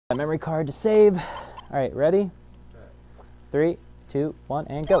Memory card to save. All right, ready? 3, 2, 1,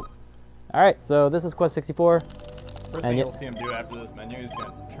 and go. All right, so this is Quest64. First thing you'll see him do after this menu is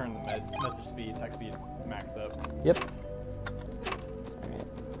going to turn the message speed, text speed maxed up. Yep. All right.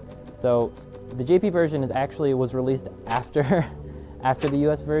 So the JP version was released after after the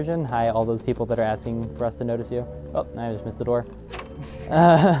US version. Hi, all those people that are asking for us to notice you. Oh, I just missed the door.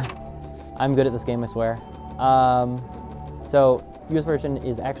 I'm good at this game, I swear. So US version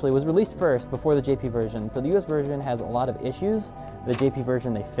was released first before the JP version. So the US version has a lot of issues. The JP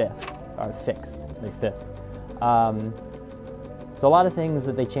version they fixed. So a lot of things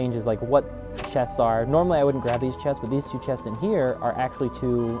that they change is like what chests are. Normally I wouldn't grab these chests, but these two chests in here are actually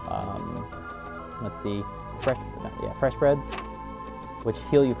two, let's see, fresh breads, which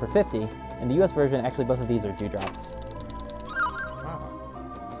heal you for 50. In the US version, actually both of these are dewdrops.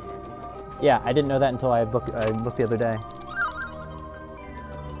 Yeah, I didn't know that until I looked the other day.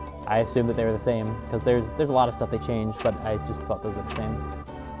 I assumed that they were the same, because there's a lot of stuff they changed, but I just thought those were the same.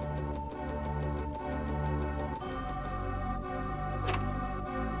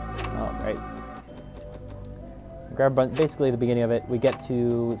 All right. Grab basically the beginning of it. We get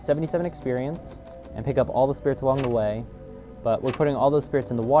to 77 experience and pick up all the spirits along the way, but we're putting all those spirits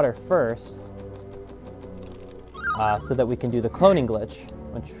in the water first, so that we can do the cloning glitch,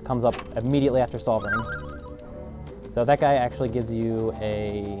 which comes up immediately after solving. So that guy actually gives you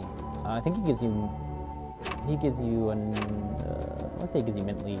a, I think he gives you an, I want to say he gives you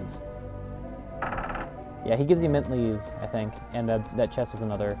mint leaves. Yeah, he gives you mint leaves, I think, and that chest was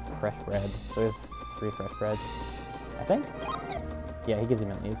another fresh bread. So we have 3 fresh bread, I think? Yeah, he gives you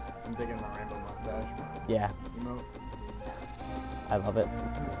mint leaves. I'm digging my rainbow mustache. Yeah. Emote. I love it.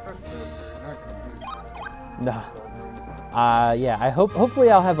 No. Yeah, hopefully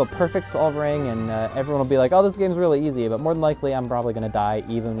I'll have a perfect solve ring and everyone will be like, oh, this game's really easy, but more than likely I'm probably going to die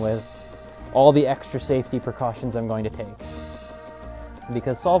even with all the extra safety precautions I'm going to take.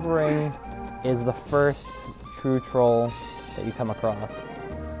 Because solve ring is the first true troll that you come across.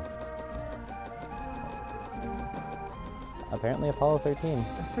 Apparently Apollo 13.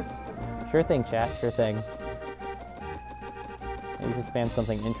 Sure thing, chat, sure thing. Maybe you should spam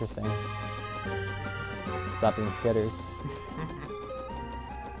something interesting. Stop being shitters.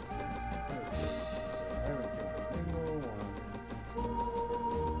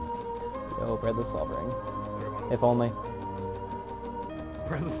 Yo, breadless solve ring. If only.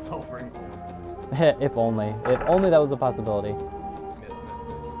 Breadless solve ring. If only. If only that was a possibility. Miss.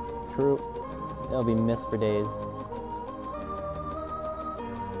 True. It'll be missed for days.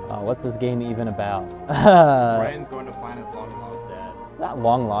 Oh, what's this game even about? Brian's going to find his long-lost dad. Not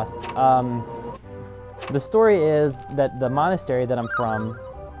long lost. The story is that the monastery that I'm from,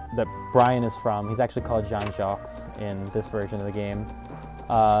 that Brian is from, he's actually called Jean-Jacques in this version of the game.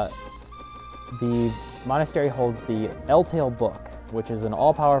 The monastery holds the Telltale book, which is an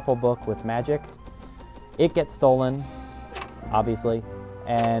all-powerful book with magic. It gets stolen, obviously,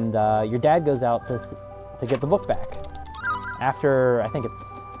 and your dad goes out to get the book back. After, I think it's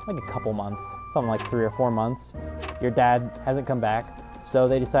like a couple months, something like 3 or 4 months, your dad hasn't come back, so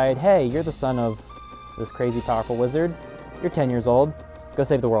they decide, hey, you're the son of this crazy powerful wizard, you're 10 years old, go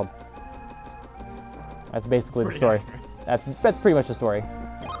save the world. That's basically the story. That's pretty much the story.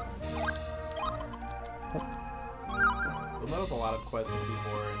 You'll notice a lot of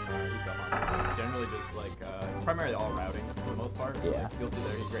Quest64 and Ecom generally just like primarily all routing for the most part. Yeah. You'll see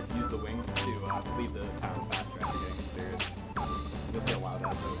there you use the wings to leave the town faster after getting experience. You'll see a lot of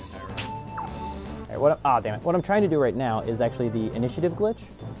that through the entire run. Right, damn it. What I'm trying to do right now is actually the initiative glitch,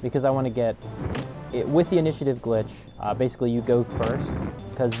 because I want to get it with the initiative glitch. Basically, you go first,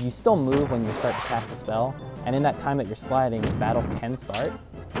 because you still move when you start to cast a spell, and in that time that you're sliding, a battle can start.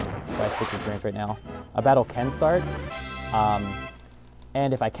 So I have 6 experience right now. A battle can start,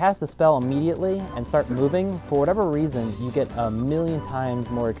 and if I cast a spell immediately and start moving, for whatever reason, you get 1,000,000 times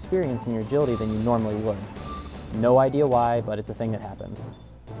more experience in your agility than you normally would. No idea why, but it's a thing that happens.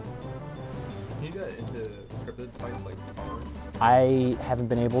 Can you get into scripted fights like power? I haven't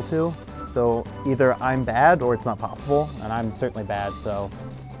been able to, so either I'm bad or it's not possible, and I'm certainly bad, so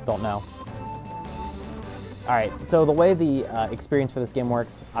don't know. Alright, so the way the experience for this game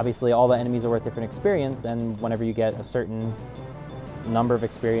works, obviously all the enemies are worth different experience, and whenever you get a certain number of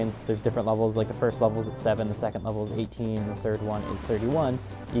experience, there's different levels. Like the first level is at 7, the second level is 18, the third one is 31.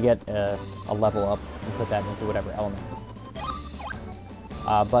 You get a level up and put that into whatever element.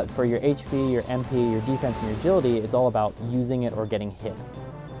 But for your HP, your MP, your defense, and your agility, it's all about using it or getting hit.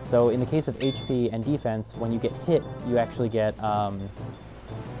 So in the case of HP and defense, when you get hit, you actually get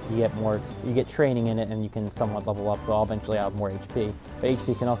you get you get training in it, and you can somewhat level up. So I'll eventually have more HP. But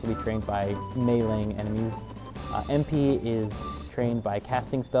HP can also be trained by meleeing enemies. MP is trained by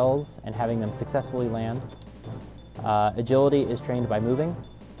casting spells and having them successfully land. Agility is trained by moving,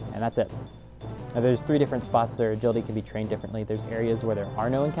 and that's it. Now, there's 3 different spots there. Agility can be trained differently. There's areas where there are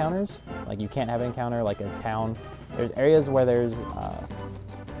no encounters, like you can't have an encounter, like a town. There's areas where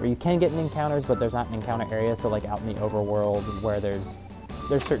where you can get in encounters, but there's not an encounter area. So like out in the overworld, where there's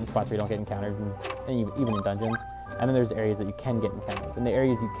certain spots where you don't get encounters, and even in dungeons. And then there's areas that you can get encounters. And the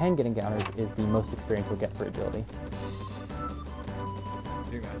areas you can get encounters is the most experience you'll get for agility.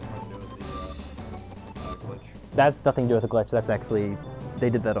 You guys want to do with the glitch? That's nothing to do with a glitch. That's actually, they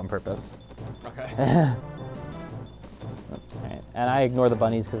did that on purpose. Okay. Alright, and I ignore the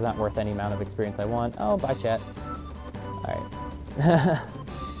bunnies because it's not worth any amount of experience I want. Oh, bye chat. Alright.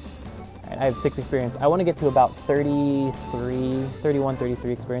 Alright, I have 6 experience. I want to get to about 31,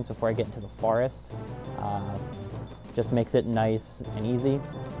 33 experience before I get into the forest. Just makes it nice and easy.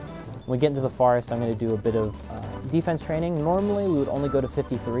 When we get into the forest, I'm going to do a bit of defense training. Normally, we would only go to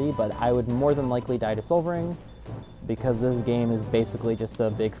 53, but I would more than likely die to Soul Ring because this game is basically just a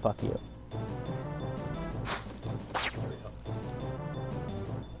big fuck you.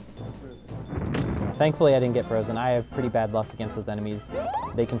 Thankfully, I didn't get frozen. I have pretty bad luck against those enemies.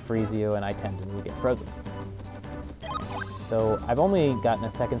 They can freeze you, and I tend to get frozen. So I've only gotten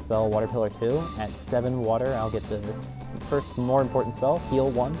a second spell, Water Pillar 2. At 7 water, I'll get the first more important spell, Heal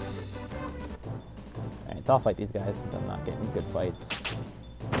 1. Alright, so I'll fight these guys since I'm not getting good fights.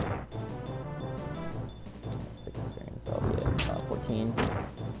 6 experience, so I'll be at 14.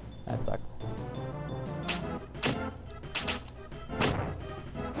 That sucks.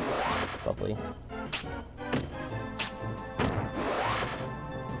 Lovely.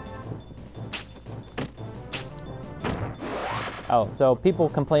 Oh, so people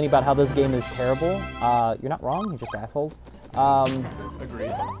complaining about how this game is terrible. You're not wrong, you're just assholes.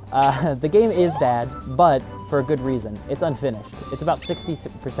 Agreed. The game is bad, but for a good reason. It's unfinished. It's about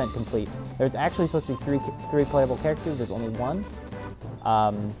 60% complete. There's actually supposed to be three playable characters, there's only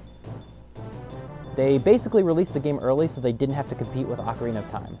 1. They basically released the game early so they didn't have to compete with Ocarina of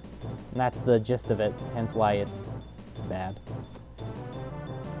Time. And that's the gist of it, hence why it's bad.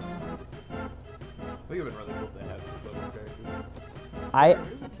 I think it would really cool to have playable characters.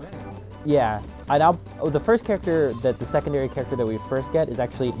 Yeah, the first character, the secondary character that we first get is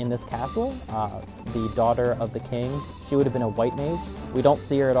actually in this castle, the daughter of the king. She would have been a white mage. We don't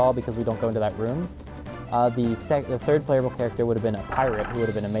see her at all because we don't go into that room. The third playable character would have been a pirate who would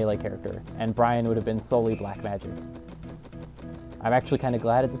have been a melee character, and Brian would have been solely black magic. I'm actually kind of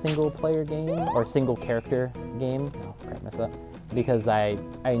glad it's a single player game, or single character game. Oh, crap, messed up. Because I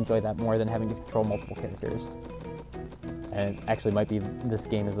enjoy that more than having to control multiple characters. And it actually might be this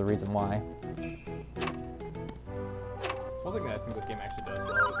game is the reason why. One thing that I think this game actually does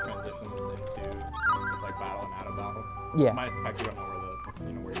well is transitions into like battle and out of battle. Yeah. Minus the fact you don't know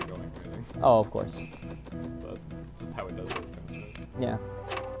where you're going or anything. Oh, of course. But just how it does those transitions. Yeah.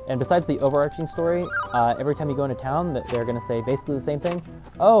 And besides the overarching story, every time you go into town, they're going to say basically the same thing.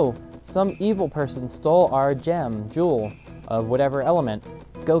 Oh, some evil person stole our jewel of whatever element.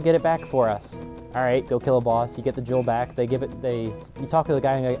 Go get it back for us. All right, go kill a boss. You get the jewel back. You talk to the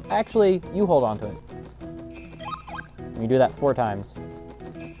guy and go, actually, you hold on to it. And you do that 4 times.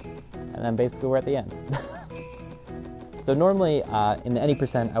 And then basically we're at the end. So normally, in the any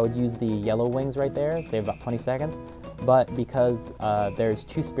percent, I would use the yellow wings right there, save about 20 seconds. But because there's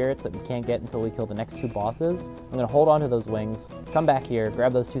 2 spirits that we can't get until we kill the next 2 bosses, I'm going to hold on to those wings, come back here,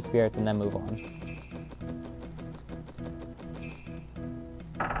 grab those 2 spirits, and then move on.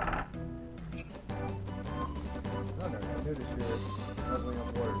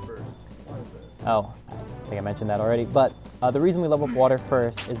 Oh, I think I mentioned that already. But the reason we level up water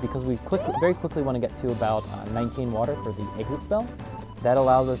first is because we very quickly want to get to about 19 water for the exit spell. That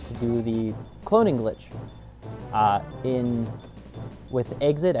allows us to do the cloning glitch. With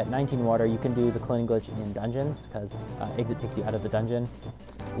exit at 19 water, you can do the cloning glitch in dungeons because exit takes you out of the dungeon.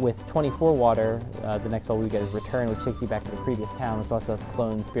 With 24 water, the next spell we get is return, which takes you back to the previous town, which lets us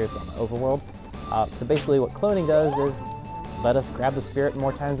clone spirits on the overworld. So basically what cloning does is let us grab the spirit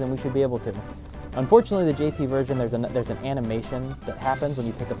more times than we should be able to. Unfortunately, the JP version, there's an animation that happens when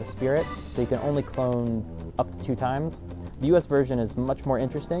you pick up a spirit, so you can only clone up to 2 times. The US version is much more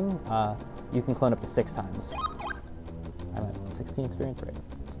interesting. You can clone up to 6 times. I'm at 16 experience rate.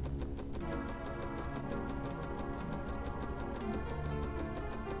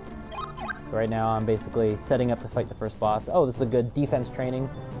 So right now I'm basically setting up to fight the first boss. Oh, this is a good defense training.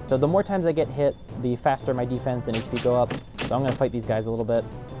 So the more times I get hit, the faster my defense and HP go up. So I'm going to fight these guys a little bit.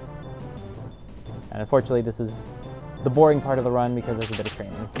 And unfortunately, this is the boring part of the run because there's a bit of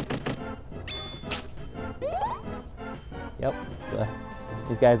training. Yep.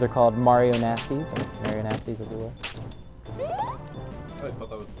 These guys are called Mario Nasties, or Mario Nasties as it were. I thought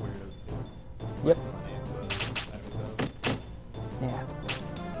that was weird. Yep. The name, Yeah.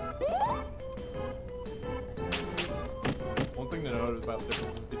 one thing to note about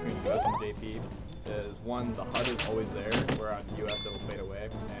differences between US and JP is one, the HUD is always there, where on US it'll fade away.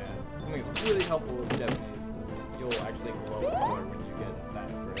 And something that's really helpful with Japanese is you'll actually glow color when you get a stat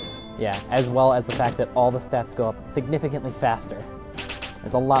upgrade. Yeah, as well as the fact that all the stats go up significantly faster.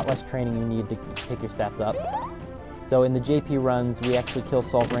 There's a lot less training you need to pick your stats up. So in the JP runs, we actually kill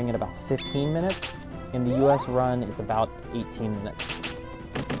Solve Ring in about 15 minutes. In the US run, it's about 18 minutes.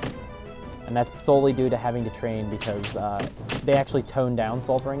 And that's solely due to having to train because they actually tone down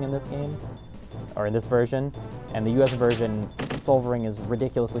Solve Ring in this game, or in this version. And the US version, Solve Ring is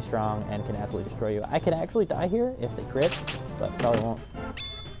ridiculously strong and can absolutely destroy you. I can actually die here if they crit, but probably won't.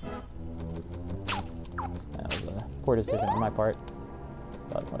 That was a poor decision on my part,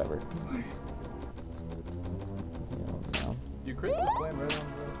 but whatever. Do you crit display and red on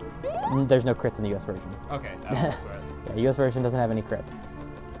the US version? There's no crits in the US version. Okay, that's right. Yeah, US version doesn't have any crits.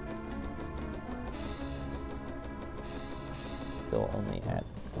 Still only at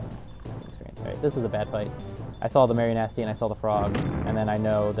 16 experience. Alright, this is a bad fight. I saw the Mary Nasty and I saw the frog, and then I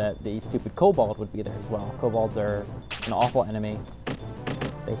know that the stupid kobold would be there as well. Kobolds are an awful enemy.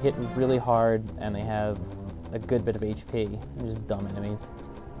 They hit really hard and they have a good bit of HP. They're just dumb enemies.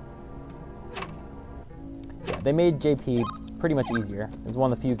 Yeah, they made JP pretty much easier. It's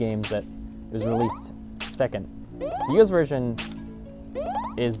one of the few games that it was released second. The US version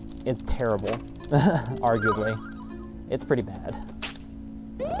is terrible, arguably. It's pretty bad.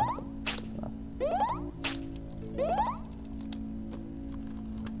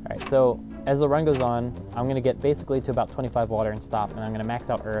 Alright, so as the run goes on, I'm going to get basically to about 25 water and stop, and I'm going to max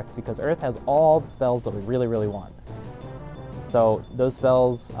out Earth because Earth has all the spells that we really, really want. So those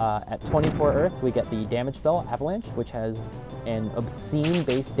spells, at 24 Earth, we get the damage spell, Avalanche, which has an obscene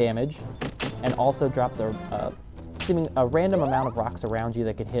base damage, and also drops a random amount of rocks around you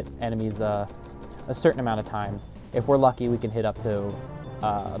that can hit enemies a certain amount of times. If we're lucky, we can hit up to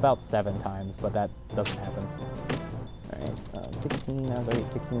about 7 times, but that doesn't happen. Alright, 16, now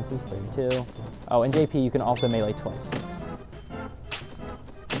 16, this is 32. Oh, in JP, you can also melee twice.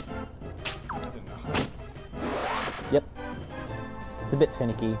 Yep. It's a bit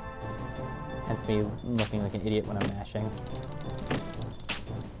finicky, hence me looking like an idiot when I'm mashing.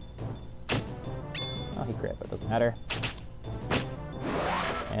 Oh, he crit, but it doesn't matter.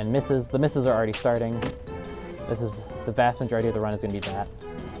 And misses. The misses are already starting. This is the vast majority of the run is going to be that.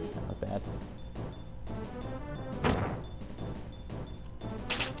 That was bad.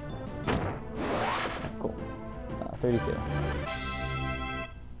 Cool. 32.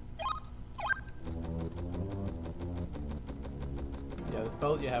 Yeah, the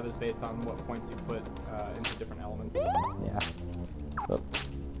spells you have is based on what points you put into different elements. Yeah. Oop.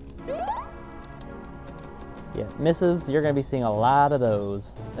 Yeah, misses, you're going to be seeing a lot of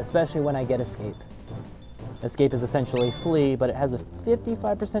those, especially when I get Escape. Escape is essentially flee, but it has a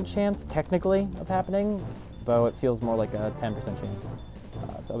 55% chance, technically, of happening, though it feels more like a 10% chance.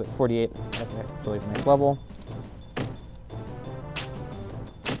 So I'm at 48, that's actually the next level.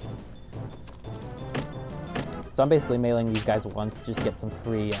 So I'm basically mailing these guys once to just get some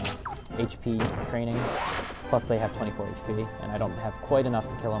free HP training, plus they have 24 HP, and I don't have quite enough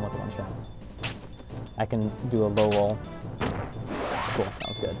to kill them with one-shots. I can do a low roll. Cool, that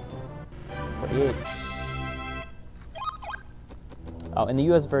was good. 48. Oh, in the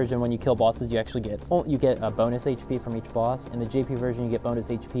US version, when you kill bosses, you actually get a bonus HP from each boss. In the JP version, you get bonus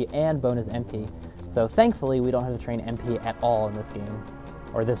HP and bonus MP. So thankfully, we don't have to train MP at all in this game,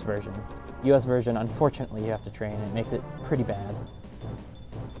 or this version. US version, unfortunately, you have to train, and it makes it pretty bad.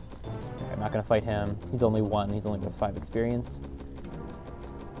 Okay, I'm not gonna fight him. He's only 1. He's only got 5 experience.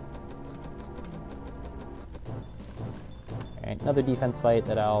 Alright, another defense fight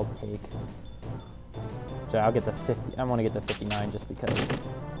that I'll take. So I'll get to 50. I want to get to 59 just because.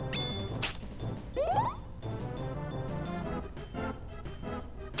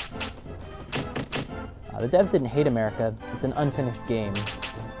 The devs didn't hate America. It's an unfinished game.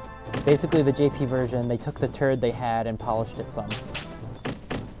 Basically, the JP version, they took the turd they had and polished it some.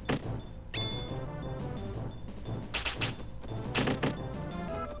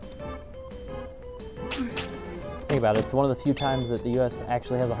 Think about it. It's one of the few times that the US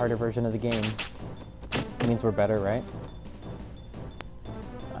actually has a harder version of the game. It means we're better, right?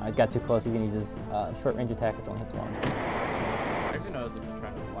 I got too close. He's going to use his short range attack, which only hits once. I actually noticed that the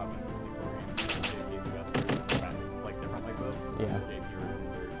trend is a lot in 64 games.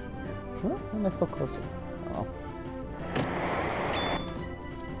 Why am I still closer? Oh.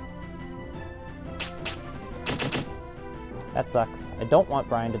 That sucks. I don't want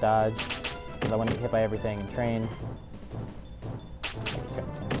Brian to dodge, because I want to get hit by everything and train.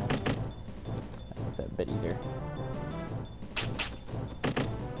 That makes that a bit easier.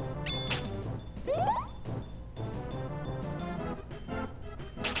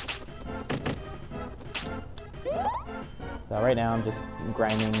 So right now I'm just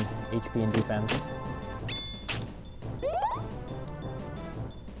grinding HP and defense.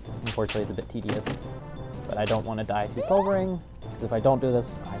 Unfortunately, it's a bit tedious, but I don't want to die to Soul Ring, because if I don't do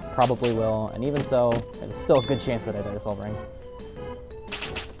this, I probably will, and even so, there's still a good chance that I die to Soul Ring.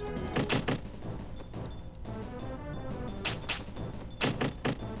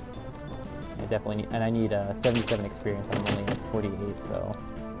 I definitely need, and I need 77 experience, and I'm only at 48, so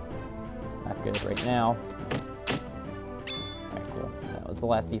not good right now. Alright, cool. That was the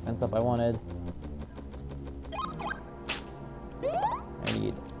last defense up I wanted. I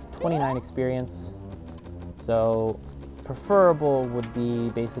need 29 experience, so preferable would be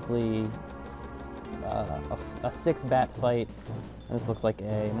basically a 6-bat fight, and this looks like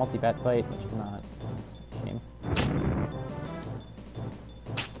a multi-bat fight, which is not. That's a shame.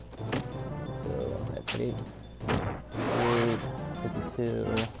 So that's 38, 52,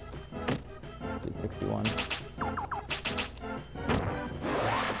 let's see, 61.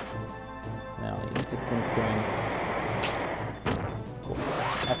 Now I need 16 experience. Cool.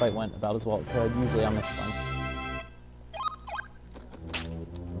 That fight went about as well as it could. Usually I'll miss a bunch.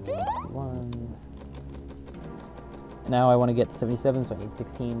 61. Now I want to get 77, so I need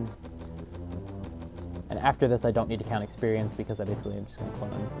 16. And after this, I don't need to count experience because I basically am just going to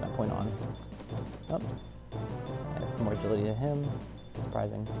clone him from that point on. Oh. I have more agility to him.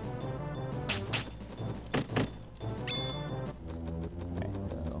 Surprising. Alright,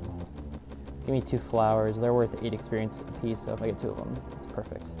 so give me 2 flowers. They're worth 8 experience apiece, so if I get 2 of them, it's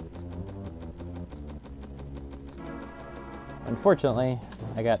perfect. Unfortunately,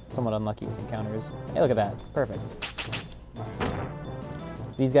 I got somewhat unlucky with encounters. Hey, look at that. It's perfect.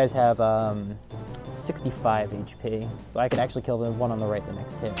 These guys have 65 HP, so I could actually kill the one on the right the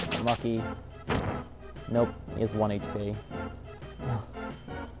next hit. If I'm lucky. Nope, he has 1 HP.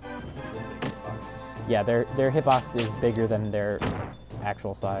 Yeah, their hitbox is bigger than their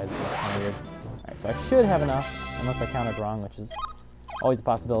actual size. That's kind of weird. Alright, so I should have enough, unless I counted wrong, which is always a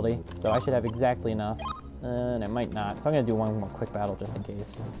possibility. So I should have exactly enough. And I might not, so I'm going to do one more quick battle just in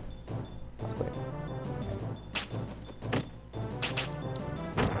case. That's quick.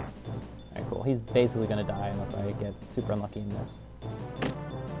 Alright, cool. He's basically going to die unless I get super unlucky in this.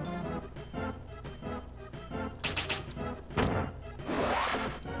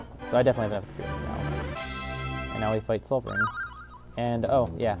 So I definitely have enough experience now. And now we fight Soul Ring. And, oh,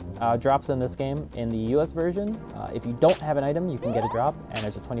 yeah, drops in this game, in the US version, if you don't have an item, you can get a drop, and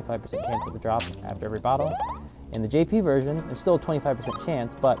there's a 25% chance of a drop after every bottle. In the JP version, there's still a 25%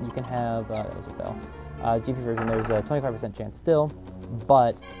 chance, but you can have, that was a fail. JP version, there's a 25% chance still,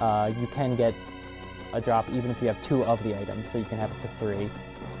 but you can get a drop even if you have 2 of the items, so you can have up to 3.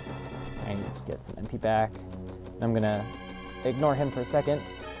 And you just get some MP back. And I'm gonna ignore him for a second,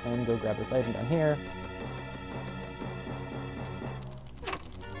 and go grab this item down here.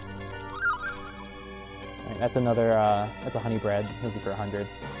 That's another, that's a honey bread, heals you for 100.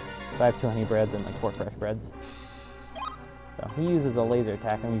 So I have 2 honey breads and like 4 fresh breads. So he uses a laser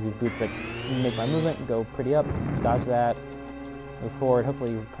attack, and uses boots that make my movement go pretty up. Dodge that, move forward,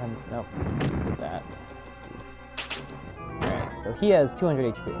 hopefully he repents, nope, did that. Alright, so he has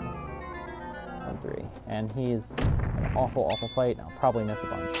 200 HP. 1-3, and he's an awful, awful fight, I'll probably miss a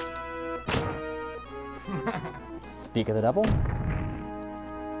bunch. Speak of the devil.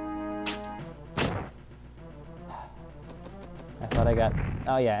 I thought I got,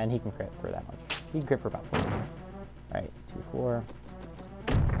 oh yeah, and he can crit for that much. He can crit for about 40. Alright, 2-4.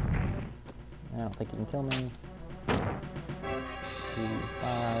 I don't think he can kill me. 2-5.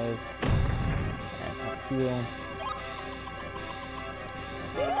 Alright, heal.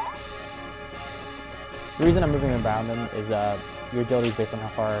 The reason I'm moving around them is your agility is based on how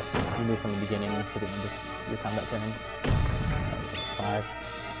far you move from the beginning to the end of your combat turn. 5.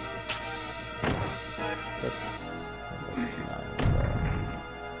 6.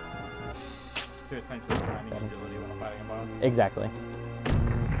 So essentially grinding agility when fighting a boss. Exactly.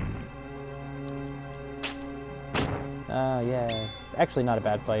 Yeah. Actually not a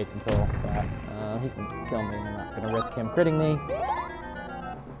bad fight until that. He can kill me. I'm not going to risk him critting me.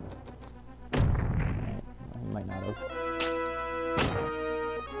 Alright. He might not have.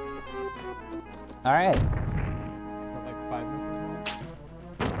 Alright. Is that like 5 misses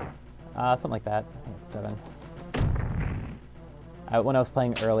Something like that. I think it's 7. When I was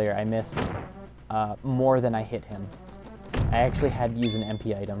playing earlier, I missed more than I hit him. I actually had to use an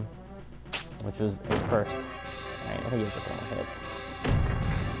MP item, which was a first. Alright, I think he has just one more hit.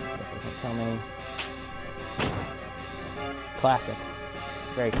 That doesn't kill me. Classic.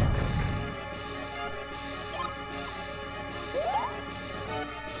 Very classic.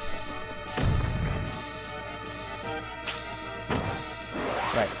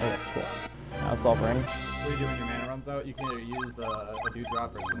 Right, okay, cool. Now solve ring. What do you do when your mana runs out? You can either use a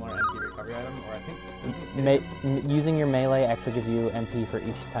dewdrop or similar MP recovery item, or I think... Using your melee actually gives you MP for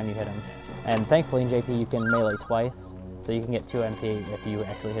each time you hit him. And thankfully in JP you can melee twice, so you can get 2 MP if you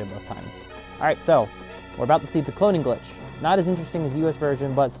actually hit him both times. Alright, so we're about to see the cloning glitch. Not as interesting as the US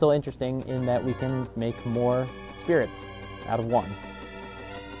version, but still interesting in that we can make more spirits out of 1.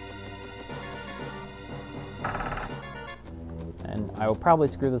 And I will probably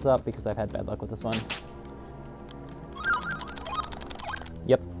screw this up because I've had bad luck with this one.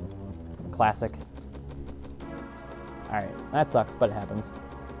 Yep. Classic. Alright, that sucks, but it happens.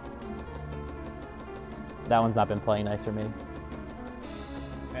 That one's not been playing nice for me.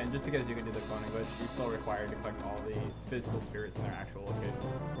 And just because you can do the cloning glitch, you're still required to collect all the physical spirits in their actual location.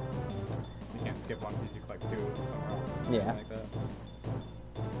 You can't skip one because you collect 2 somewhere else. Yeah. Like that.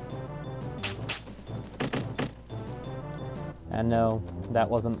 And no, that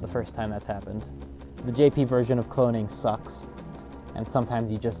wasn't the first time that's happened. The JP version of cloning sucks, and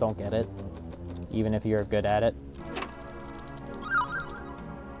sometimes you just don't get it, even if you're good at it.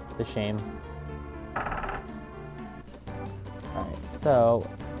 It's a shame. Alright, so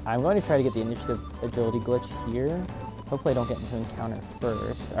I'm going to try to get the initiative agility glitch here. Hopefully I don't get into encounter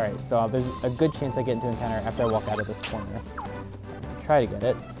first. Alright, so there's a good chance I get into encounter after I walk out of this corner. Try to get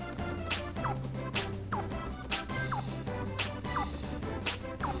it.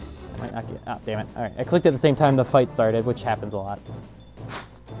 Might not get, oh, damn it. Alright, I clicked at the same time the fight started, which happens a lot.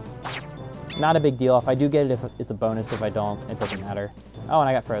 Not a big deal. If I do get it, if it's a bonus. If I don't, it doesn't matter. Oh, and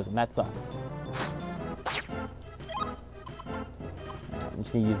I got frozen. That sucks. I'm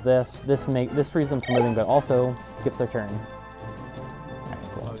just gonna use this. This frees them from moving, but also skips their turn. Alright,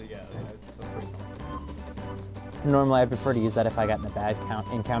 cool. Oh, yeah, that's pretty cool. Normally, I prefer to use that if I got in a bad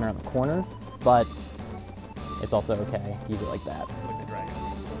encounter on the corner, but it's also okay. Use it like that. Like the dragon.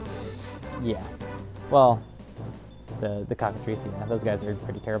 Yeah. Well, the cockatrice, yeah, those guys are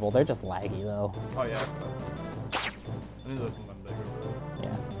pretty terrible. They're just laggy, though. Oh, yeah. I knew there was one big over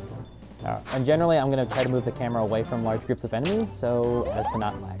there. Yeah. And generally, I'm going to try to move the camera away from large groups of enemies so as to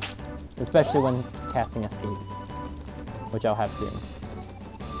not lag. Especially when it's casting Escape, which I'll have soon.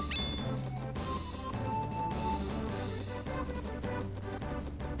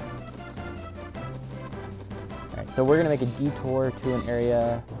 Alright, so we're going to make a detour to an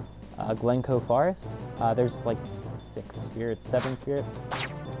area, Glencoe Forest. There's like 7 spirits.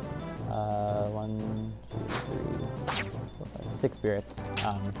 1, 2, 3, 4, 5, 6 spirits.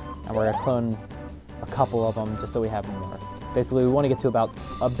 And we're going to clone a couple of them just so we have more. Basically, we want to get to about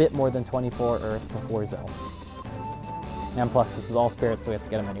a bit more than 24 Earth before Zeus. And plus, this is all spirits, so we have to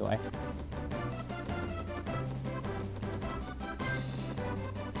get them anyway.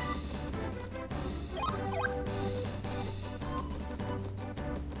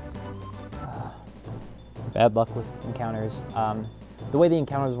 Bad luck with encounters. The way the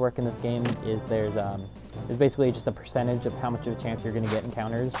encounters work in this game is there's basically just a percentage of how much of a chance you're going to get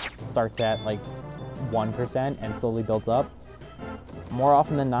encounters. Starts at like 1% and slowly builds up. More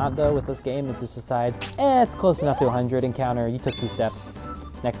often than not, though, with this game, it just decides, it's close enough to 100 encounter. You took 2 steps.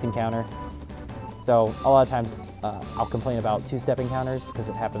 Next encounter. So a lot of times I'll complain about 2-step encounters because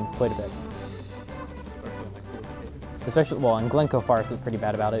it happens quite a bit. Especially, well, in Glencoe Forest is pretty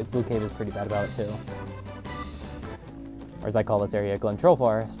bad about it. Blue Cave is pretty bad about it too. Or as I call this area, Glentroll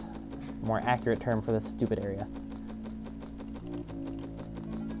Forest. More accurate term for this stupid area.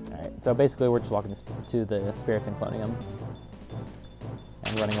 Alright, so basically we're just walking to the spirits and cloning them.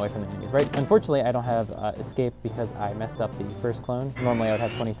 And running away from the enemies. Right, unfortunately I don't have Escape because I messed up the first clone. Normally I would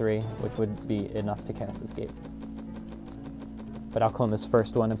have 23, which would be enough to cast Escape. But I'll clone this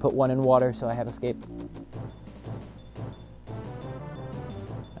first one and put 1 in water so I have Escape.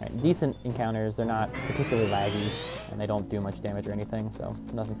 Alright, decent encounters. They're not particularly laggy, and they don't do much damage or anything, so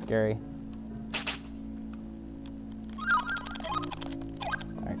nothing scary.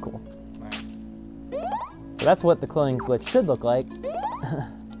 Alright, cool. Nice. So that's what the cloning glitch should look like.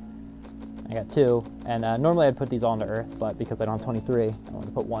 I got 2, and normally I'd put these all into Earth, but because I don't have 23, I want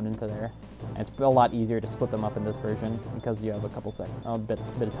to put 1 into there. And it's a lot easier to split them up in this version because you have a couple a bit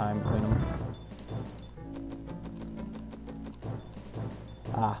of time between them.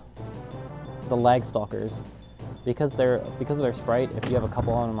 Ah, the lag stalkers. Because of their sprite, if you have a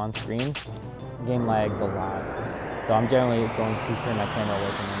couple of them on screen, the game lags a lot. So I'm generally going to turn my camera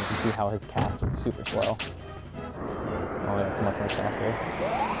away from him. You can see how his cast is super slow. Oh, that's much more faster.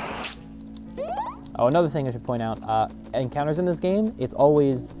 Oh, another thing I should point out, encounters in this game, it's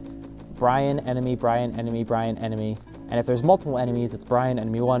always Brian, enemy, Brian, enemy, Brian, enemy. And if there's multiple enemies, it's Brian,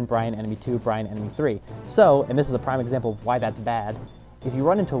 enemy 1, Brian, enemy 2, Brian, enemy 3. So, and this is a prime example of why that's bad, if you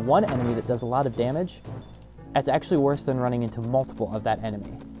run into one enemy that does a lot of damage, that's actually worse than running into multiple of that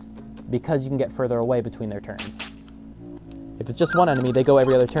enemy, because you can get further away between their turns. If it's just one enemy, they go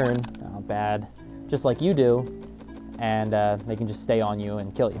every other turn, oh, bad, just like you do, and they can just stay on you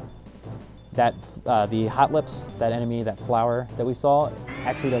and kill you. That, the Hot Lips, that enemy, that flower that we saw,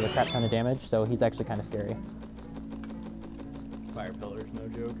 actually does a crap ton of damage, so he's actually kind of scary. Fire pillars, no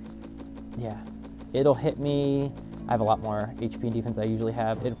joke. Yeah. It'll hit me, I have a lot more HP and defense than I usually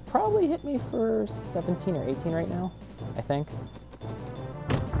have. It'll probably hit me for 17 or 18 right now, I think.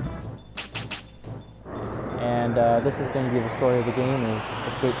 And this is going to be the story of the game, is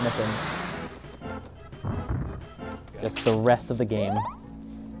escape missing. Just the rest of the game.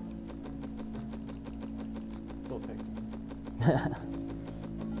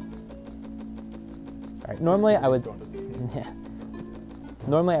 Alright, normally I would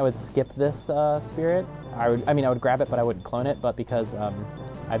normally I would skip this spirit. I would grab it, but I wouldn't clone it, but because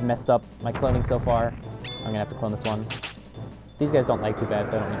I've messed up my cloning so far, I'm gonna have to clone this one. These guys don't lag too bad,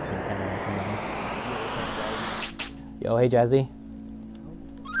 so I don't need to turn the camera away from them. Yo, hey Jazzy.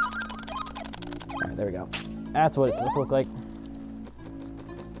 Alright, there we go. That's what it's supposed to look like.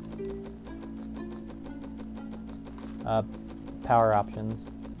 Power options.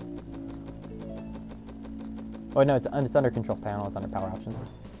 Oh no, it's under control panel, it's under power options.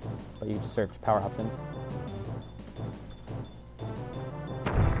 But you just search power options.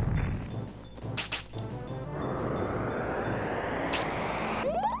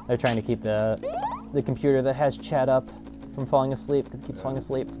 They're trying to keep the computer that has chat up from falling asleep, because it keeps falling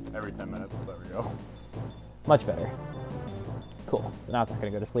asleep. Every 10 minutes, there we go. Much better. Cool. So now it's not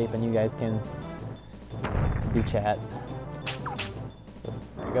gonna go to sleep and you guys can do chat.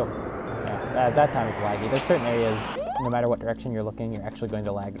 There you go. Yeah, that time it's laggy. There's certain areas, no matter what direction you're looking, you're actually going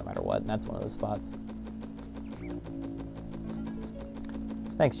to lag no matter what, and that's one of those spots.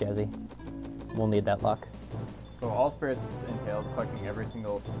 Thanks, Jazzy. We'll need that luck. So all spirits entails collecting every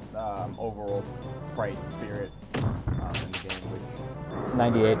single overworld sprite spirit in the game, which...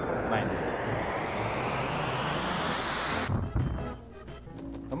 98. 98.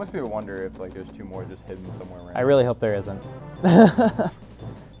 How much people wonder if like there's 2 more just hidden somewhere around. I really hope there isn't.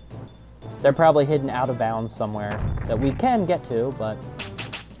 They're probably hidden out of bounds somewhere that we can get to, but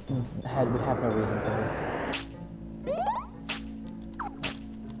would have no reason to.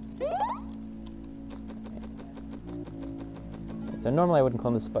 So normally I wouldn't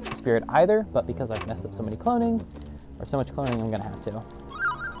clone the spirit either, but because I've messed up so many cloning, or so much cloning, I'm gonna have to.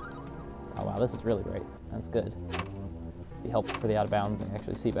 Oh wow, this is really great. That's good. Be helpful for the out of bounds and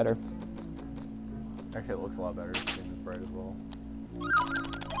actually see better. Actually, it looks a lot better in the sprite as well.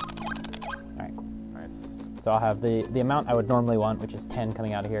 Alright, cool. Nice. So I'll have the amount I would normally want, which is 10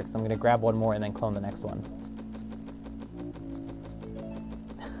 coming out of here, because I'm gonna grab one more and then clone the next one.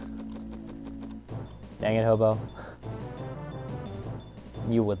 Dang it, Hobo.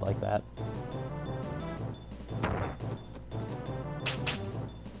 You would like that.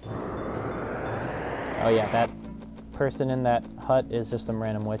 Oh yeah, that person in that hut is just some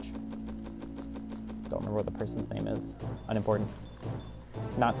random witch. Don't remember what the person's name is. Unimportant.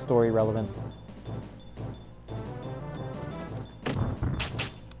 Not story relevant.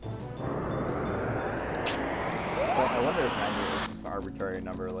 I wonder if 98 is just an arbitrary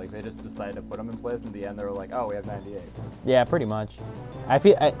number. Like they just decided to put them in place. In the end, they were like, "Oh, we have 98." Yeah, pretty much. I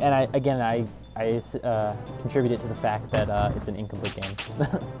feel, I contributed to the fact that it's an incomplete game.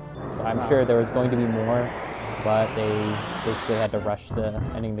 So I'm sure there was going to be more, but they basically had to rush the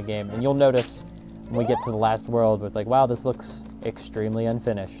ending the game. And you'll notice when we get to the last world, where it's like, wow, this looks extremely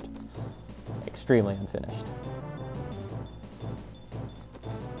unfinished. Extremely unfinished.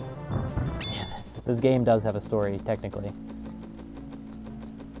 This game does have a story, technically.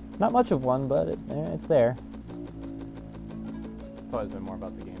 Not much of one, but it's there. It's always been more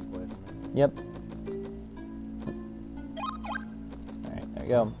about the gameplay. Yep. Alright, there we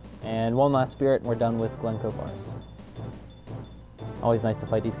go. And one last spirit and we're done with Glencoe Forest. Always nice to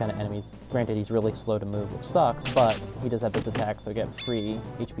fight these kind of enemies. Granted, he's really slow to move, which sucks, but he does have this attack, so I get free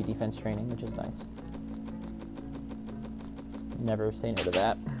HP defense training, which is nice. Never say no to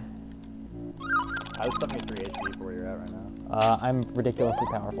that. I was 73 HP for where you're at right now. I'm ridiculously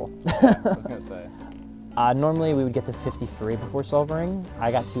powerful. I was gonna say. Normally we would get to 53 before silvering.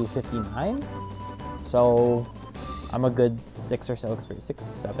 I got to 59, so I'm a good 6 or so experience, 6,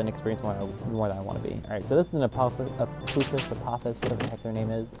 7 experience more than I want to be. All right, so this is an Apophis, whatever the heck their name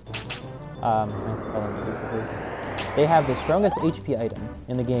is. I don't know what this is. They have the strongest HP item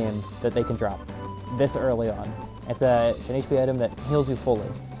in the game that they can drop this early on. It's an HP item that heals you fully.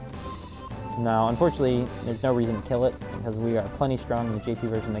 Now, unfortunately, there's no reason to kill it because we are plenty strong in the JP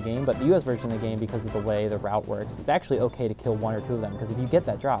version of the game, but the US version of the game, because of the way the route works, it's actually okay to kill 1 or 2 of them because if you get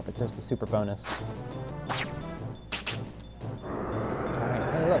that drop, it's just a super bonus.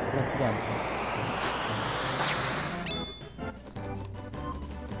 Alright, hey look, missed again.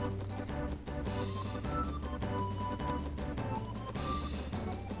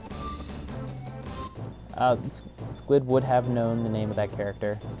 Squid would have known the name of that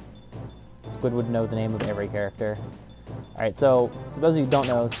character. Squid would know the name of every character. Alright, so, for those of you who don't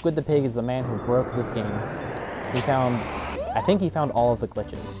know, Squid the Pig is the man who broke this game. I think he found all of the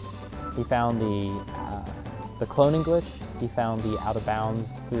glitches. He found the cloning glitch, he found the out of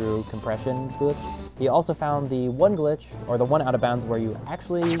bounds through compression glitch. He also found the one glitch, or the one out of bounds where you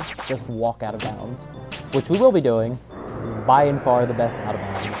actually just walk out of bounds, which we will be doing. It's by and far the best out of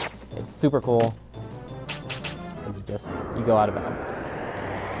bounds. It's super cool. You go out of bounds.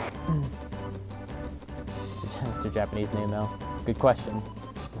 It's a Japanese name though. Good question.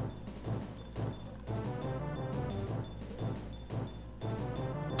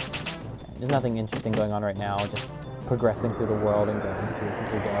 There's nothing interesting going on right now, just progressing through the world and grabbing spirits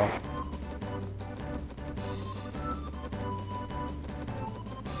as we go.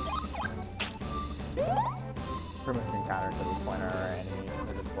 Pretty much encounters at this point are enemies,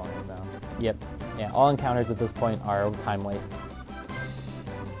 they're just slowing us down. Yep. Yeah, all encounters at this point are time waste.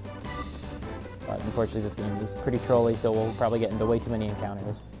 But unfortunately this game is pretty trolly, so we'll probably get into way too many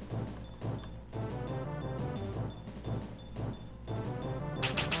encounters.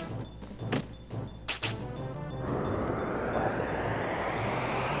 Classic.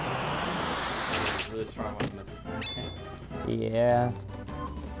 Really strong weapon assistance. Yeah.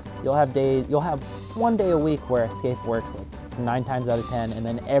 You'll have one day a week where escape works like 9 times out of 10, and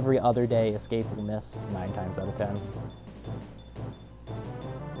then every other day escape will miss 9 times out of 10.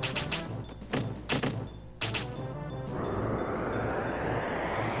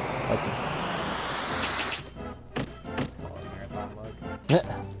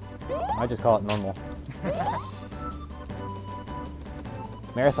 I just call it normal.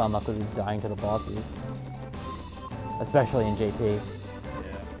 Marathon luck would be dying to the bosses, especially in JP.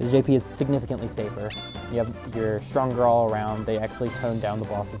 Because JP is significantly safer. You're stronger all around. They actually toned down the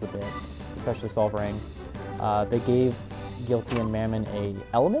bosses a bit, especially Solvering. They gave Guilty and Mammon a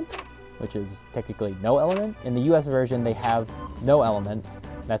element, which is technically no element. In the US version, they have no element.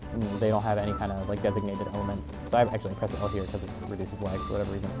 They don't have any kind of like designated element. So I actually press L here because it reduces lag for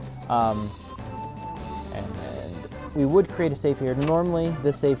whatever reason. And we would create a save here. Normally,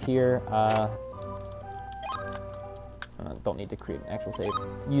 this save here, don't need to create an actual save.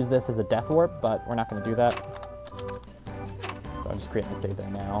 Use this as a death warp, but we're not going to do that. So I'll just create the save there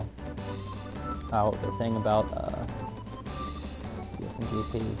now. What was I saying about US and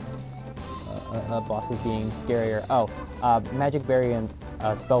GP? Bosses being scarier. Oh, Magic Barrier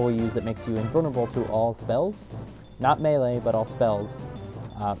spell we use that makes you invulnerable to all spells. Not melee, but all spells.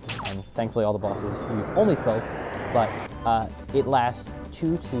 And thankfully all the bosses use only spells, but it lasts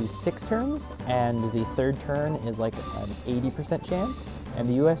 2 to 6 turns, and the 3rd turn is like an 80% chance. And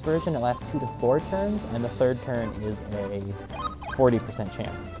the US version, it lasts 2 to 4 turns, and the 3rd turn is a 40%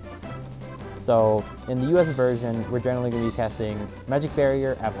 chance. So in the US version, we're generally going to be casting Magic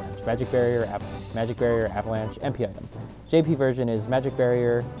Barrier, Avalanche, Magic Barrier, Avalanche, Magic Barrier, Avalanche, MP item. JP version is Magic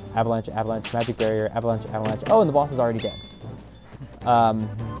Barrier, Avalanche, Avalanche, Magic Barrier, Avalanche, Avalanche. Oh, and the boss is already dead.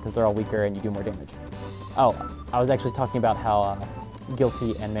 Because they're all weaker and you do more damage. Oh, I was actually talking about how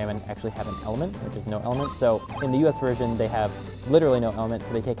Guilty and Mammon actually have an element, which is no element. So in the US version, they have literally no element,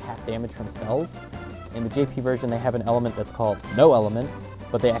 so they take half damage from spells. In the JP version, they have an element that's called no element,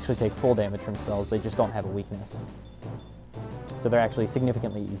 but they actually take full damage from spells. They just don't have a weakness. So they're actually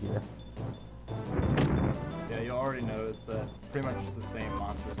significantly easier. Yeah, you'll already notice that pretty much the same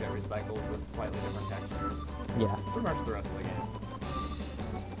monsters get recycled with slightly different textures. Yeah. Pretty much the rest of the game.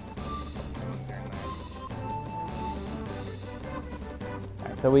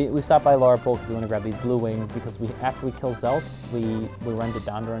 Alright, so we stopped by Laura Pool because we want to grab these blue wings, because after we kill Zeus, we run to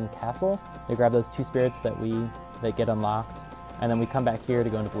Dondron Castle. We grab those 2 spirits that get unlocked, and then we come back here to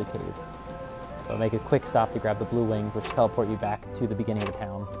go into Blue Cave. So make a quick stop to grab the blue wings, which teleport you back to the beginning of the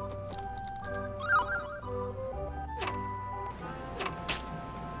town.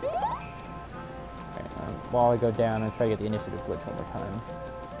 while I go down and try to get the initiative glitch one more time.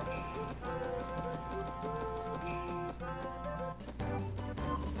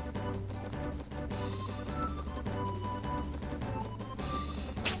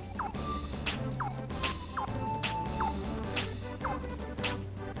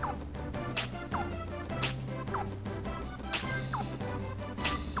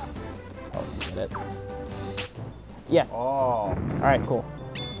 Oh, you get it. Yes. Oh, All right, cool.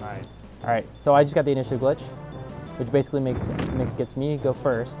 nice. All right, so I just got the initiative glitch, which basically gets me go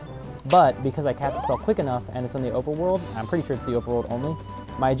first. But because I cast the spell quick enough and it's on the overworld, I'm pretty sure it's the overworld only,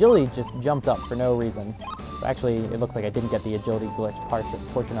 my agility just jumped up for no reason. So actually, it looks like I didn't get the agility glitch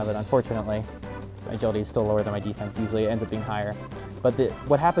portion of it, unfortunately. My agility is still lower than my defense. Usually it ends up being higher. But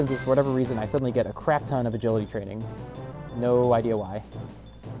what happens is, for whatever reason, I suddenly get a crap ton of agility training. No idea why.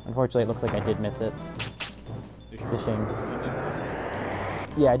 Unfortunately, it looks like I did miss it. It's a shame.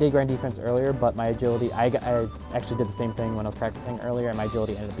 Yeah, I did grind defense earlier, but my agility, I actually did the same thing when I was practicing earlier, and my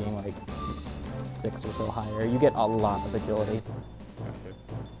agility ended up being like 6 or so higher. You get a lot of agility.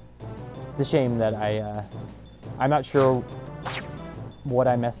 It's a shame that I'm not sure what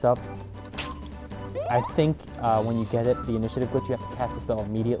I messed up. I think when you get it, the initiative glitch, you have to cast the spell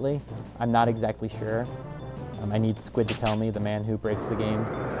immediately. I'm not exactly sure. I need Squid to tell me, the man who breaks the game.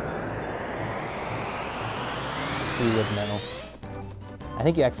 He would know. I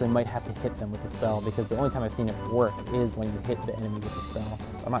think you actually might have to hit them with the spell, because the only time I've seen it work is when you hit the enemy with the spell.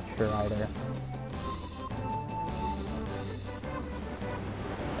 I'm not sure either.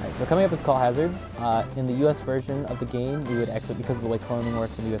 Alright, so coming up is Call Hazard. In the US version of the game, we would actually, because of the way cloning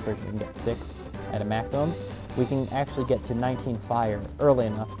works in the US version, you can get 6 at a maximum. We can actually get to 19 fire early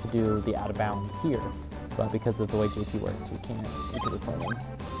enough to do the out of bounds here. But because of the way JP works, we can't because of cloning.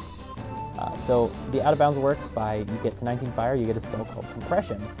 So the out of bounds works by, you get to 19 fire, you get a spell called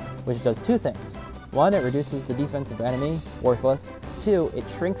Compression, which does 2 things. 1, it reduces the defense of enemy, worthless. 2, it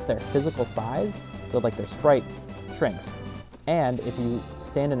shrinks their physical size, so like their sprite shrinks. And if you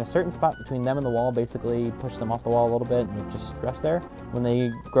stand in a certain spot between them and the wall, basically push them off the wall a little bit and you just stress there, when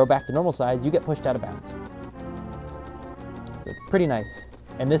they grow back to normal size, you get pushed out of bounds. So it's pretty nice.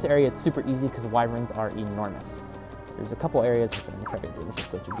 In this area, it's super easy because the wyverns are enormous. There's a couple areas, which I'm going to try to do this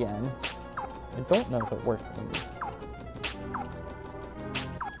glitch again. I don't know if it works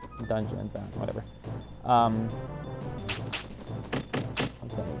in dungeons, whatever. I'm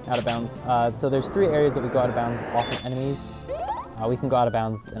sorry, out of bounds. So there's 3 areas that we go out of bounds off of enemies. We can go out of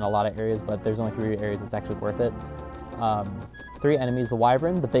bounds in a lot of areas, but there's only 3 areas that's actually worth it. 3 enemies, the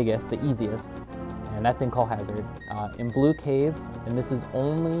wyvern, the biggest, the easiest, and that's in Call Hazard. In Blue Cave, and this is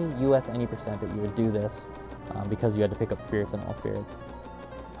only US any percent that you would do this, because you had to pick up spirits and all spirits,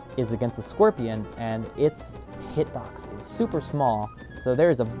 is against the scorpion, and its hitbox is super small, so there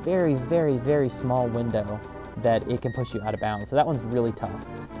is a very, very, very small window that it can push you out of bounds. So that one's really tough.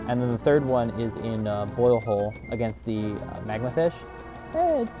 And then the 3rd one is in Boil Hole against the magma fish.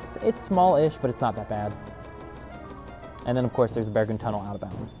 It's small-ish, but it's not that bad. And then of course there's the Bergen Tunnel out of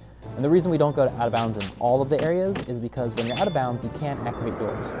bounds. And the reason we don't go to out of bounds in all of the areas is because when you're out of bounds, you can't activate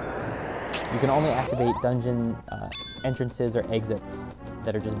doors. You can only activate dungeon entrances or exits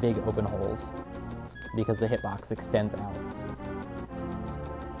that are just big open holes, because the hitbox extends out.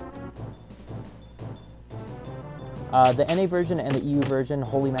 The NA version and the EU version,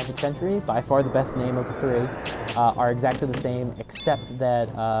 Holy Magic Century, by far the best name of the 3, are exactly the same, except that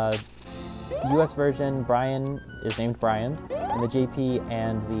US version, Brian is named Brian, and the JP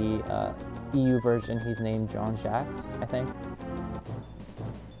and the EU version, he's named John Jacques, I think.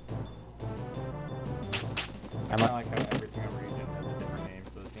 I like how every single region has a different name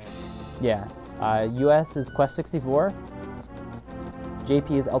for this game. Yeah. US is Quest64,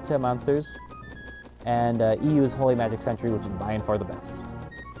 JP is LTO Monsters, and EU is Holy Magic Century, which is by and far the best.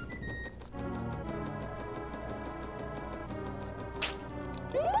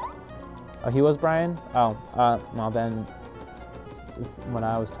 Oh, he was Brian? Oh, well then, when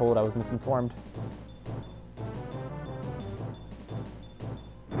I was told, I was misinformed.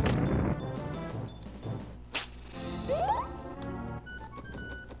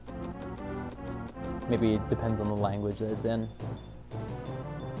 Maybe it depends on the language that it's in.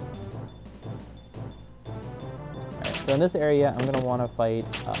 Alright, so in this area, I'm going to want to fight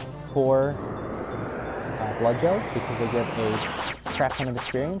 4 blood gels, because they give a crap ton of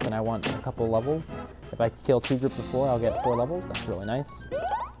experience, and I want a couple levels. If I kill 2 groups of 4, I'll get 4 levels. That's really nice.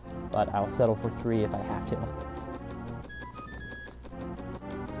 But I'll settle for 3 if I have to.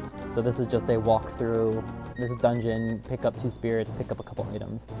 So this is just a walk through this dungeon, pick up 2 spirits, pick up a couple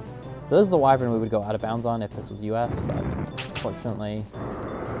items. So this is the wyvern we would go out of bounds on if this was US, but unfortunately,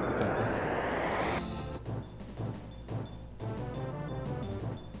 we can't.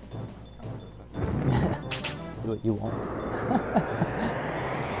 what you won't.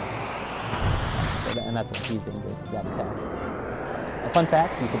 And that's why he's dangerous, is that attack. A fun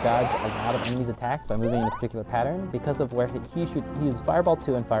fact, you could dodge a lot of enemies' attacks by moving in a particular pattern because of where he shoots. He uses Fireball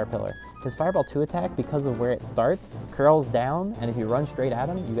 2 and Fire Pillar. His Fireball 2 attack, because of where it starts, curls down, and if you run straight at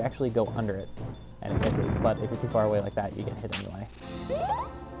him, you actually go under it. And it misses, but if you're too far away like that, you get hit anyway.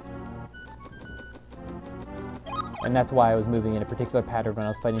 And that's why I was moving in a particular pattern when I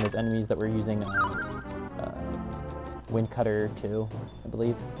was fighting those enemies that were using Wind Cutter 2, I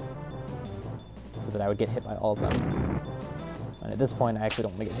believe. So that I would get hit by all of them. And at this point, I actually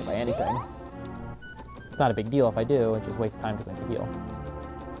don't want to get hit by anything. It's not a big deal if I do, it just wastes time because I have to heal.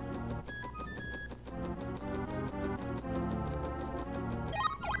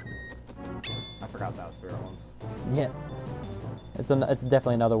 I forgot that was Spirit ones. Yeah. It's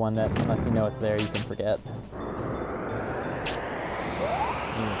definitely another one that, unless you know it's there, you can forget.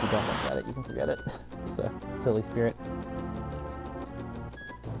 Even if you don't look at it, you can forget it. Just a silly spirit.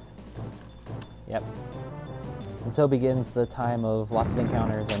 Yep. And so begins the time of lots of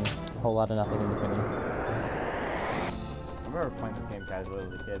encounters and a whole lot of nothing in between. I remember playing this game casually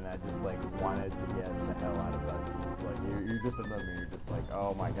as a kid, and I just like wanted to get the hell out of dungeons. Like you're just in them, and you're just like,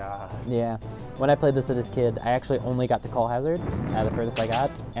 oh my god. Yeah. When I played this as a kid, I actually only got to Call Hazard, the furthest I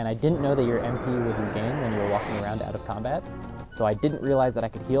got, and I didn't know that your MP would regain when you were walking around out of combat. So I didn't realize that I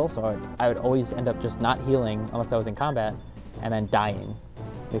could heal, so I would always end up just not healing unless I was in combat, and then dying,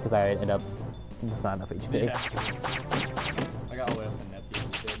 because I would end up with not enough HP. Yeah. I got all the way up to net as a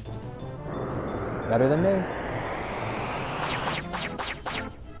kid. Better than me. I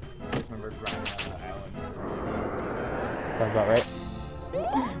just remember grinding on that island. Sounds about right.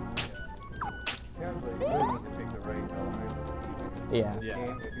 Yeah, but you really need to pick the right elements even Yeah. in this Yeah.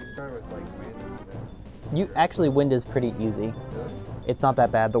 game. If you start with like wind, then Actually, wind is pretty easy. really? It's not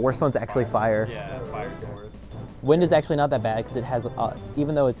that bad. The worst one's actually fire. Yeah, fire doors. Wind is actually not that bad because it has,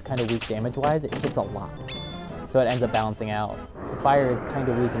 even though it's kind of weak damage-wise, it hits a lot. So it ends up balancing out. Fire is kind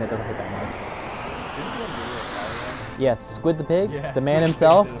of weak and it doesn't hit that much. Didn't someone do a fire one? Yes, Squid the Pig, Yeah, the man Squid the Pig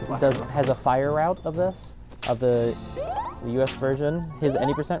himself, did a fire has a fire route of this, of the US version. His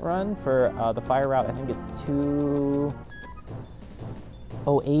any percent run for the fire route, I think it's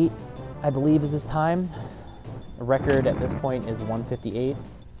 2:08, I believe is his time. The record at this point is 1:58,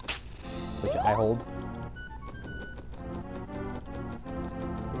 which I hold.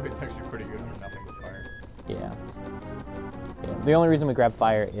 It's actually pretty good for nothing but fire. Yeah. The only reason we grab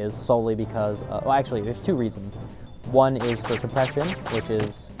fire is solely because, well, actually, there's two reasons. One is for compression, which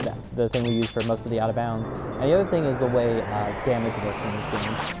is the thing we use for most of the out of bounds, and the other thing is the way damage works in this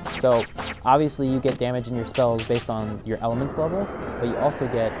game. So obviously you get damage in your spells based on your elements level, but you also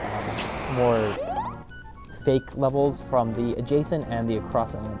get more fake levels from the adjacent and the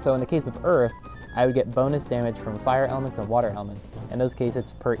across elements. So in the case of Earth, I would get bonus damage from fire elements and water elements. In those cases,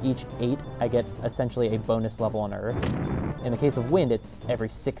 it's per each 8, I get essentially a bonus level on Earth. In the case of wind, it's every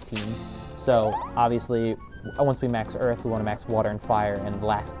 16. So obviously, once we max Earth, we want to max water and fire, and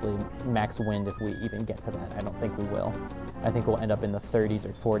lastly, max wind if we even get to that. I don't think we will. I think we'll end up in the 30s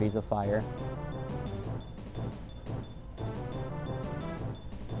or 40s of fire.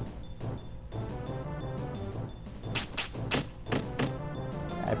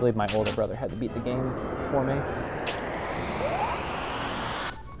 I believe my older brother had to beat the game for me. I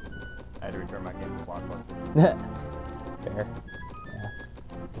had to return my game to Blockbuster. Fair. Yeah.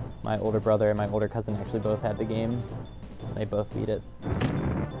 My older brother and my older cousin actually both had the game. They both beat it.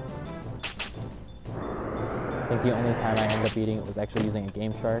 I think the only time I ended up beating it was actually using a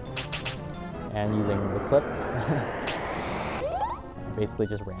Game Shark and using the clip. I basically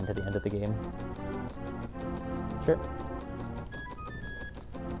just ran to the end of the game. Sure.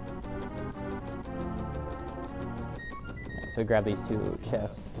 Alright, so grab these two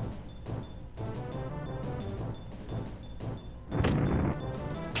chests.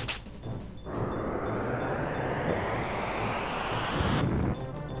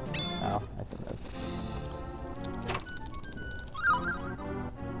 Oh, I see those.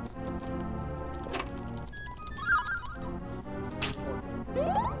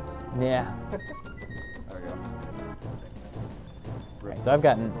 Yeah. There we go. Right, so I've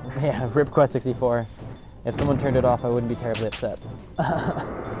gotten, yeah, RIP Quest64. If someone turned it off, I wouldn't be terribly upset.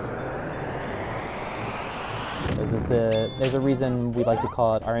 There's a reason we like to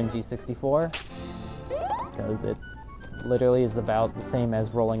call it RNG64, because it literally is about the same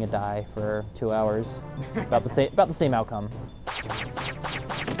as rolling a die for 2 hours. About the same outcome.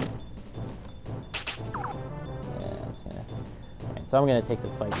 So I'm gonna take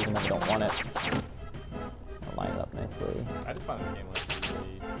this fight even though I don't want it. I'll line it up nicely. I just found this game like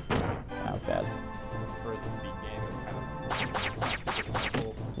really... That was bad. for the speed game is kind of not super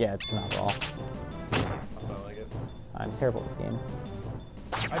difficult. Yeah, it's not at all. That's why I like it. I'm terrible at this game.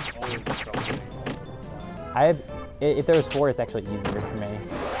 I've always been trouble getting all of this line. If there was 4, it's actually easier for me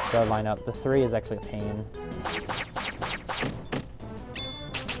to line up. The 3 is actually a pain.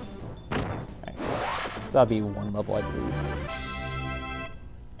 Alright, so that'll be 1 level, I believe.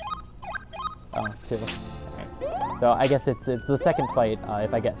 Oh, 2. Alright. So I guess it's the second fight.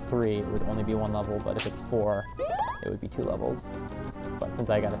 If I get 3, it would only be 1 level, but if it's 4, it would be 2 levels. But since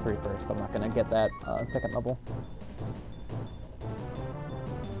I got a 3 first, I'm not gonna get that second level.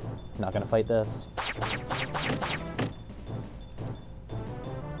 Not gonna fight this.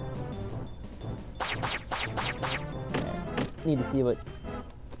 Need to see what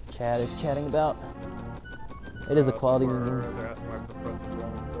Chad is chatting about. It is a quality game. They're asking why Professor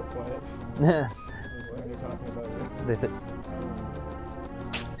Brown's so quiet. When they're talking about you. They fit.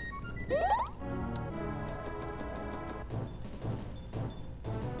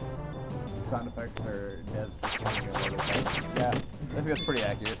 Sound effects are devs just talking about other things. Yeah, I think that's pretty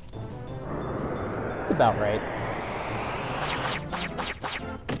accurate. It's about right.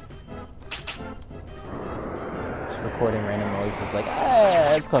 Just recording random noises like,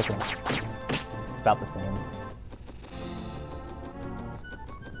 it's close enough. It's about the same.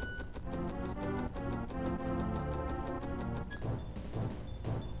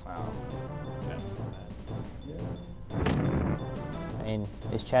 Wow. I mean,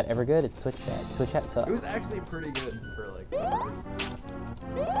 is chat ever good? It's Twitch chat. Twitch chat sucks. It was actually pretty good for like the first.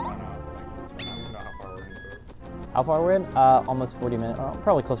 I don't know, like, I don't know how far we're into it. How far we're in? Almost 40 minutes.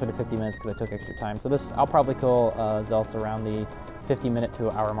 Probably closer to 50 minutes because I took extra time. So this, I'll probably kill Zels around the 50-minute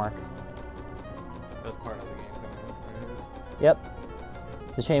to hour mark. That's part of the game coming up. Yep.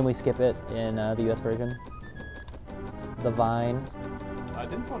 It's a shame we skip it in the US version. The Vine.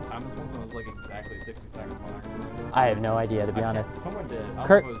 Didn't someone time this one so it was like exactly 60 seconds on actually? I have no idea, to be honest. Someone did. I don't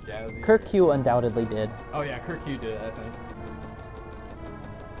Kirk- know if it was Jazzy Kirk or- Q undoubtedly did. Oh yeah, Kirk Q did it, I think.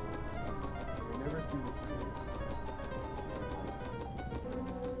 We never see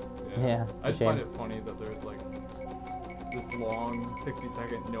the Yeah, I it's just a find shame. it funny that there's like this long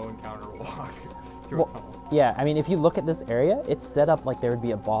 60-second no encounter walk through Well, a tunnel. yeah, I mean, if you look at this area, it's set up like there would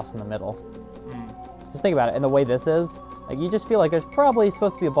be a boss in the middle. Mm. Just think about it, and the way this is, like, you just feel like there's probably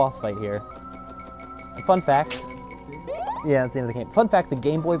supposed to be a boss fight here. And fun fact, yeah, that's the end of the game. Fun fact, the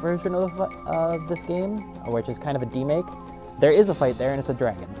Game Boy version of this game, which is kind of a demake, there is a fight there, and it's a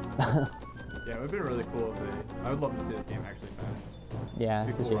dragon. Yeah, it would have been really cool if they. I would love to see the game actually finish. Yeah,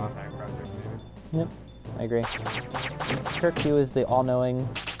 It'd it's be a cool shame. Rock Project maybe. Yep, I agree. Kirk Q is the all-knowing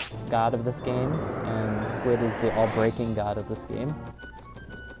god of this game, and Squid is the all-breaking god of this game.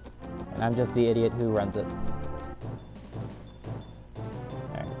 And I'm just the idiot who runs it.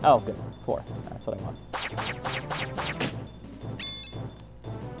 Alright. Oh, good. 4. That's what I want.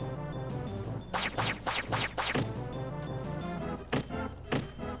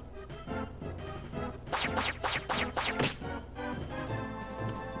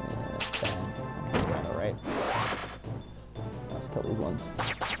 Alright. Let's kill these ones.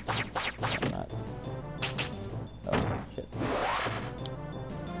 I'm not. Oh, shit.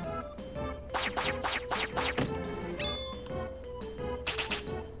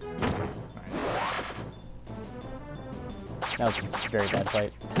 That was a very bad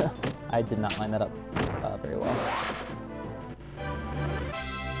fight. I did not line that up very well.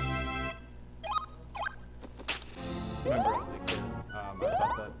 Remember as a kid, I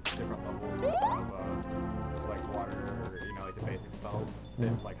thought that different levels of like water, you know, like the basic spells,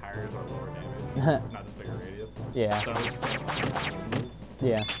 did like higher or lower damage, not just bigger radius. Yeah. So I was just playing like moves.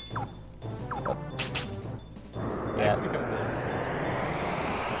 Yeah. Yeah. Actually become the-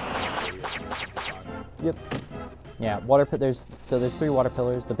 Yep. Yeah, there's 3 water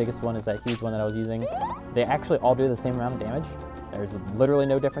pillars. The biggest one is that huge one that I was using. They actually all do the same amount of damage. There's literally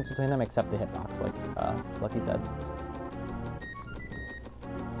no difference between them except the hitbox, like Slucky said.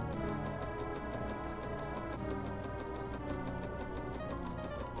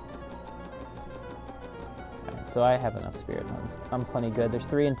 Alright, so I have enough spirit. I'm plenty good. There's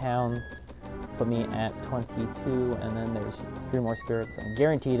 3 in town. Put me at 22, and then there's 3 more spirits. I'm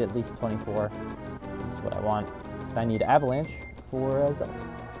guaranteed at least 24. This is what I want. I need Avalanche for Zels.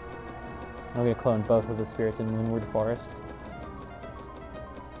 I'm going to clone both of the spirits in Moonward Forest.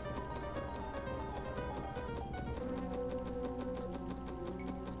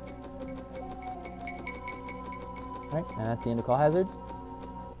 Alright, and that's the end of Call Hazard.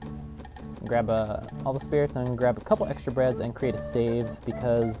 Grab all the spirits and grab a couple extra breads and create a save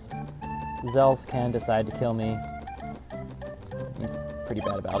because Zels can decide to kill me. I'm pretty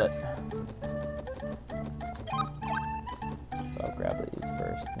bad about it.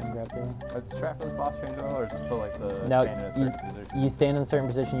 Just gonna grab the... Is trap for the boss change at all, or is it still like the No, stand in a certain position? you stand in a certain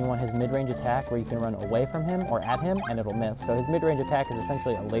position. You want his mid-range attack where you can run away from him or at him, and it'll miss. So his mid-range attack is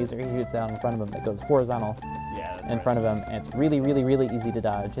essentially a laser he shoots down in front of him that goes horizontal Yeah, that's in right. front of him, and it's really, really, really easy to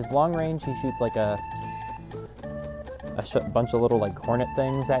dodge. His long range, he shoots like a bunch of little like hornet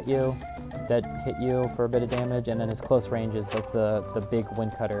things at you that hit you for a bit of damage, and then his close range is like the big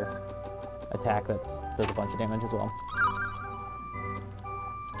wind cutter attack does a bunch of damage as well.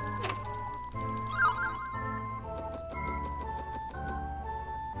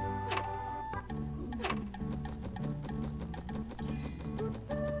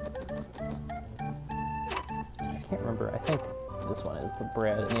 I can't remember. I think this one is the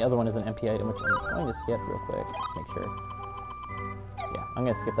bread, and the other one is an MP item, which I'm going to skip real quick. Make sure. Yeah, I'm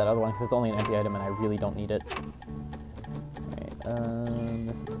going to skip that other one because it's only an MP item and I really don't need it. Alright,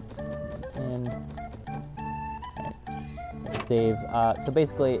 this is in. Alright, save. So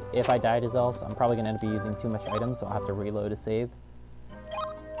basically, if I died as else, I'm probably going to end up using too much items, so I'll have to reload a save.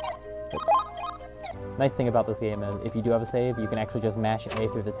 But nice thing about this game is if you do have a save, you can actually just mash A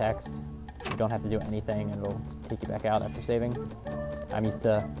through the text. You don't have to do anything, and it'll take you back out after saving. I'm used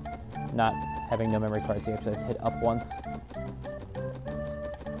to not having no memory cards, so you actually have to hit up once.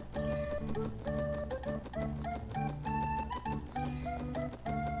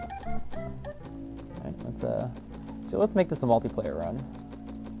 Alright, let's make this a multiplayer run.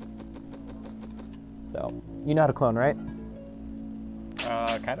 So, you know how to clone, right?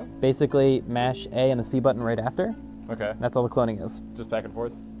 Kind of. Basically, mash A and the C button right after. Okay. That's all the cloning is. Just back and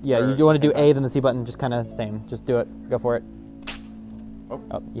forth? Yeah, Or you do want to do same A, time? then the C button, just kind of same. Just do it. Go for it. Oh,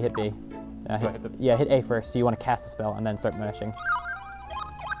 you hit B. Do I hit the- Yeah, hit A first. So you want to cast a spell and then start mashing.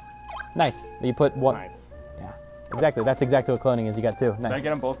 Nice. You put one. Nice. Yeah, exactly. That's exactly what cloning is. You got two. Nice. Did I get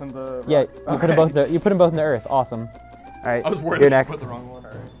them both in the... Yeah, rock? you put them both. You put them both in the earth. Awesome. All right. I was worried You're I next. put the wrong one.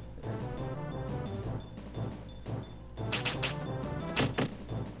 Alright.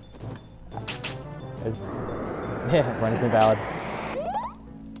 Yeah, run is invalid.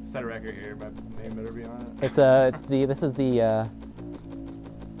 Set a record here, my name better be on it. This is the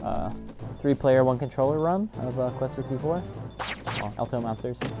 3-player 1-controller run of Quest64. Well, Alto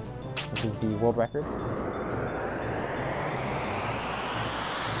Monsters, which is the world record.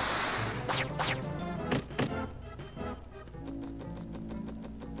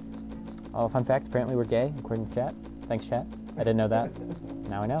 Oh, fun fact, apparently we're gay, according to chat. Thanks, chat. I didn't know that.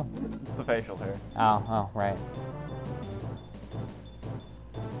 Now I know. Just the facial hair. Oh, right.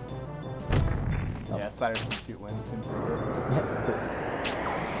 Yeah, spiders can shoot wind. Seems pretty good.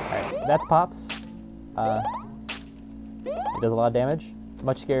 Alright, that's Pops. He does a lot of damage.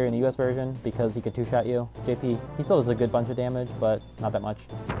 Much scarier in the US version because he could 2-shot you. JP, he still does a good bunch of damage, but not that much.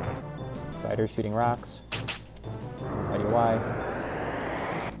 Spiders shooting rocks. Idea why.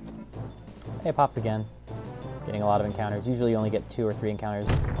 Hey, Pops again. Getting a lot of encounters. Usually you only get 2 or 3 encounters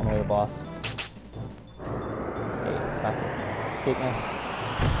on the way to boss. Hey, classic. Escape miss.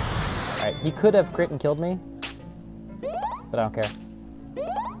 Alright, he could have crit and killed me, but I don't care.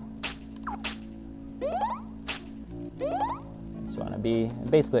 Just want to be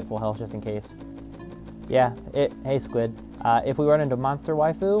basically at full health just in case. Yeah, hey Squid. If we run into Monster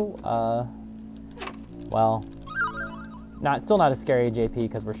Waifu, well, still not as scary as JP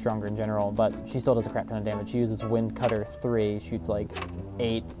because we're stronger in general, but she still does a crap ton of damage. She uses Wind Cutter 3, shoots like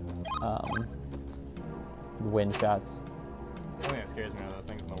 8 wind shots. The only thing that scares me out of that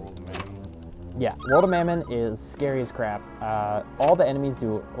thing is in the World of Mammon. Yeah, World of Mammon is scary as crap. All the enemies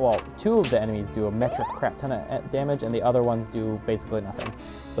do, well, 2 of the enemies do a metric crap ton of damage, and the other ones do basically nothing.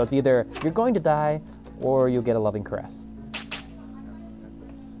 So it's either you're going to die, or you'll get a loving caress.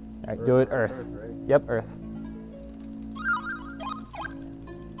 Alright, do it, Earth. Right? Yep, Earth.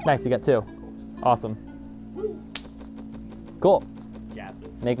 Nice, you got 2. Awesome. Cool. Got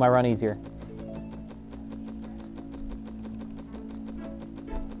this. Make my run easier.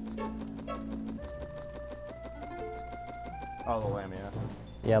 Oh, the Lamia.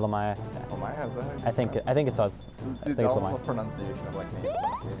 Yeah, Lamaya. Oh, my has that? I think it's us. I Dude, think it's all Lamaya. the pronunciation of like names in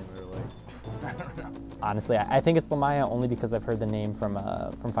this game are like, I don't know. Honestly, I think it's Lamaya only because I've heard the name from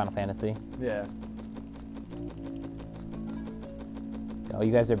Final Fantasy. Yeah. Oh,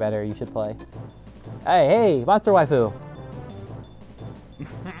 you guys are better. You should play. Hey, Monster Waifu.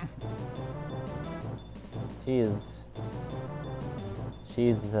 She's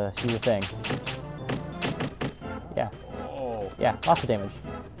a thing. Yeah. Oh. Yeah, lots of damage.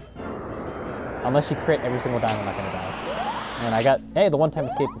 Unless you crit every single time, I'm not gonna die. And I got, hey, the one-time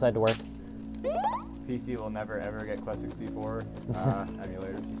escape decided to work. PC will never ever get Quest64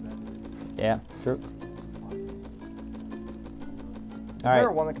 emulator. Yeah, true. Is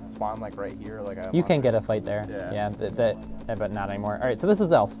there one that can spawn like right here? Like You can get a fight there. Yeah. But not anymore. All right, so this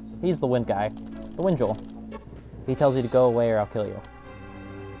is Else. He's the wind guy, the wind Joel. He tells you to go away or I'll kill you.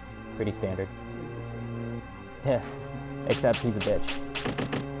 Pretty standard. Yeah, except he's a bitch.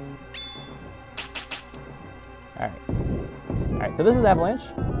 Alright, so this is Avalanche.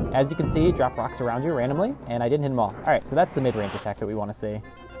 As you can see, drop rocks around you randomly, and I didn't hit them all. Alright, so that's the mid-range attack that we want to see.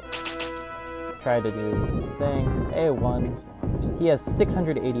 Try to do the thing. A1. He has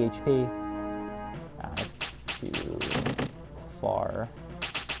 680 HP. That's too far.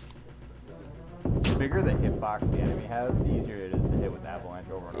 The bigger the hitbox the enemy has, the easier it is to hit with Avalanche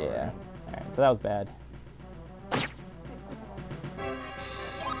over and over. Yeah. Alright, so that was bad.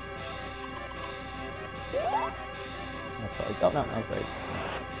 That's probably, oh no, that was right.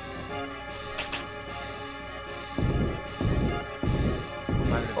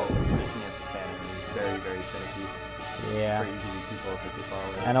 Very, very finicky. Yeah. Very easy to keep both if you're far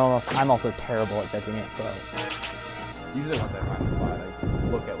away. And I'm also terrible at dodging it, so. Usually once I find the spot, I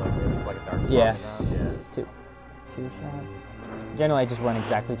look at like where there's like a dark spot. Yeah. Yeah. Two shots. Generally, I just run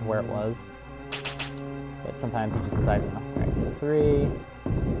exactly to where it was. But sometimes he just decides no. Alright, so 3.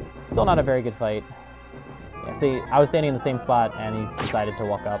 Still not a very good fight. Yeah, see, I was standing in the same spot and he decided to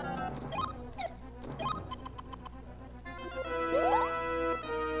walk up.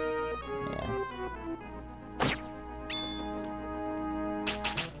 Yeah.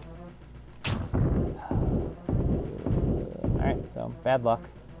 Alright, so bad luck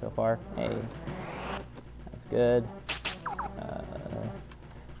so far. Hey. That's good.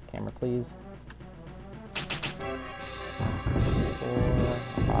 Camera, please. 4,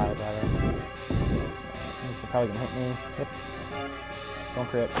 5, rather. He's probably gonna hit me. Yep. Don't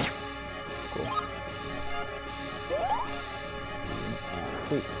crit. Cool. Yeah,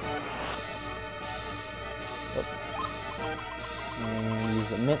 sweet. Oop. And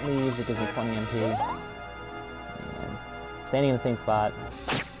use a mint leaves, it gives me 20 MP. And standing in the same spot.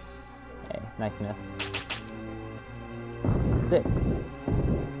 Hey, nice miss. 6.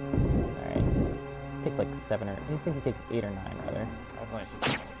 Alright. Takes like 7 or I think he takes 8 or 9 rather. Avalanche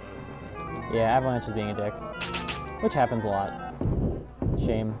is just Yeah, Avalanche is being a dick. Which happens a lot.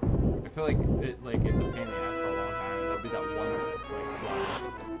 Shame. I feel like it's a pain in the ass for a long time, and there'll be that one block.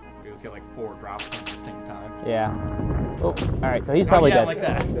 You just get like 4 drops at the same time. Yeah. Oh, alright, so he's probably dead. Like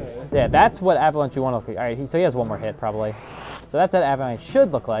that. Yeah, that's what Avalanche you want to look like. Alright, so he has one more hit probably. So that's what Avalanche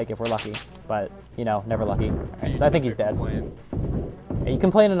should look like if we're lucky. But, you know, never lucky. Alright, so I think he's dead. Yeah, you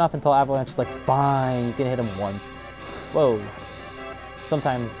complain enough until Avalanche is like, fine, you can hit him once. Whoa.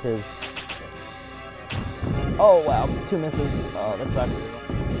 Sometimes his... Oh, wow, 2 misses. Oh, that sucks.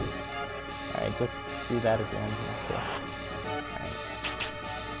 Alright, just do that again. Cool. Alright.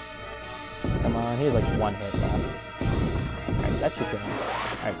 Come on, he has like 1 hit left. Alright, that should kill him.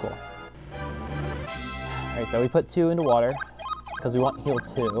 Alright, cool. Alright, so we put 2 into water, because we want heal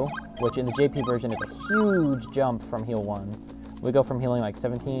 2, which in the JP version is a huge jump from heal 1. We go from healing like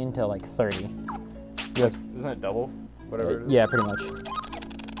 17 to like 30. Isn't it double? Whatever it is? Yeah, pretty much.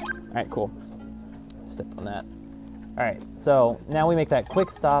 Alright, cool. Stepped on that. Alright, so now we make that quick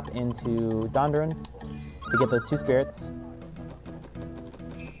stop into Dondron to get those 2 spirits.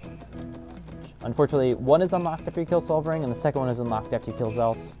 Unfortunately, one is unlocked after you kill Solvring, and the second one is unlocked after you kill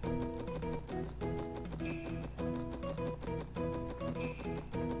Zels.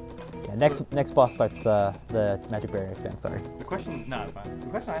 Yeah, next boss starts the Magic Barrier spam, sorry. The question, no, it's fine. The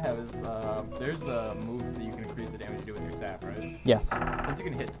question I have is, there's a move that you can increase the damage you do with your staff, right? Yes. Since you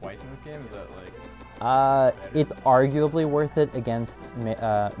can hit twice in this game, is that like... It's arguably worth it against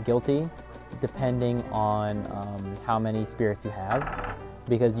Guilty, depending on how many spirits you have,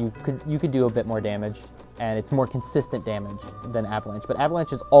 because you could do a bit more damage, and it's more consistent damage than Avalanche. But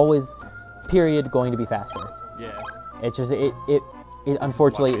Avalanche is always, period, going to be faster. Yeah. It's just it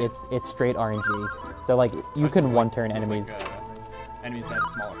unfortunately it's straight RNG. So like you can one-turn enemies. Like, enemies that have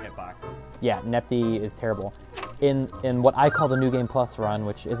smaller hitboxes. Yeah, Nepti is terrible. In what I call the New Game Plus run,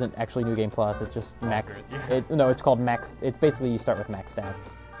 which isn't actually New Game Plus, it's just max. No, it's called max. It's basically you start with max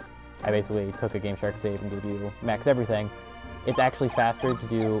stats. I basically took a Game Shark save and gave you max everything. It's actually faster to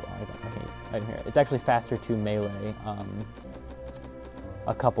do. I didn't hear it. It's actually faster to melee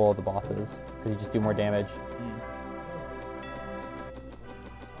a couple of the bosses because you just do more damage.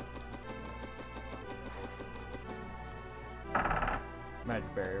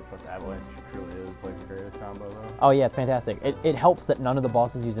 Magic Barrier plus Avalanche truly is like the greatest combo though. Oh yeah, it's fantastic. It helps that none of the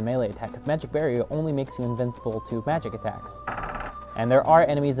bosses use a melee attack, because Magic Barrier only makes you invincible to magic attacks. And there are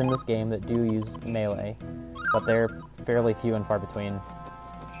enemies in this game that do use melee, but they're fairly few and far between.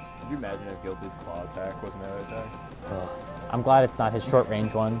 Could you imagine if Guilty's claw attack was melee attack? Ugh. I'm glad it's not his short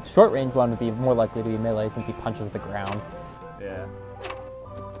range one. Short range one would be more likely to be melee since he punches the ground. Yeah.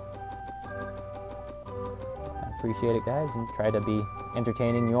 I appreciate it, guys, and try to be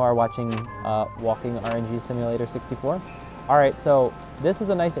entertaining. You are watching Walking RNG Simulator 64. Alright, so this is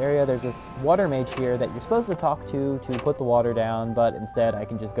a nice area. There's this water mage here that you're supposed to talk to put the water down, but instead I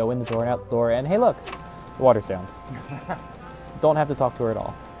can just go in the door and out the door, and hey look, the water's down. Don't have to talk to her at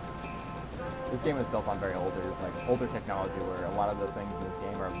all. This game is built on very older technology where a lot of the things in this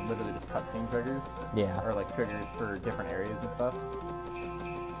game are literally just cutscene triggers. Yeah. Or like triggers for different areas and stuff.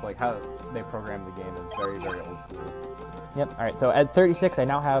 So like how they program the game is very, very old school. Yep, alright, so at 36 I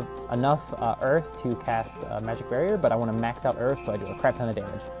now have enough Earth to cast Magic Barrier, but I want to max out Earth so I do a crap ton of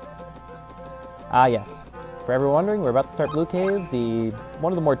damage. Ah yes, for everyone wondering, we're about to start Blue Cave,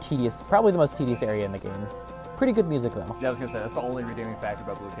 one of the more tedious, probably the most tedious area in the game. Pretty good music though. Yeah, I was gonna say, that's the only redeeming factor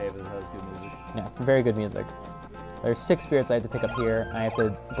about Blue Cave is it has good music. Yeah, it's very good music. There's 6 spirits I have to pick up here, and I have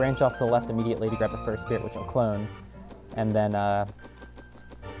to branch off to the left immediately to grab the first spirit, which I'll clone, and then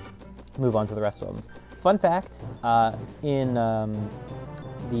move on to the rest of them. Fun fact, in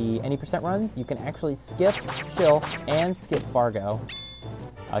the any percent runs, you can actually skip Shilf and skip Fargo.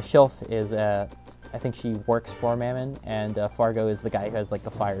 Shilf is, I think she works for Mammon, and Fargo is the guy who has like the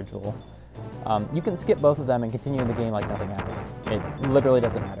fire jewel. You can skip both of them and continue the game like nothing happened. It literally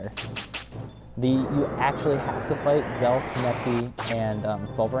doesn't matter. You actually have to fight Zeus, Nepti, and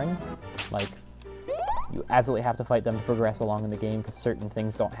Solvering. Like, you absolutely have to fight them to progress along in the game because certain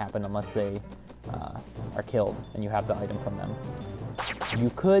things don't happen unless they are killed and you have the item from them. You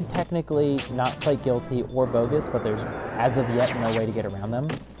could technically not fight Guilty or Bogus, but there's, as of yet, no way to get around them.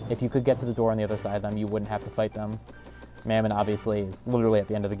 If you could get to the door on the other side of them, you wouldn't have to fight them. Mammon obviously is literally at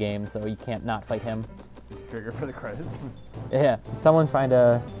the end of the game, so you can't not fight him. Trigger for the credits. Yeah, someone find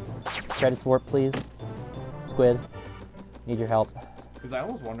a credits warp, please. Squid, need your help. Because I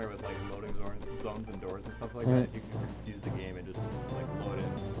almost wonder with like loading zones and doors and stuff like that, if you can confuse the game and just like load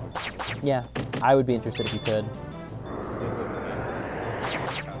in. Yeah, I would be interested if you could.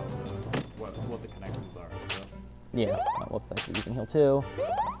 What the connections are. So. Yeah, oh, whoops, I should be using heal too.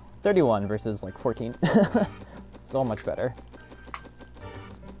 31 versus like 14. So much better.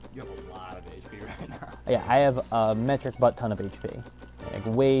 You have a lot of HP right now. Yeah, I have a metric butt ton of HP. Like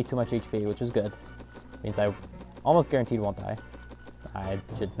way too much HP, which is good. Means I almost guaranteed won't die. I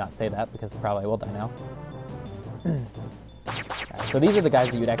should not say that because probably I will die now. So these are the guys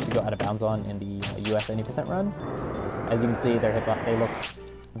that you'd actually go out of bounds on in the US 80% run. As you can see, they look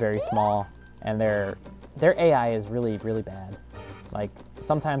very small, and their AI is really, really bad. Like,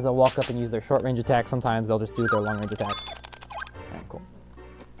 sometimes they'll walk up and use their short range attack, sometimes they'll just do their long range attack. Alright, cool.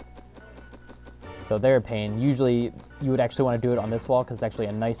 So they're a pain. Usually, you would actually want to do it on this wall, because it's actually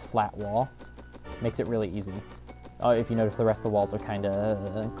a nice flat wall. Makes it really easy. If you notice, the rest of the walls are kind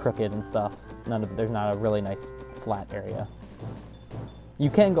of crooked and stuff. There's not a really nice flat area. You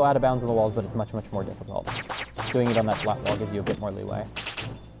can go out of bounds on the walls, but it's much, much more difficult. Doing it on that flat wall gives you a bit more leeway.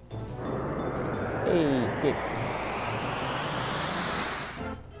 Hey, escape.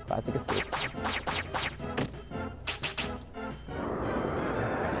 Classic escape.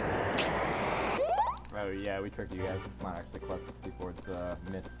 Oh yeah, we tricked you guys. It's not actually Quest64, it's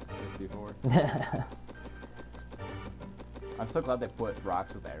Miss 64. I'm so glad they put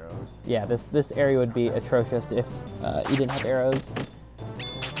rocks with arrows. Yeah, this area would be atrocious if you didn't have arrows.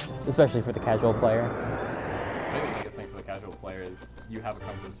 Especially for the casual player. I think the biggest thing for the casual player is you have a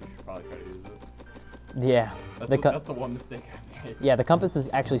compass, you should probably try to use it. Yeah. That's the one mistake I made. Yeah, the compass is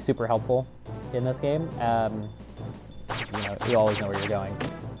actually super helpful in this game. You know, you always know where you're going.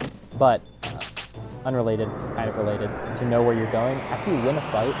 But, unrelated, kind of related, to know where you're going, after you win a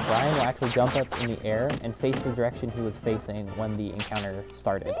fight, Brian will actually jump up in the air and face the direction he was facing when the encounter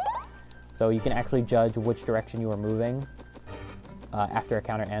started. So you can actually judge which direction you are moving after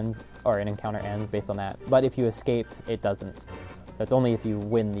an encounter ends based on that. But if you escape, it doesn't. That's only if you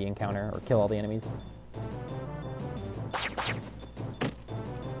win the encounter or kill all the enemies.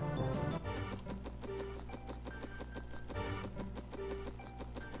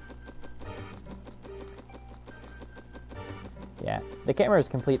 Yeah, the camera is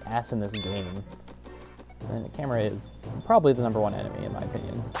complete ass in this game. And the camera is probably the #1 enemy in my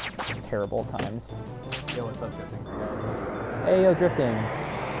opinion. Terrible at times. Yo, what's up, drifting? Hey, yo, drifting.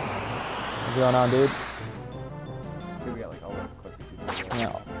 What's going on, dude? We got like all the Quest people.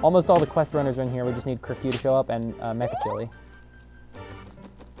 Yeah, almost all the quest runners are in here. We just need Kirkyu to show up and Mecha Chili.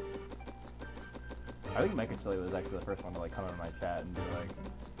 I think Mecha Chili was actually the first one to like come in my chat and be like,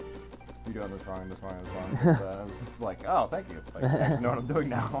 "You're doing this wrong, this wrong, this wrong." So I was just like, "Oh, thank you. Like, I actually know what I'm doing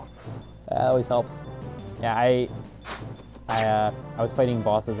now." That always helps. Yeah, I was fighting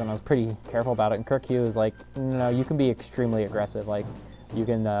bosses and I was pretty careful about it. And Kirkyu is like, no, you can be extremely aggressive. Like, you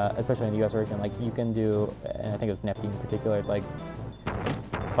can, especially in the US version, like you can do, and I think it was Neptune in particular, it's like,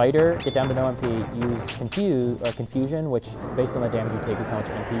 fighter, get down to no MP, use confusion, which based on the damage you take is how much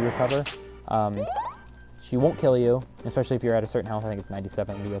MP you recover. She won't kill you, especially if you're at a certain health. I think it's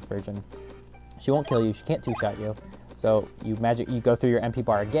 97 in the US version. She won't kill you. She can't two-shot you. So you go through your MP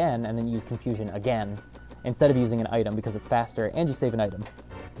bar again, and then use confusion again, instead of using an item because it's faster and you save an item.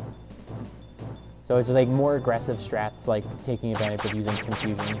 So it's just like more aggressive strats, like taking advantage of using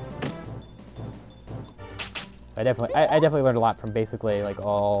confusion. I definitely learned a lot from basically like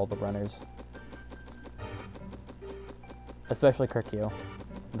all the runners, especially Kirkyu,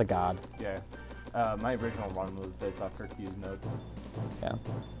 the god. Yeah. My original run was based off Kirkyu's notes. Yeah.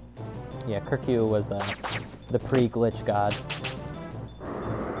 Yeah, Kirkyu was the pre-glitch god,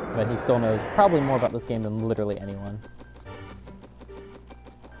 but he still knows probably more about this game than literally anyone.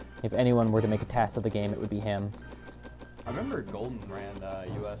 If anyone were to make a task of the game, it would be him. I remember Golden ran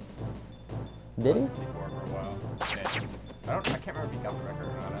US. Did he? Quest64 for a while. Yeah. I can't remember if he got the record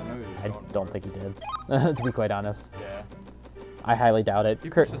or not. I know he was I going don't for think it. he did, to be quite honest. Yeah. I highly doubt it. He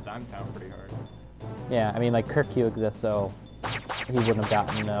pushed his time count pretty hard. Yeah, I mean, like, Kirkyu exists, so he wouldn't have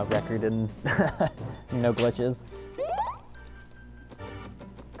gotten a record and no glitches.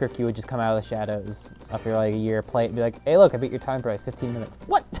 Kirkyu would just come out of the shadows after like a year, play it, and be like, hey, look, I beat your time for like 15 minutes.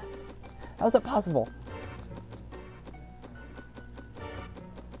 What? How is that possible?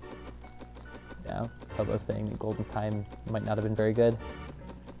 Yeah, I was saying the golden time might not have been very good.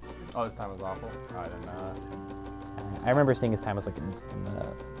 Oh, his time was awful. I didn't know I remember seeing his time was like in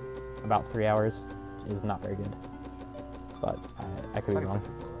about 3 hours, which is not very good. But I could be that. wrong.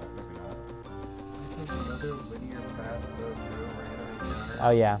 There's another linear path to go through random encounters.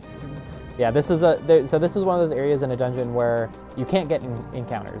 Oh yeah, yeah. This is so this is one of those areas in a dungeon where you can't get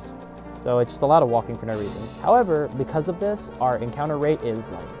encounters, so it's just a lot of walking for no reason. However, because of this, our encounter rate is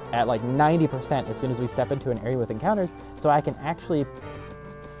like at like 90% as soon as we step into an area with encounters. So I can actually,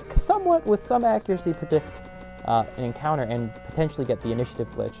 somewhat with some accuracy, predict an encounter and potentially get the initiative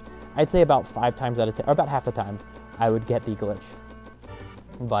glitch. I'd say about 5 times out of 10, or about half the time, I would get the glitch.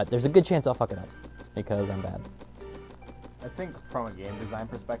 But there's a good chance I'll fuck it up because I'm bad. I think from a game design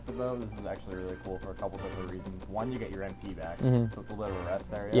perspective, though, this is actually really cool for a couple different reasons. One, you get your MP back, so it's a little bit of a rest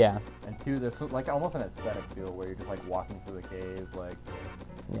area. Yeah. And two, there's like almost an aesthetic feel where you're just like walking through the cave, like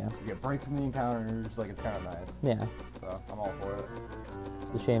Yeah. you get break from the encounters, like it's kind of nice. Yeah. So I'm all for it.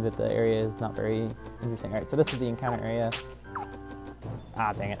 It's a shame that the area is not very interesting. All right, so this is the encounter area.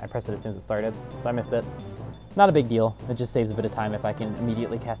 Ah, dang it, I pressed it as soon as it started, so I missed it. Not a big deal. It just saves a bit of time if I can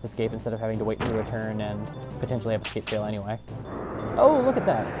immediately cast escape instead of having to wait for a turn and potentially have escape fail anyway. Oh, look at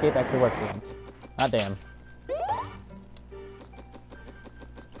that. Escape actually worked once. Ah, damn.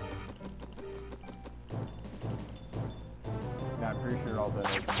 Now I'm pretty sure all the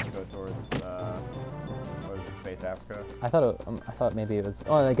donations go towards what is it, Space Africa. I thought maybe it was.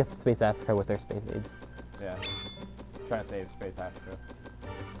 Oh, I guess it's Space Africa with their space aids. Yeah. Trying to save Space Africa.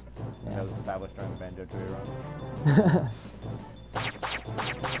 Yeah. That was established during the Banjo-Tooie run.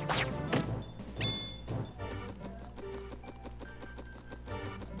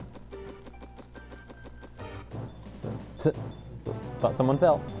 Thought someone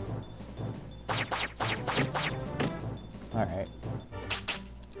fell. All right.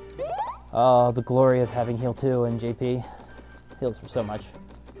 Oh, the glory of having heal 2 and JP. Heals for so much.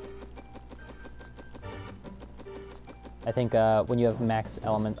 I think when you have max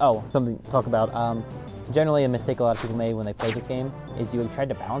element, something to talk about. Generally, a mistake a lot of people made when they play this game is you try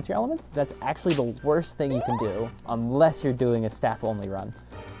to balance your elements. That's actually the worst thing you can do unless you're doing a staff-only run.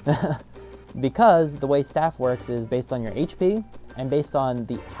 Because the way staff works is based on your HP and based on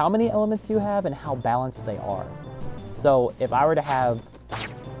how many elements you have and how balanced they are. So if I were to have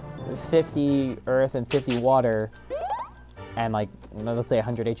 50 earth and 50 water and like, let's say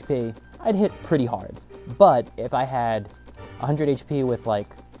 100 HP, I'd hit pretty hard. But if I had 100 HP with like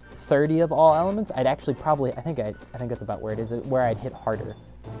 30 of all elements, I'd actually probably, I think that's about where it is, where I'd hit harder.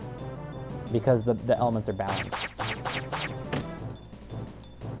 Because the elements are balanced.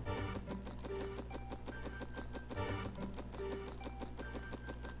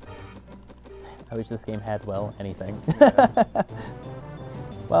 I wish this game had, well, anything. Yeah.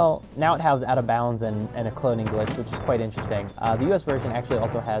 Well, now it has out of bounds and a cloning glitch, which is quite interesting. The US version actually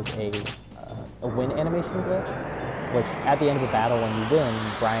also has a win animation glitch, which at the end of a battle when you win,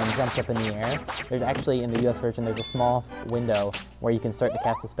 Brian jumps up in the air. There's actually, in the US version, there's a small window where you can start to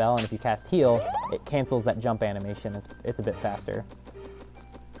cast a spell, and if you cast heal, it cancels that jump animation. It's a bit faster.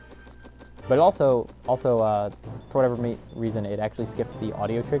 But also, for whatever reason, it actually skips the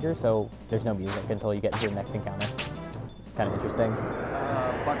audio trigger, so there's no music until you get to the next encounter. It's kind of interesting.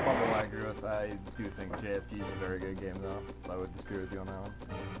 Buck Bubble, I agree with. I do think JFG is a very good game, though. So I would disagree with you on that one.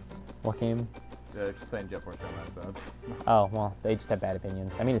 What game? Just saying Jet Force Combat's bad. Oh, well, they just have bad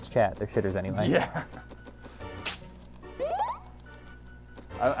opinions. I mean, it's chat. They're shitters anyway. Yeah.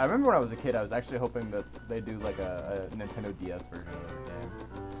 I remember when I was a kid, I was actually hoping that they do like a Nintendo DS version of this game,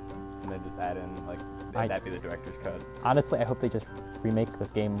 and then just add in like that'd be the director's cut. Honestly, I hope they just remake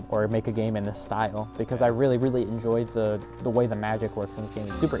this game or make a game in this style because I really, really enjoyed the way the magic works in this game.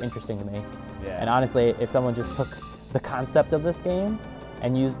 It's super interesting to me. Yeah. And honestly, if someone just took the concept of this game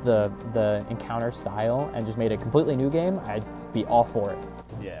and used the encounter style and just made a completely new game, I'd be all for it.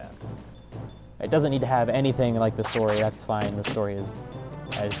 Yeah. It doesn't need to have anything like the story. That's fine. The story is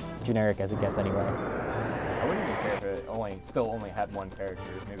as generic as it gets anyway. I wouldn't even care if it still only had one character.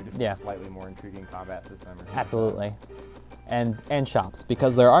 Maybe just a slightly more intriguing combat system. Or something. Absolutely. And shops,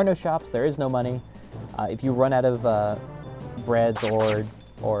 because there are no shops, there is no money. If you run out of breads or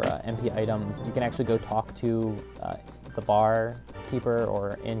MP items, you can actually go talk to the bar keeper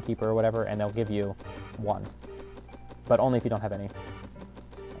or innkeeper or whatever, and they'll give you one. But only if you don't have any.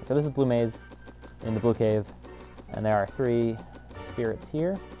 So this is Blue Maze in the Blue Cave, and there are 3 spirits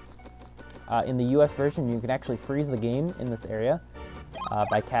here. In the US version, you can actually freeze the game in this area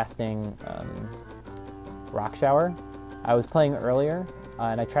by casting Rock Shower. I was playing earlier,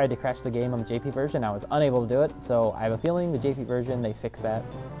 and I tried to crash the game on the JP version. I was unable to do it, so I have a feeling the JP version, they fixed that.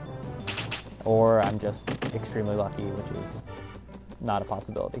 Or I'm just extremely lucky, which is not a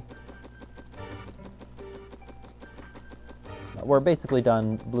possibility. We're basically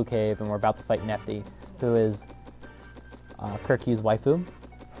done Blue Cave, and we're about to fight Nefty, who is Kirkyu's waifu.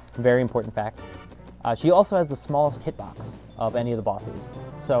 Very important fact. She also has the smallest hitbox of any of the bosses,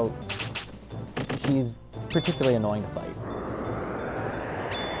 so she's particularly annoying to fight.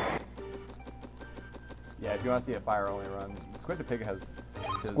 Yeah, if you want to see a fire-only run, Squid the Pig has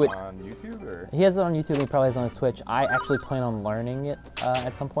his on YouTube, or? He has it on YouTube, he probably has it on his Twitch. I actually plan on learning it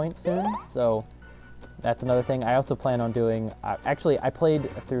at some point soon, so that's another thing. I also plan on doing, actually I played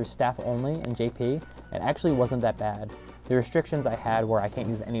through staff only in JP, and actually wasn't that bad. The restrictions I had were I can't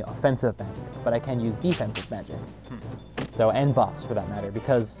use any offensive magic, but I can use defensive magic. So, and buffs for that matter,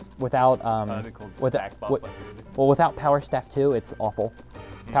 because without without Power Staff 2, it's awful.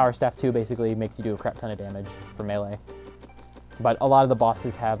 Power Staff 2 basically makes you do a crap ton of damage for melee. But a lot of the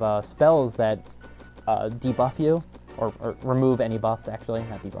bosses have spells that debuff you, or remove any buffs actually,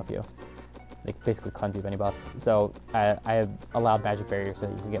 not debuff you. They basically cleanse you of any buffs. So I have allowed Magic Barrier so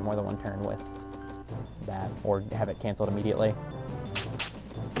that you can get more than one turn with that, or have it canceled immediately.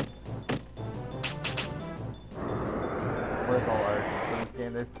 Where's all art in this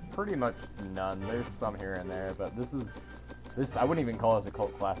game? There's pretty much none. There's some here and there, but this I wouldn't even call this a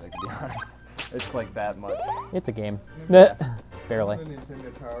cult classic, to be honest. It's like that much. It's a game. Yeah. Barely. The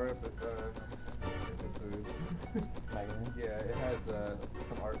Nintendo Power Up episodes. Yeah, it has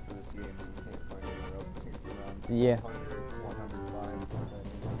some art for this game that you can't find anywhere else. I think it's around 100 lines.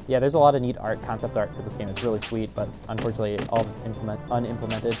 Yeah, there's a lot of neat art, concept art for this game. It's really sweet, but unfortunately all of it's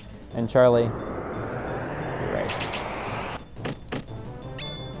unimplemented. And Charlie, you're right.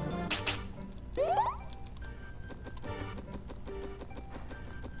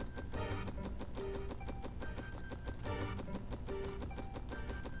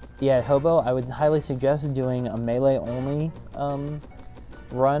 Yeah, Hobo, I would highly suggest doing a melee-only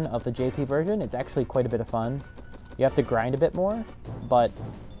run of the JP version. It's actually quite a bit of fun. You have to grind a bit more, but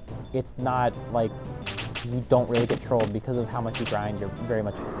it's not like you don't really get trolled because of how much you grind. You're very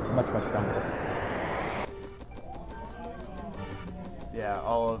much stronger. Yeah,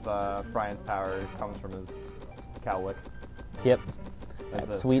 all of Brian's power comes from his cowlick. Yep. That's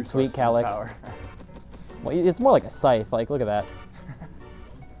That a sweet, true sweet source of cowlick. power. Well, it's more like a scythe. Like, look at that.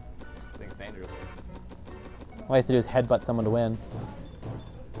 Thing's dangerous. All I have to do is headbutt someone to win.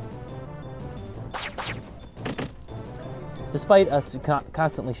 Despite us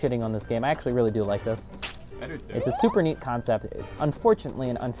constantly shitting on this game, I actually really do like this. I do too. It's a super neat concept. It's unfortunately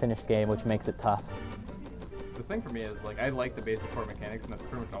an unfinished game, which makes it tough. The thing for me is, like, I like the basic core mechanics, and that's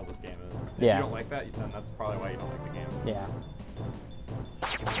pretty much all this game is. If Yeah. you don't like that, then that's probably why you don't like the game. Yeah.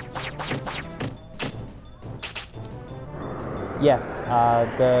 Yes,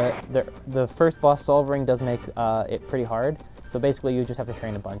 the first boss Solvering does make it pretty hard. So basically, you just have to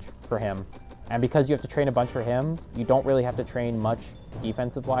train a bunch for him. And because you have to train a bunch for him, you don't really have to train much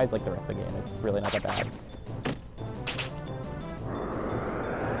defensive-wise like the rest of the game. It's really not that bad.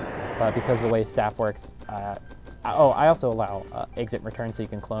 But because of the way staff works, Oh, I also allow exit and return so you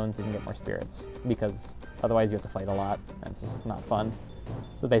can clone so you can get more spirits, because otherwise you have to fight a lot, and it's just not fun.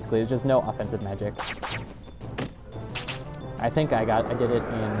 So basically, it's just no offensive magic. I think I did it in,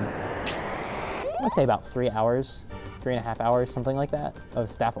 I want to say about 3 hours, 3.5 hours, something like that,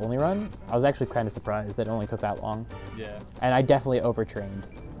 of staff only run. I was actually kind of surprised that it only took that long. Yeah. And I definitely overtrained.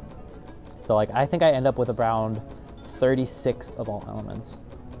 So like, I think I end up with around 36 of all elements.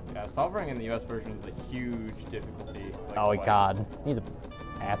 Yeah, solving in the US version is a huge difficulty. Like, Oh God, he's an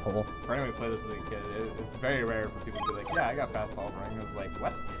asshole. For anyone who played this as a kid, it's very rare for people to be like, yeah, I got past solving. It was like,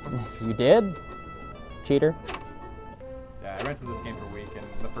 what? You did? Cheater. Yeah, I rented this game for a week, and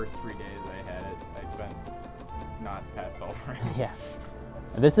the first 3 days I had it, I spent not past solving. Yeah.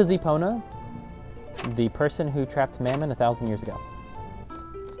 This is Epona, the person who trapped Mammon 1,000 years ago.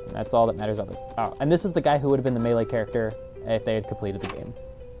 And that's all that matters about this. Oh, and this is the guy who would have been the melee character if they had completed the game.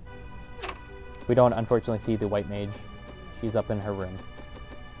 We don't unfortunately see the white mage. She's up in her room.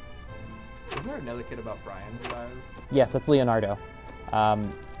 Isn't there another kid about Brian's size? Yes, that's Leonardo.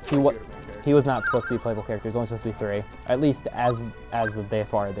 He was not supposed to be a playable character. He was only supposed to be 3, at least as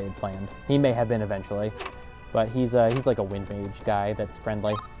far they had planned. He may have been eventually, but he's like a wind mage guy that's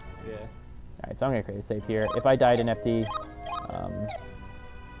friendly. Yeah. All right, so I'm gonna create a save here. If I died in FD,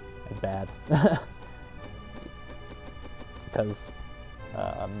 it's bad because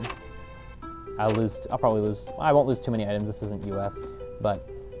I'll probably lose. I won't lose too many items. This isn't US, but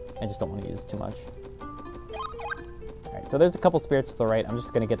I just don't want to use too much. Alright, so there's a couple spirits to the right. I'm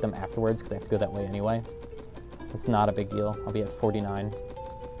just going to get them afterwards because I have to go that way anyway. It's not a big deal. I'll be at 49.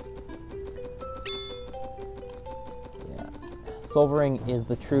 Yeah. Solvering is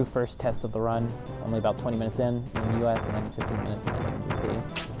the true first test of the run. Only about 20 minutes in the US and 15 minutes in GP.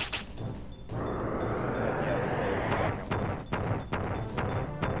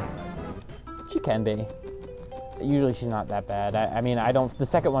 She can be. Usually she's not that bad. I mean, the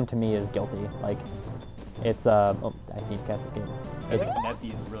second one to me is guilty. Like, it's, oh, I need to cast this game. I think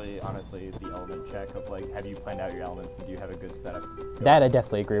Nefty is really, honestly, the element check of, like, have you planned out your elements and do you have a good setup? That I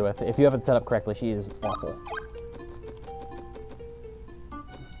definitely agree with. If you have it set up correctly, she is awful.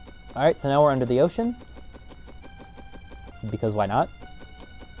 Alright, so now we're under the ocean. Because why not?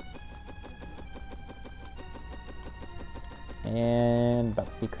 And about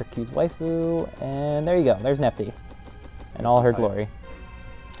to see Kirky's waifu, and there you go, there's Nefty. In all her glory.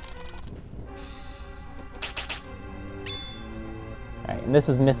 Alright, and this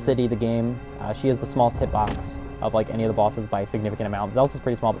is Miss City, the game. She has the smallest hitbox of like any of the bosses by a significant amount. Zelsa's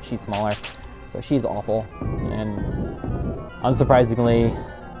pretty small, but she's smaller. So she's awful. And unsurprisingly,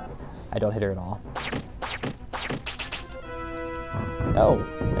 I don't hit her at all. Oh,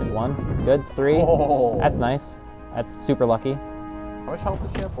 there's one. That's good. 3. Oh. That's nice. That's super lucky. How much health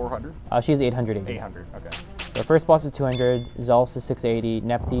does she have? 400? She's 880. 800, okay. The first boss is 200, Zal's is 680,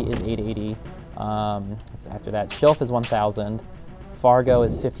 Nepti is 880. So after that, Shilf is 1000, Fargo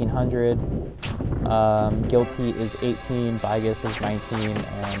is 1500, Guilty is 18, Vigus is 19,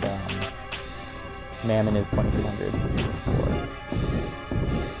 and Mammon is 2200.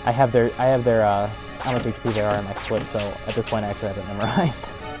 I have their how much HP there are in my split, so at this point I actually have it memorized.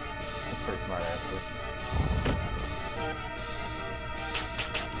 That's pretty smart, actually.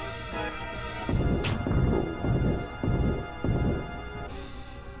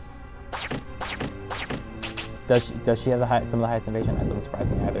 Does she have some of the highest invasion? That doesn't surprise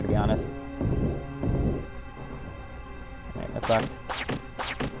me either, to be honest. Alright, that sucked.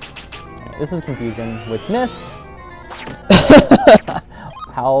 Alright, this is Confusion, which missed.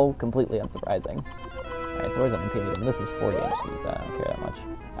 How completely unsurprising. Alright, so where's that MP item? This is 40 HPs, I don't care that much.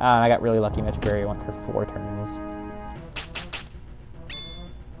 I got really lucky. Magic Berry went for 4 turns.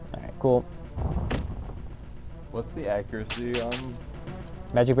 Alright, cool. What's the accuracy on?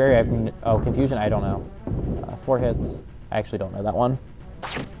 Magic Berry, oh, Confusion, I don't know. 4 hits, I actually don't know that one. I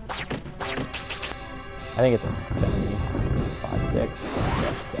think it's a 75, 6.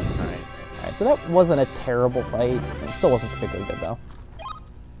 Yeah, Alright, so that wasn't a terrible fight. It still wasn't particularly good, though.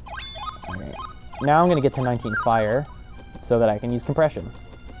 Alright, now I'm going to get to 19 Fire, so that I can use Compression.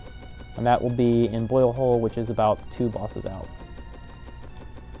 And that will be in Boil Hole, which is about 2 bosses out.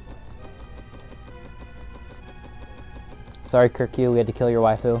 Sorry, Kirkyu, we had to kill your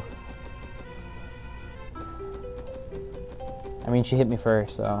waifu. I mean, she hit me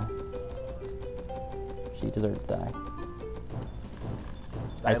first, so she deserved to die.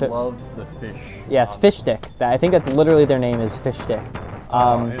 I love the fish. Yes, Fish Stick. I think that's literally their name is Fish Stick. It's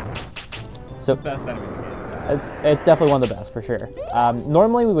so the best enemy in the game. it's definitely one of the best for sure.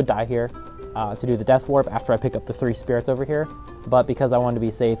 Normally we would die here to do the Death Warp after I pick up the 3 spirits over here, but because I wanted to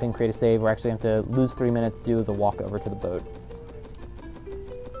be safe and create a save, we're actually going to have to lose 3 minutes to do the walk over to the boat.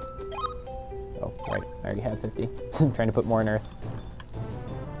 Oh, right, I already have 50. I'm trying to put more in Earth.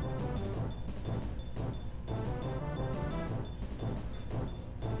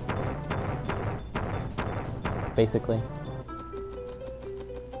 It's basically.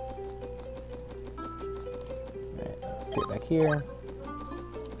 Alright, let's get back here.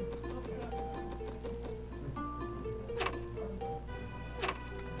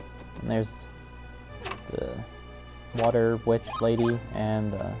 And there's the water witch lady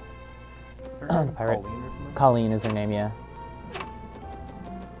and the pirate. Colleen is her name, yeah.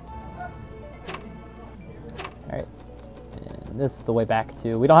 Alright. And this is the way back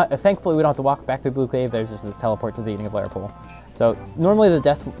to... thankfully, we don't have to walk back through Blue Cave. There's just this teleport to the Eating of Lair Pool. So, normally the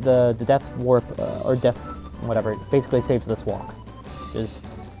death warp, or death whatever, basically saves this walk. Just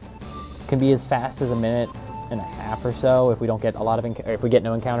can be as fast as a minute and a half or so if we don't get a lot of if we get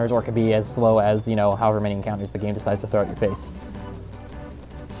no encounters, or it can be as slow as, you know, however many encounters the game decides to throw at your face.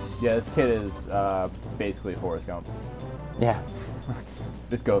 Yeah, this kid is basically Forrest Gump. Yeah.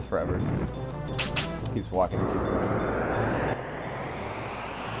 Just goes forever. Keeps walking.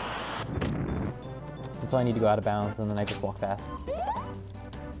 Until I need to go out of bounds, and then I just walk fast.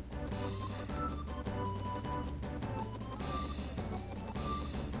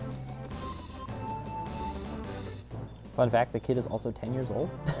 Fun fact, the kid is also 10 years old.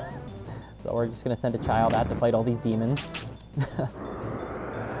 So we're just going to send a child out to fight all these demons.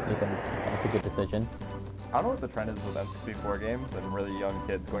 Because that's a good decision. I don't know what the trend is with N64 games and really young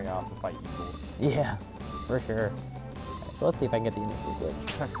kids going out to fight evil. Yeah, for sure. Right, so let's see if I can get the initial glitch.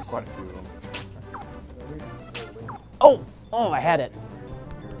 There's actually quite a few of them. Oh! Oh, I had it!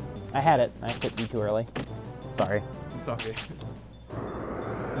 I had it. I hit you too early. Sorry. It's okay.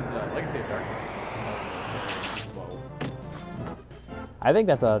 Legacy of Darkness. I think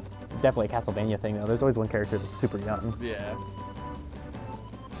that's definitely a Castlevania thing, though. There's always one character that's super young. Yeah.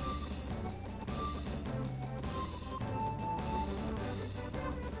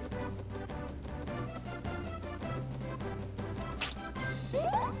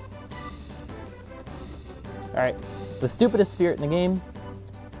 Alright, the stupidest spirit in the game.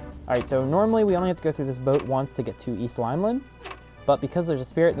 Alright, so normally we only have to go through this boat once to get to East Limeland, but because there's a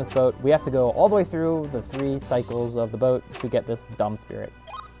spirit in this boat, we have to go all the way through the 3 cycles of the boat to get this dumb spirit.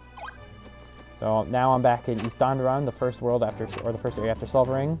 So now I'm back in East Donderon, the first world after, or the first area after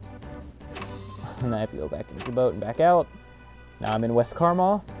Solvering. And I have to go back into the boat and back out. Now I'm in West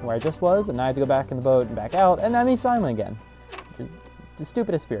Carmel, where I just was, and now I have to go back in the boat and back out, and I'm East Limeland again. Which is the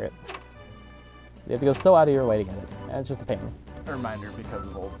stupidest spirit. You have to go so out of your way to get it. And it's just a pain. A reminder because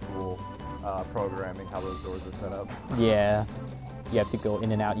of old school programming, how those doors are set up. Yeah. You have to go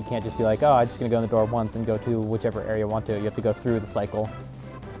in and out. You can't just be like, oh, I'm just going to go in the door once and go to whichever area you want to. You have to go through the cycle.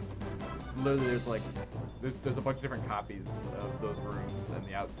 Literally, there's like, there's a bunch of different copies of those rooms and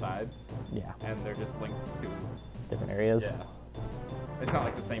the outsides. Yeah. And they're just linked to different areas. Yeah. It's not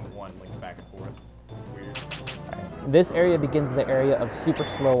like the same one linked back and forth. It's weird. Alright. This area begins the area of super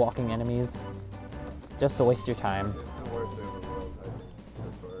slow walking enemies. Just to waste your time. It's the worst overworld, I think,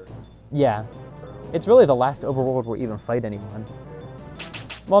 so far. Yeah. It's really the last overworld where we even fight anyone.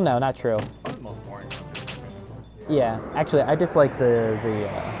 Well, no, not true. Probably the most boring one. Yeah, actually, I dislike the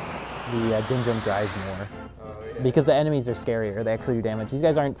Bingchang drives more. Oh, yeah. Because the enemies are scarier. They actually do damage. These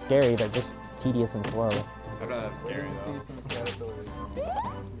guys aren't scary. They're just tedious and slow. I'd rather have scary See though. some caterpillars.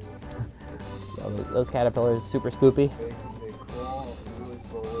 Those caterpillars, super spoopy. They crawl really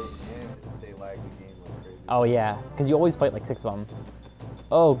slowly and they lag the game like crazy. Oh yeah, because you always fight like 6 of them.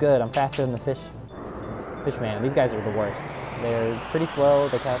 Oh good, I'm faster than the fishman. These guys are the worst. They're pretty slow.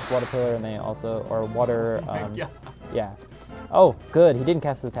 They cast water pillar and they also, or water. Yeah. Yeah. Oh good, he didn't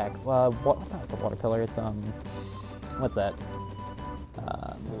cast his attack. It's a water pillar. It's what's that?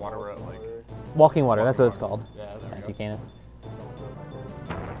 Water like. Walking water. That's what it's called. Yeah, there Thank we you, go. Canis.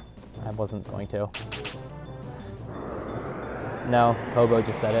 I wasn't going to. No, Hobo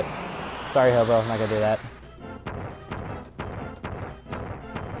just said it. Sorry, Hobo, I'm not gonna do that.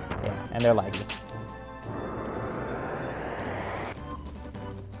 Yeah, and they're laggy.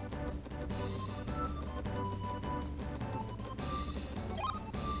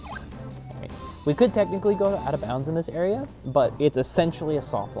 Right. We could technically go out of bounds in this area, but it's essentially a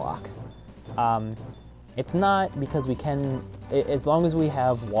soft lock. It's not because we can, as long as we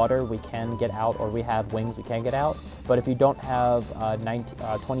have water, we can get out, or we have wings, we can get out. But if you don't have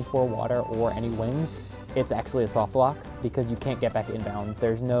 24 water or any wings, it's actually a soft lock because you can't get back inbounds.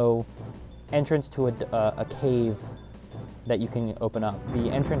 There's no entrance to a cave that you can open up. The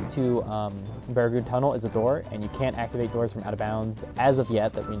entrance to Barragoon Tunnel is a door, and you can't activate doors from out of bounds as of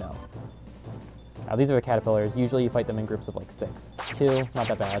yet that we know. Now these are the caterpillars. Usually you fight them in groups of like 6. 2, not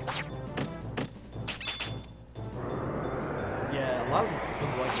that bad. Yeah, a lot of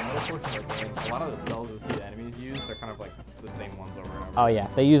like the middle portion of the game, a lot of the spells you see the enemies use, they're kind of like the same ones over and over. Oh yeah,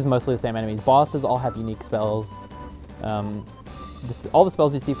 they use mostly the same enemies. Bosses all have unique spells. All the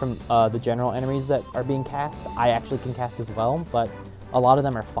spells you see from the general enemies that are being cast, I actually can cast as well, but a lot of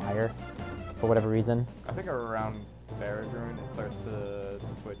them are fire, for whatever reason. I think around Barragoon it starts to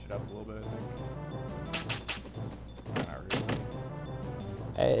switch it up a little bit, I think. Not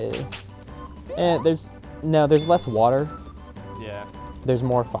really. There's less water. Yeah. There's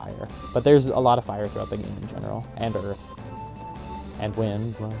more fire, but there's a lot of fire throughout the game in general, and earth, and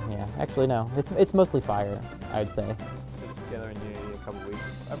wind. Well, yeah, actually no, it's mostly fire, I would say. Together in Unity in a couple weeks.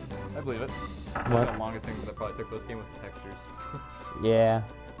 I believe it. What? The longest thing that I probably took this game was the textures. Yeah.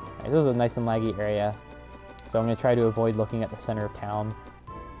 Alright, this is a nice and laggy area, so I'm going to try to avoid looking at the center of town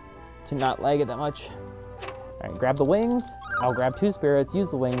to not lag it that much. Alright, grab the wings. I'll grab 2 spirits, use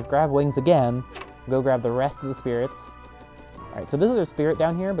the wings, grab wings again, go grab the rest of the spirits. Alright, so this is a spirit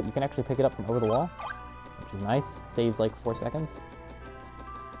down here, but you can actually pick it up from over the wall, which is nice. Saves like 4 seconds.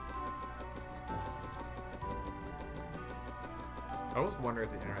 I always wonder if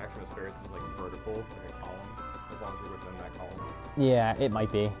the interaction with spirits is like vertical, like a column, as long as you're within that column. Yeah, it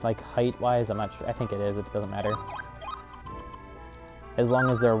might be. Like height-wise, I'm not sure. I think it is. It doesn't matter. As long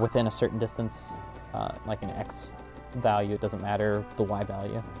as they're within a certain distance, like an X value, it doesn't matter the Y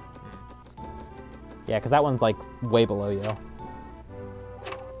value. Yeah, because that one's like way below you.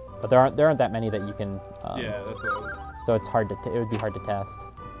 But there aren't that many that you can. Yeah, that's what it was. So it's hard to. It would be hard to test.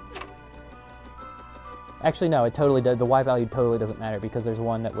 Actually, no, it totally does. The Y value totally doesn't matter because there's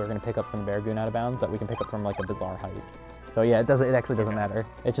one that we're going to pick up from the Barragoon out of bounds that we can pick up from like a bizarre height. So yeah, it actually doesn't matter.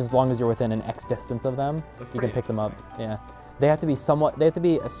 It's just as long as you're within an X distance of them, you can pick them up. Yeah, they have to be they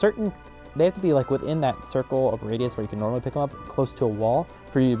have to be like within that circle of radius where you can normally pick them up, close to a wall,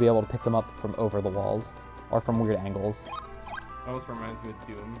 for you to be able to pick them up from over the walls or from weird angles. Almost reminds me of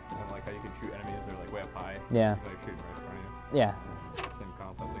Doom, and like how you can shoot enemies that are like way up high. Yeah. Like shooting right in front of you. Yeah. Same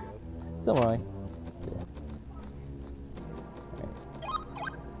concept, I guess. Similarly. Yeah.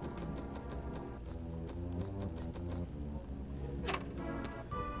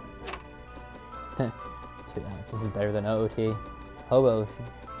 2 ounces is better than OOT. Hobo,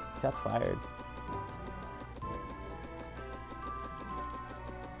 shots fired.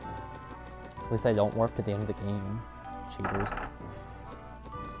 At least I don't warp to the end of the game. Cheaters.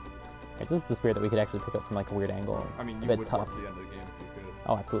 Alright, so this is the spirit that we could actually pick up from like a weird angle. It's I mean, you a bit would tough. warp to the end of the game if you could.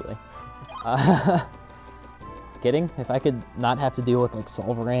 Oh, absolutely. Kidding? If I could not have to deal with like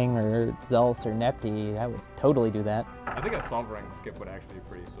Solvering or Zealous or Nepti, I would totally do that. I think a Solvering skip would actually be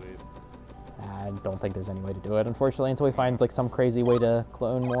pretty sweet. I don't think there's any way to do it, unfortunately, until we find like some crazy way to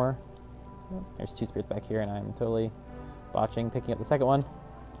clone more. There's 2 spirits back here, and I'm totally botching picking up the second one.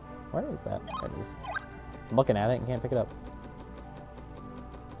 Where is that? There it is. I'm looking at it and can't pick it up.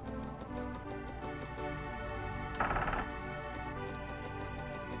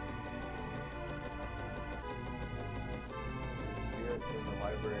 Spirit in the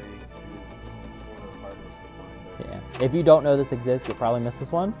library is one of the hardest to find. Yeah. If you don't know this exists, you'll probably miss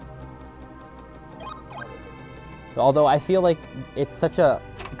this one. Although I feel like it's such a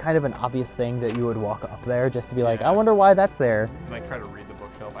kind of an obvious thing that you would walk up there just to be like, I wonder why that's there. Like try to read the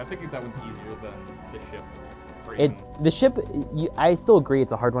bookshelf. I think that one's easier than the ship. The ship, I still agree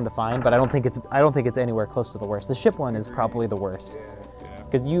it's a hard one to find, but I don't think it's anywhere close to the worst. The ship one is probably the worst. Yeah.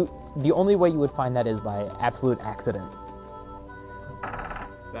 Because the only way you would find that is by absolute accident.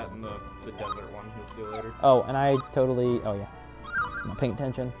 That and the desert one you'll see later. Oh, and I totally, oh yeah, I'm not paying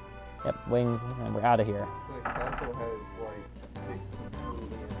attention. Yep, wings, and we're out of here. So the castle has like 6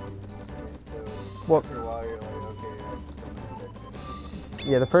 completely empty rooms, so Well- after a while you're like, okay, I just don't expect it.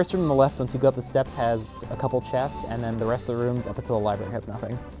 Yeah, the first room on the left, once you go up the steps, has a couple chests, and then the rest of the rooms up until the library have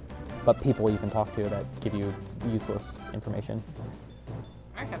nothing. But people you can talk to that give you useless information.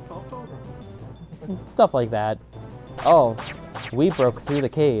 I have 12 children. Stuff like that. Oh, we broke through the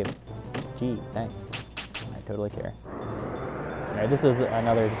cave. Gee, thanks. I totally care. Alright, this is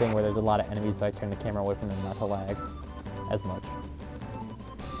another thing where there's a lot of enemies, so I turn the camera away from them not to lag as much.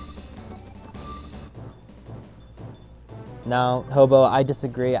 No, Hobo, I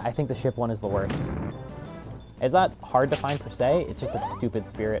disagree. I think the ship one is the worst. It's not hard to find per se, it's just a stupid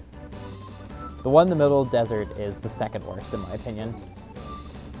spirit. The one in the middle desert is the second worst, in my opinion.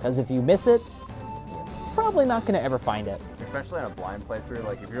 Because if you miss it, you're probably not going to ever find it. especially on a blind playthrough,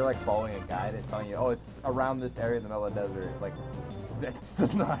 like if you're like following a guide, it's telling you, oh, it's around this area in the middle of the desert. Like, that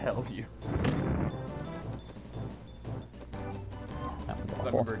does not help you. That one's I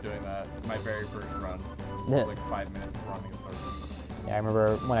awful. remember doing that my very first run. It was like 5 minutes before I'm gonna start. Yeah, I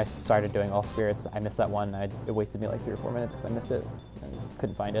remember when I started doing all spirits, I missed that one. It wasted me like 3 or 4 minutes because I missed it. I just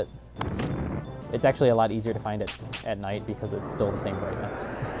couldn't find it. It's actually a lot easier to find it at night because it's still the same brightness.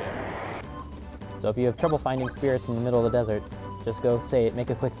 Yeah. So if you have trouble finding spirits in the middle of the desert, just go save, make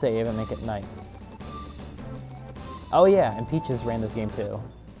a quick save and make it night. Oh yeah, and Peaches ran this game too.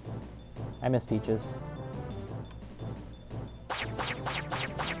 I miss Peaches.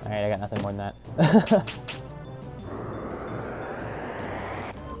 Alright, I got nothing more than that.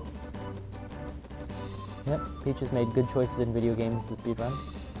 Yep, Peaches made good choices in video games to speedrun.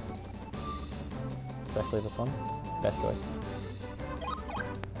 Especially this one. Best choice.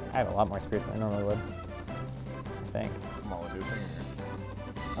 I have a lot more spirits than I normally would. I think.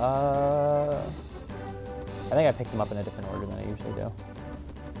 I think I picked them up in a different order than I usually do.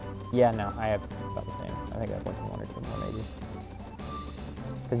 Yeah, no, I have about the same. I think I have one or two more maybe.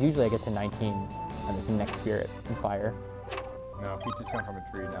 Because usually I get to 19 on this next spirit in fire. No, peaches come from a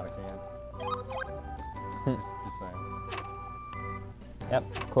tree, not a can. Just saying. Yep,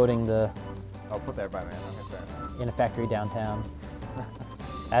 quoting the I'll put that by man. Okay, fair enough. In a Factory Downtown.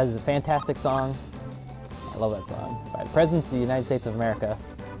 That is a fantastic song. I love that song. By the President of the United States of America.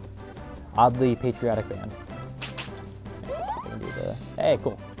 Oddly patriotic band. Hey,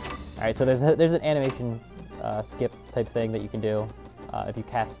 cool. Alright, so there's an animation skip type thing that you can do if you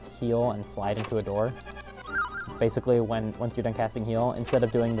cast heal and slide into a door. Basically, once you're done casting heal, instead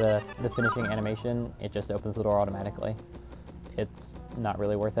of doing the finishing animation, it just opens the door automatically. It's not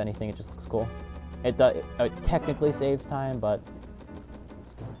really worth anything, it just looks cool. It technically saves time, but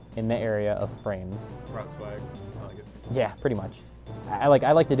in the area of frames. Route swag. I like it. Yeah, pretty much. I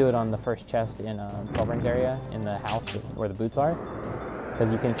like to do it on the first chest in Solbring's area, in the house where the boots are,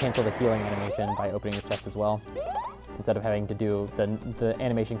 because you can cancel the healing animation by opening the chest as well, instead of having to do the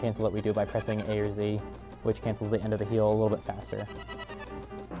animation cancel that we do by pressing A or Z, which cancels the end of the heal a little bit faster.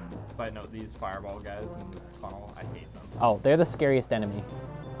 Side note, these fireball guys in this tunnel, I hate them. Oh, they're the scariest enemy.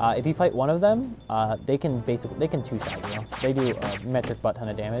 If you fight one of them, they can two-shot you. They do a metric butt ton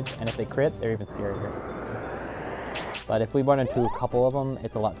of damage, and if they crit, they're even scarier. But if we run into a couple of them,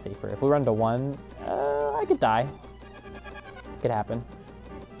 it's a lot safer. If we run into one, I could die. Could happen.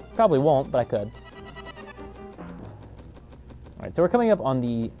 Probably won't, but I could. Alright, so we're coming up on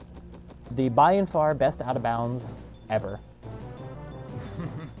the by and far best out of bounds ever.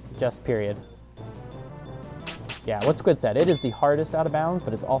 Just period. Yeah, what Squid said, it is the hardest out of bounds,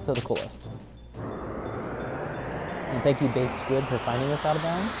 but it's also the coolest. And thank you, Base Squid, for finding this out of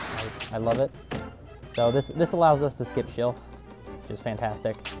bounds. I love it. So this allows us to skip Shilf, which is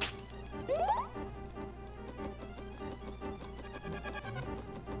fantastic.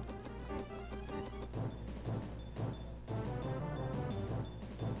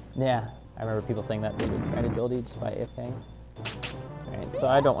 Yeah, I remember people saying that they would try agility just by AFKing. Alright, so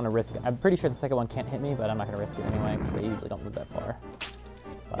I don't want to risk it. I'm pretty sure the second one can't hit me, but I'm not going to risk it anyway, because they usually don't move that far.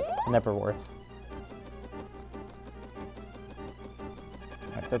 But never worth.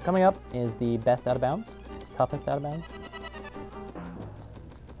 Alright, so coming up is the best out of bounds, toughest out of bounds.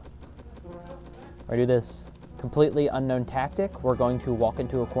 We're going to do this completely unknown tactic. We're going to walk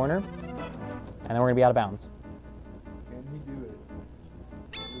into a corner, and then we're going to be out of bounds. Can he do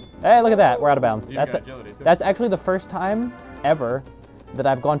it? Hey, look at that, we're out of bounds. You've got agility, too. That's actually the first time ever that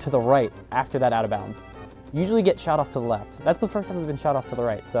I've gone to the right after that out of bounds. Usually get shot off to the left. That's the first time I've been shot off to the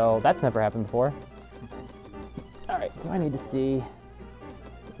right, so that's never happened before. Alright, so I need to see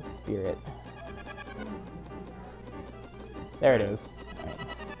the spirit. There it is. All right.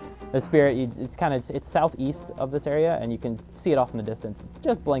 The spirit, it's southeast of this area, and you can see it off in the distance. It's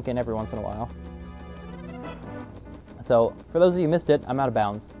just blinking every once in a while. So, for those of you who missed it, I'm out of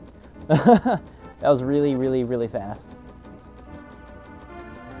bounds. That was really, really, really fast.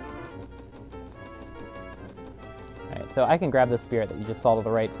 Alright, so I can grab the spirit that you just saw to the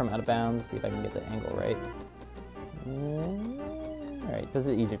right from out of bounds, see if I can get the angle right. Alright, so this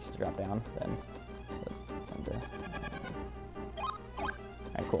is easier just to drop down than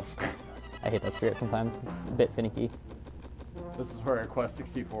Alright, cool. I hate that spirit sometimes, it's a bit finicky. This is where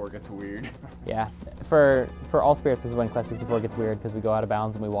Quest64 gets weird. Yeah, for all spirits, this is when Quest64 gets weird because we go out of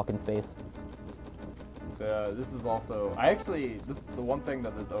bounds and we walk in space. This is also, the one thing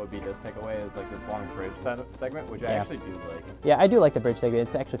that this OB does take away is like this long bridge segment, which I actually do like. Yeah, I do like the bridge segment.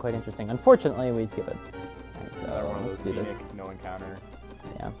 It's actually quite interesting. Unfortunately, we skip it. Right, so Another one of those let's do scenic, no encounter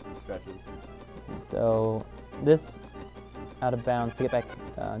Yeah. stretches. So this out of bounds to get back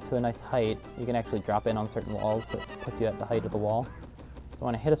to a nice height. You can actually drop in on certain walls that puts you at the height of the wall. So I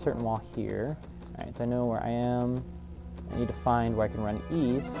want to hit a certain wall here. All right, so I know where I am. I need to find where I can run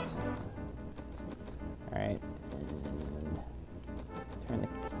east. All right, and turn the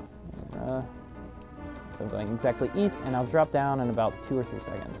camera. So I'm going exactly east, and I'll drop down in about 2 or 3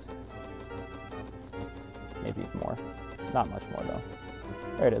 seconds. Maybe more. Not much more, though.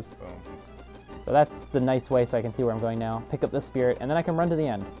 There it is. Boom. So that's the nice way so I can see where I'm going now. Pick up the spirit, and then I can run to the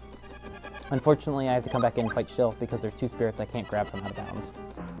end. Unfortunately, I have to come back in and fight Shilf because there's 2 spirits I can't grab from out of bounds.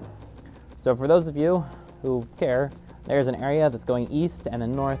 So for those of you who care, there's an area that's going east, and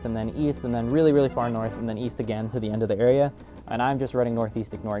then north, and then east, and then really, really far north, and then east again to the end of the area. And I'm just running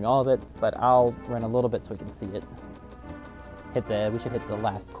northeast, ignoring all of it, but I'll run a little bit so we can see it. We should hit the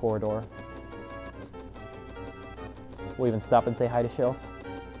last corridor. We'll even stop and say hi to Shilf.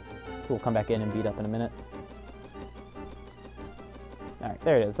 We'll come back in and beat up in a minute. All right,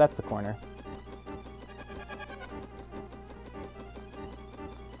 there it is. That's the corner.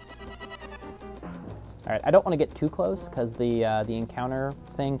 All right, I don't want to get too close because the encounter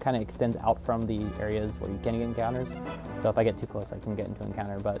thing kind of extends out from the areas where you can get encounters. So if I get too close, I can get into an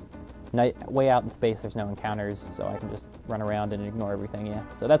encounter. But way out in space, there's no encounters, so I can just run around and ignore everything. Yeah.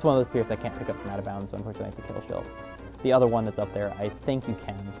 So that's one of those spirits I can't pick up from out of bounds. So unfortunately, I have to kill Shilf. The other one that's up there, I think you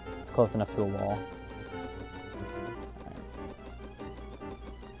can. It's close enough to a wall.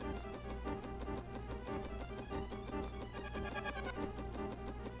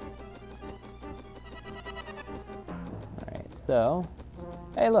 Alright, so...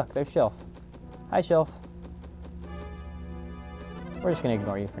 Hey, look, there's Shilf. Hi, Shilf. We're just going to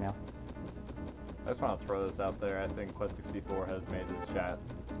ignore you for now. I just want to throw this out there. I think Quest64 has made this chat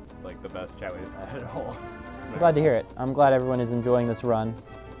like the best chat we've had at all. I'm glad to hear it. I'm glad everyone is enjoying this run.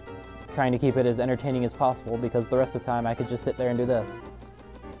 Trying to keep it as entertaining as possible because the rest of the time I could just sit there and do this.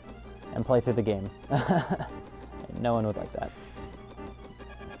 And play through the game. No one would like that.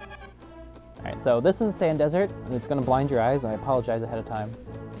 Alright, so this is a sand desert, and it's going to blind your eyes, and I apologize ahead of time.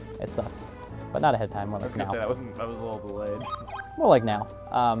 It sucks. But not ahead of time, more like now. I was gonna say, that was a little delayed. More like now.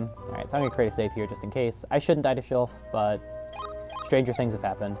 Alright, so I'm going to create a save here just in case. I shouldn't die to Shilf, but stranger things have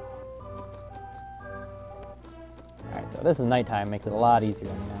happened. Alright, so this is nighttime, makes it a lot easier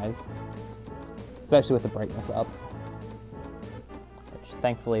on the eyes. Especially with the brightness up. Which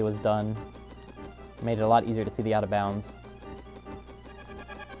thankfully was done. Made it a lot easier to see the out of bounds.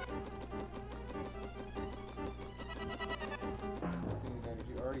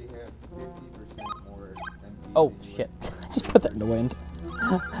 You already have 50% more MP. Oh, shit. I just put that in the wind.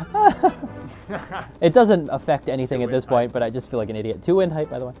 It doesn't affect anything at this point, but I just feel like an idiot. 2 wind height,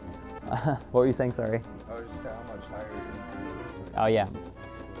 by the way. What were you saying? Sorry. Oh, just how much higher MP. Oh, yeah.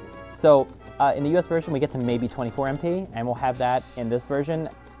 So, in the US version, we get to maybe 24 MP, and we'll have that in this version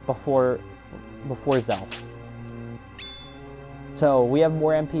before Zeus. So, we have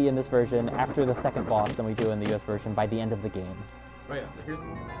more MP in this version after the second boss than we do in the US version by the end of the game. Oh yeah, so here's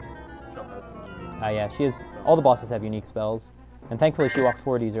some... Yeah, all the bosses have unique spells. And thankfully she walks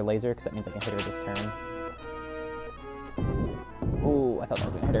forward to use her laser, because that means I can hit her this turn. Ooh, I thought that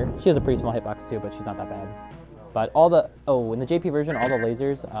was going to hit her. She has a pretty small hitbox too, but she's not that bad. But in the JP version, all the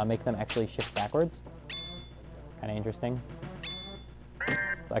lasers make them actually shift backwards. Kind of interesting.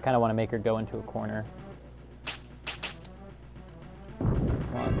 So I kind of want to make her go into a corner.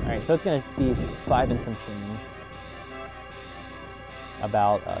 Alright, so it's going to be 5 and some change.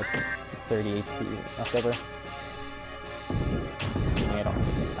 About 30 HP left over. I don't have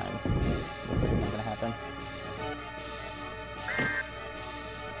 6 times. Looks like it's not going to happen.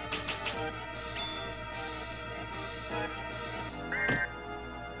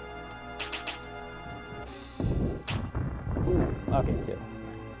 Ooh, okay, 2.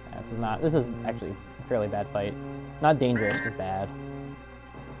 Yeah, this is actually a fairly bad fight. Not dangerous, just bad.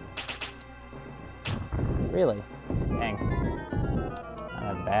 Really? Dang. I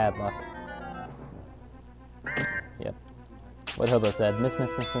have bad luck. Yep. What Hobo said, miss,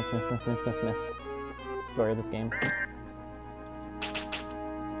 miss, miss, miss, miss, miss, miss, miss, miss. Story of this game.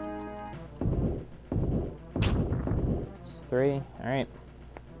 Three, alright.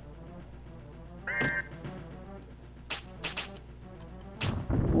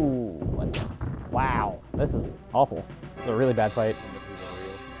 Ooh, what's this? Wow, this is awful. It's a really bad fight. The misses are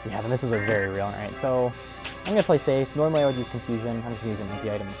real. Yeah, the misses are very real. Alright, so I'm gonna play safe. Normally I would use Confusion. I'm just gonna use an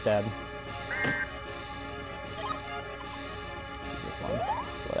empty item instead.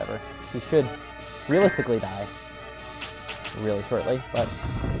 Whatever. He should realistically die really shortly, but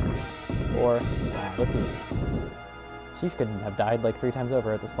wow, this is... She could have died like 3 times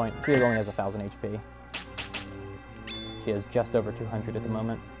over at this point. She only has 1,000 HP. She has just over 200 at the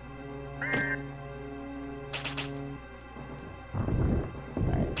moment.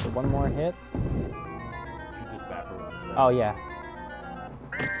 Alright, so one more hit. Should just back her with the Oh yeah.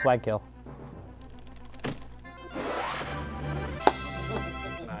 Swag kill.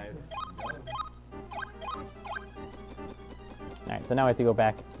 Nice. Alright, so now we have to go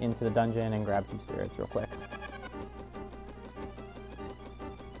back into the dungeon and grab 2 spirits real quick.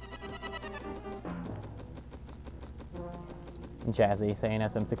 Jazzy saying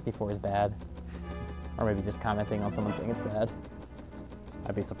SM64 is bad. Or maybe just commenting on someone saying it's bad.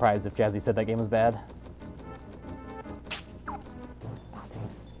 I'd be surprised if Jazzy said that game was bad. I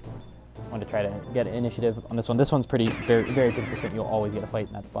wanted to try to get initiative on this one. This one's very consistent. You'll always get a fight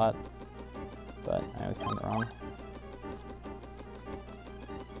in that spot. But I always timed it wrong.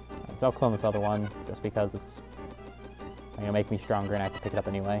 So I'll clone this other one just because it's going to make me stronger and I have to pick it up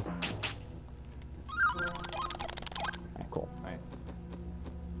anyway. Alright, cool. Nice.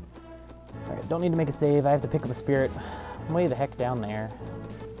 Alright, don't need to make a save. I have to pick up a spirit. Way the heck down there.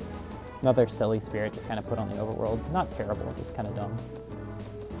 Another silly spirit just kind of put on the overworld. Not terrible, just kind of dumb.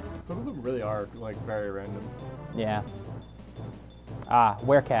 Some of them really are, like, very random. Yeah. Ah,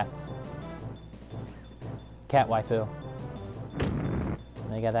 werecats. Cat waifu.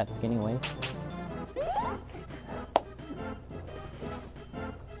 They got that skinny waist.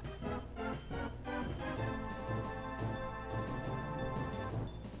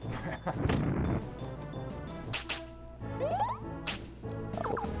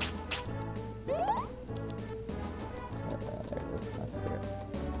 There it is. That's spirit.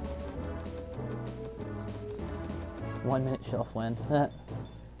 1 minute shelf win.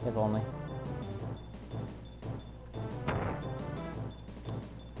 If only.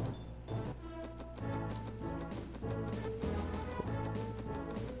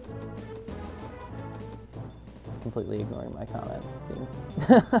 Completely ignoring my comment, it seems.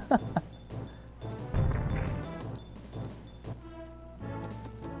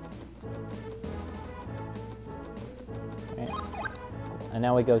 Okay. And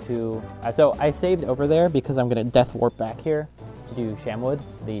now we go to... so I saved over there because I'm going to death warp back here to do Shamwood,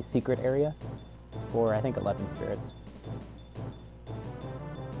 the secret area, for I think 11 spirits.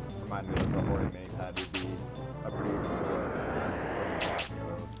 Remind me that the Hori Maze had to be a pretty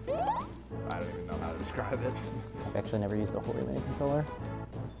I don't even know how to describe it. I've actually never used a Hori Mini controller.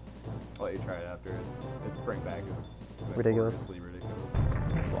 I'll let you try it after. Its spring back is Ridiculous. ridiculous.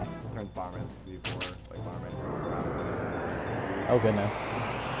 Cool. Turns Bomberman 64, like Bomberman. Oh goodness.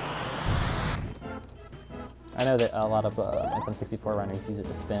 I know that a lot of SM64 runners use it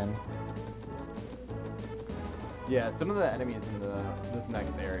to spin. Yeah, some of the enemies in this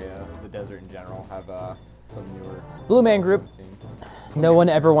next area, the desert in general, have some newer... Blue Man Group. No one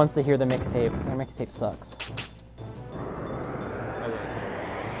ever wants to hear the mixtape. Their mixtape sucks.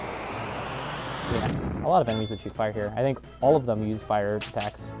 Yeah, a lot of enemies that shoot fire here. I think all of them use fire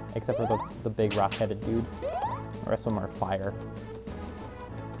attacks, except for the big rock-headed dude. The rest of them are fire.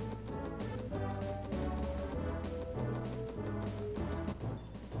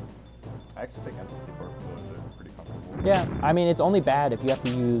 I actually think M64 controllers are pretty comfortable. Yeah, I mean, it's only bad if you have to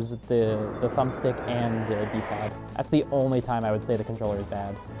use the thumbstick and the D-pad. That's the only time I would say the controller is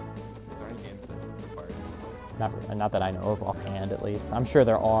bad. Is there any games that require it? Not that I know of offhand, at least. I'm sure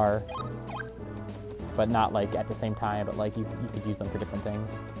there are, but not like at the same time, but like you could use them for different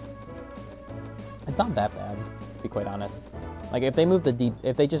things. It's not that bad, to be quite honest. Like if they moved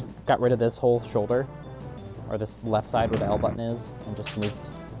if they just got rid of this whole shoulder, or this left side where the L button is, and just moved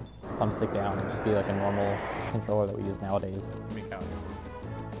thumbstick down, it'd just be like a normal controller that we use nowadays.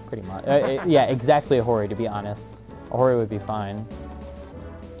 Pretty much. Yeah, exactly a Hori, to be honest. A Hori would be fine.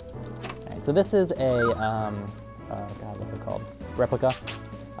 Alright, so this is a, oh god, what's it called? Replica.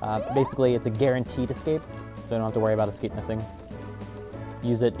 Basically, it's a guaranteed escape, so we don't have to worry about escape missing.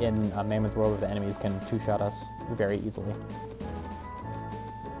 Use it in Mammon's World where the enemies can two-shot us very easily. Is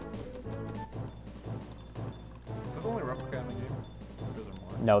that the only replica in the game? Or is there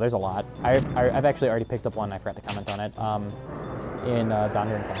more? No, there's a lot. I've actually already picked up one, I forgot to comment on it, in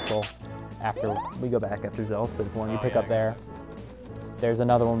Dondering Castle. After we go back after Zelst, there's one you pick up there. There's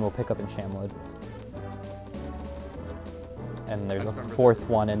another one we'll pick up in Shamwood. And there's a fourth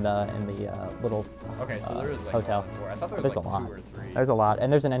one in the little there is like hotel. I thought there was There's like a lot. 2 or 3. There's a lot,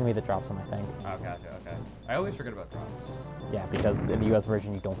 and there's an enemy that drops them, I think. Oh, gotcha, okay. I always forget about drops. Yeah, because in the US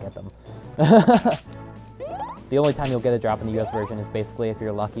version you don't get them. The only time you'll get a drop in the US version is basically if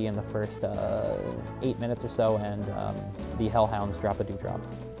you're lucky in the first 8 minutes or so, and the Hellhounds drop a dewdrop.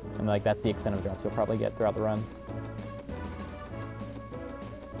 And like that's the extent of drops you'll probably get throughout the run.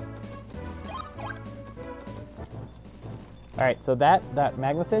 All right, so that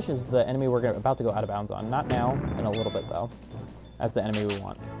magma fish is the enemy we're about to go out of bounds on. Not now, in a little bit though. That's the enemy we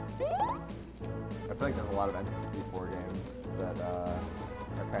want. I feel like there's a lot of N64 games that are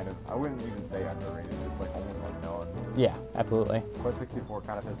kind of, I wouldn't even say underrated, it's like almost unknown. Yeah, absolutely. Quest64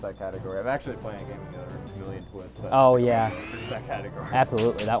 kind of fits that category. I'm actually playing a game together, Million Twists. That Oh yeah. Fits that category.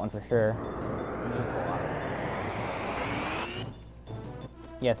 Absolutely, that one for sure. There's just a lot of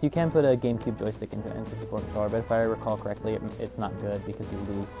Yes, you can put a GameCube joystick into an N64 controller, but if I recall correctly, it's not good because you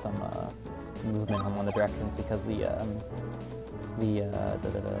lose some movement on one of the directions because the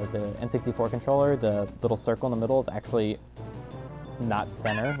N64 controller, the little circle in the middle is actually not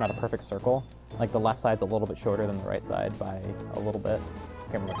center, not a perfect circle. Like the left side's a little bit shorter than the right side by a little bit.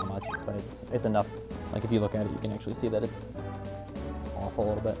 I can't remember how much, but it's enough. Like if you look at it, you can actually see that it's off a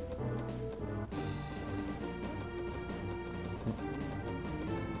little bit.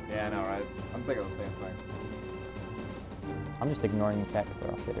 Yeah, I know, right? I'm thinking the same thing. I'm just ignoring the chat because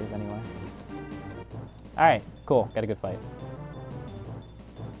they're all shitters anyway. Alright, cool. Got a good fight.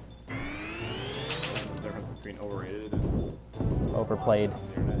 What's the difference between overrated and Overplayed.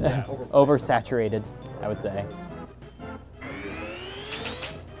 Yeah, Oversaturated, I would say.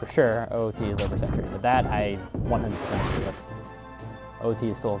 For sure, OOT is oversaturated. That I 100% agree with. OOT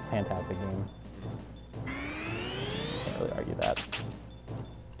is still a fantastic game. Can't really argue that.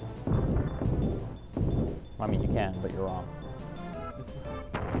 I mean, you can, but you're wrong.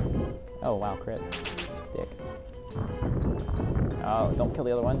 Oh, wow, crit. Dick. Oh, don't kill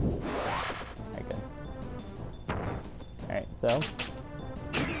the other one. Alright, good. Alright, so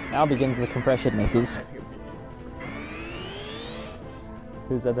now begins the compression misses.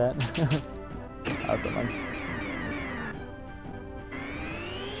 Who said that? That was someone.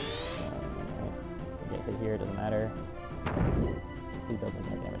 Get hit here, doesn't matter. He doesn't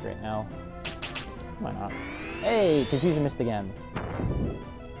take damage right now. Why not? Hey, confusion missed again. Do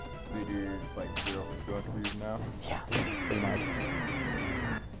you do like zero confusion now? Yeah, pretty much.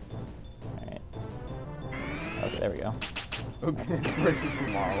 Alright. Okay, there we go. Okay, inspiration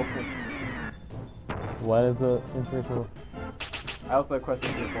from Marvel. What is the inspirational? I also have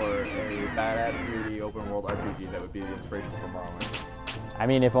Quest64, a badass 3D open world RPG that would be the inspiration for Morrowind. I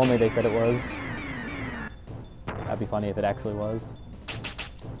mean, if only they said it was. That'd be funny if it actually was.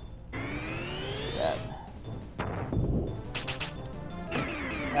 That.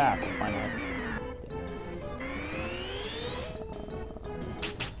 Ah, finally.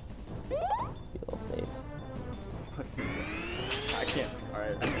 Be a little safe. I can't.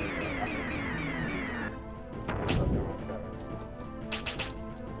 Alright.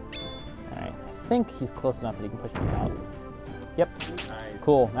 Alright, I think he's close enough that he can push me out. Yep. Nice.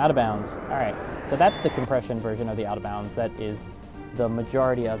 Cool, out of bounds. Alright, so that's the compression version of the out of bounds. That is the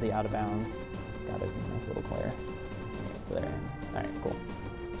majority of the out of bounds. God, there's a nice little clear. So there. Alright, cool.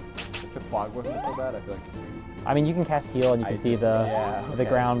 If the fog wasn't so bad, I feel like. I mean, you can cast heal and you can see the okay.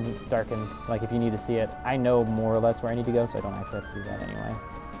 ground darkens. Like if you need to see it, I know more or less where I need to go, so I don't actually have to do that anyway.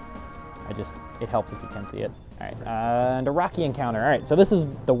 It helps if you can see it. All right, and a rocky encounter. All right, so this is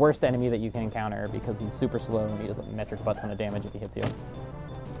the worst enemy that you can encounter because he's super slow and he does a metric butt ton of damage if he hits you.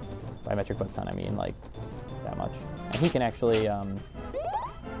 By metric butt ton, I mean like that much. And he can actually,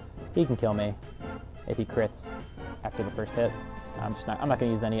 he can kill me if he crits after the first hit. I'm not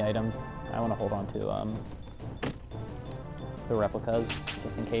gonna use any items. I want to hold on to the replicas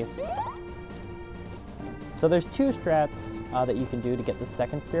just in case. So there's two strats that you can do to get the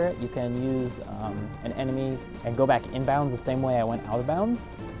second spirit. You can use an enemy and go back inbounds the same way I went out of bounds,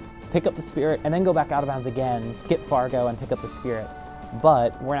 pick up the spirit, and then go back out of bounds again, skip Fargo, and pick up the spirit.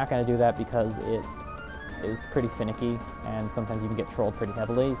 But we're not going to do that because it is pretty finicky, and sometimes you can get trolled pretty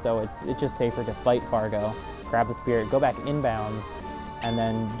heavily, so it's just safer to fight Fargo, grab the spirit, go back inbounds, and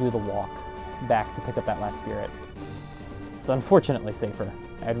then do the walk back to pick up that last spirit. It's unfortunately safer.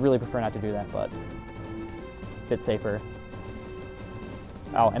 I'd really prefer not to do that, but a bit safer.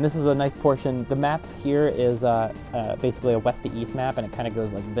 Oh, and this is a nice portion. The map here is basically a west to east map, and it kind of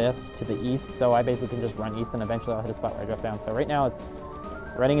goes like this to the east, so I basically can just run east, and eventually I'll hit a spot where I drop down. So right now it's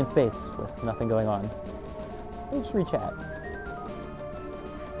running in space with nothing going on. Let's just re-chat.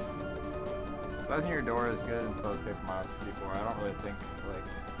 Closing your door is good, and so is Paper Mario 64. I don't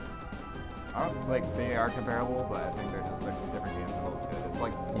really think, they are comparable, but I think they're just like different games that look good. It's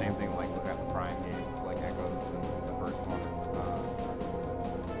like the same thing like look at the Prime games, like Echoes and the first one.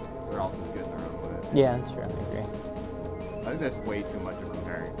 They're all just good in their own way. Yeah, that's true. I agree. I think there's way too much of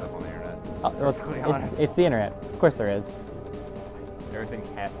comparing stuff on the internet. Well, it's the internet. Of course there is. Everything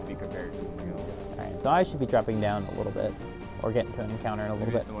has to be compared to something else. Alright, so I should be dropping down a little bit, or get into an encounter in a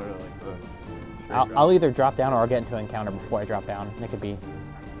little bit. Similar to like the I'll either drop down or I'll get into an encounter before I drop down. It could be,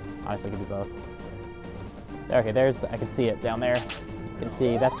 honestly, it could be both. Okay, I can see it down there. You can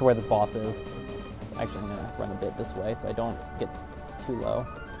see that's where the boss is. So actually, I'm gonna run a bit this way so I don't get too low.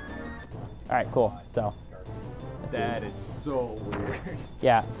 All right, cool. So that is so weird.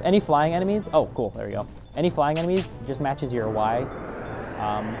 Yeah, any flying enemies. Oh, cool. There we go. Any flying enemies just matches your Y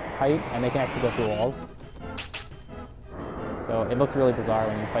height, and they can actually go through walls. So it looks really bizarre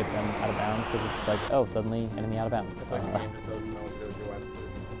when you fight them out of bounds because it's just like, oh, suddenly enemy out of bounds.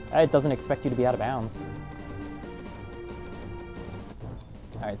 It doesn't expect you to be out of bounds.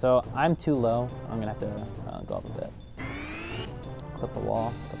 All right, so I'm too low. I'm gonna have to go up a bit. Clip the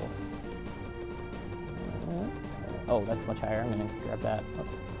wall. Oh, that's much higher. I'm gonna grab that.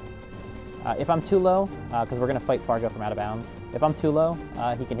 Oops. If I'm too low, because we're gonna fight Fargo from out of bounds. If I'm too low,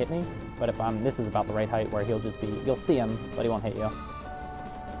 he can hit me. But if this is about the right height where you'll see him, but he won't hit you.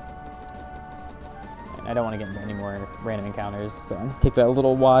 And I don't want to get into any more random encounters, so I'm gonna take that a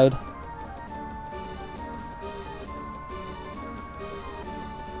little wide.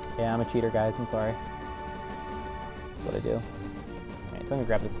 Yeah, I'm a cheater, guys. I'm sorry. That's what I do. Alright, so I'm gonna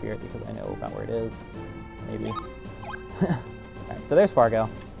grab the spirit because I know about where it is. Maybe. Alright, so there's Fargo.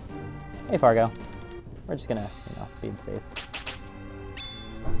 Hey, Fargo. We're just gonna, be in space.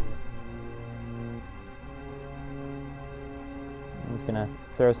 I'm just gonna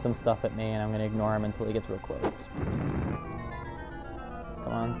throw some stuff at me and I'm gonna ignore him until he gets real close.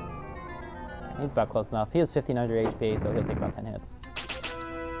 Come on. He's about close enough. He has 1500 HP, so he'll take about 10 hits.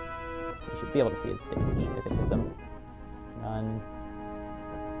 You should be able to see his stage if it hits him. None.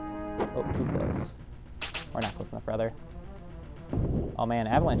 Oh, too close. Or not close enough, rather. Oh man,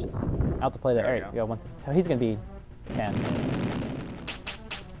 Avalanche's out to play there. There you go. So he's gonna be 10 hits.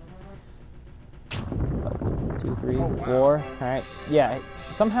 2, 3, 4. All right. Yeah.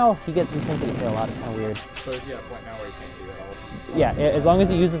 Somehow he tends to get hit a lot. It's kind of weird. So is he at a point now where he can't do that all? Yeah. As long as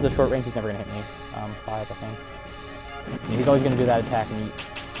he uses the short range, he's never gonna hit me. 5, I think. And he's always gonna do that attack and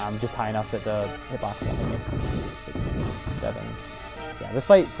just high enough that the hitbox won't hit me. 6, 7. Yeah. This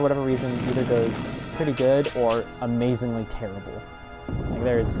fight, for whatever reason, either goes pretty good or amazingly terrible. Like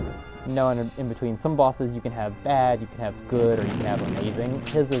there's no in between. Some bosses you can have bad, you can have good, or you can have amazing.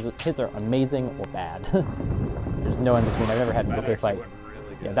 His are amazing or bad. There's no in between. I've never had an okay fight.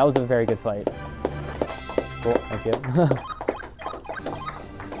 Really yeah, that was a very good fight. Cool, thank you. Good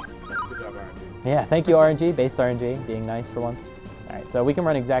job, RNG. Yeah, thank you, RNG, based RNG, being nice for once. All right, so we can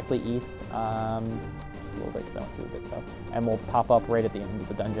run exactly east. Just a little bit, because I went too a bit south. And we'll pop up right at the end of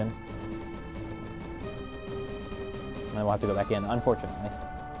the dungeon. And then we'll have to go back in, unfortunately.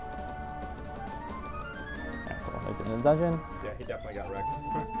 Alright, cool. There's it in the dungeon. Yeah, he definitely got wrecked.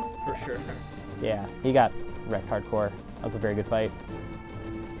 For sure. Yeah, he got wrecked hardcore. That was a very good fight.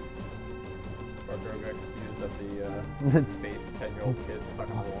 Fargo got confused at the space 10-year-old kid stuck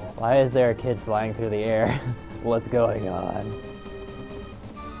on the wall. Why is there a kid flying through the air? What's going on?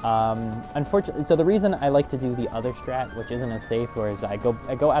 Unfortunately, so the reason I like to do the other strat, which isn't as safe, whereas I go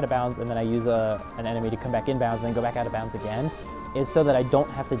out of bounds and then I use an enemy to come back in bounds and then go back out of bounds again, is so that I don't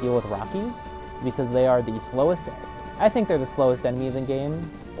have to deal with Rockies, because they are the slowest. I think they're the slowest enemy of the game.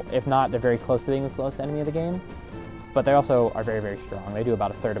 If not, they're very close to being the slowest enemy of the game. But they also are very, very strong. They do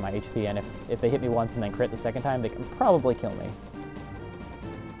about 1/3 of my HP, and if they hit me once and then crit the second time, they can probably kill me.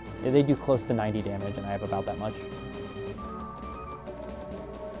 They do close to 90 damage, and I have about that much.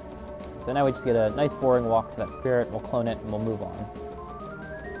 So now we just get a nice boring walk to that spirit, we'll clone it, and we'll move on.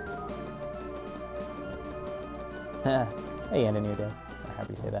 Hey, Yandir, or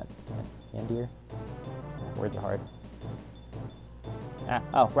however you say that. Yandir? Words are hard.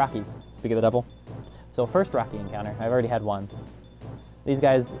 Oh, Rockies. Speak of the devil. So first Rocky encounter, I've already had one. These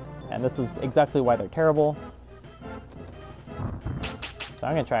guys, and this is exactly why they're terrible. So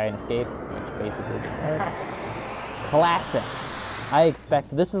I'm gonna try and escape, which basically just hurts. Classic.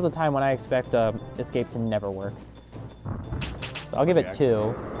 This is the time when I expect escape to never work. So I'll give it 2.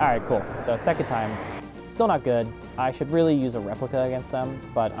 All right, cool. So second time, still not good. I should really use a replica against them,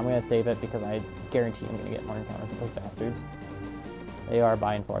 but I'm gonna save it because I guarantee I'm gonna get more encounters with those bastards. They are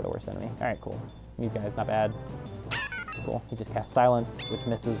by and far the worst enemy. All right, cool. These guys, not bad. Cool, he just casts Silence, which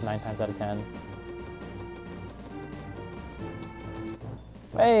misses 9 times out of 10.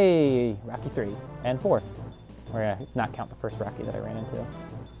 Hey, Rocky 3 and 4. We're gonna not count the first Rocky that I ran into.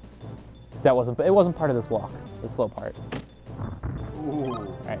 It wasn't part of this walk, the slow part.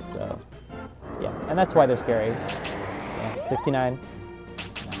 Ooh. Alright, so, yeah, and that's why they're scary. Yeah, 69.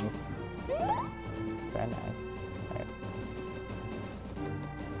 Nice. Very nice. Alright.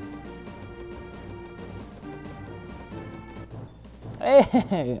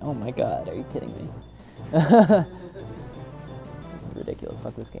 Hey! Oh my god, are you kidding me? This is ridiculous.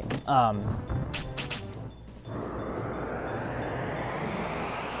 Fuck this game.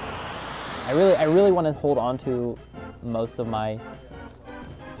 I really want to hold on to most of my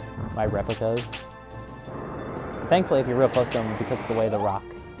replicas. Thankfully, if you're real close to him, because of the way the rock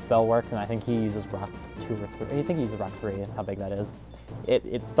spell works, and I think he uses rock 2 or 3. I think he uses rock 3. That's how big that is.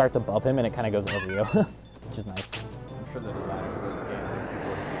 It starts above him and it kind of goes over you, which is nice. I'm sure the designers of those games,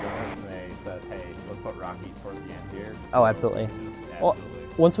 before they said, hey, let's put Rockies towards the end here. Oh, absolutely. Well,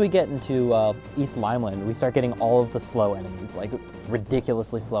 once we get into East Limeland, we start getting all of the slow enemies, like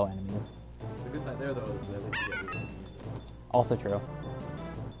ridiculously slow enemies. The good side there, though, is that at least you get really easy. Also true.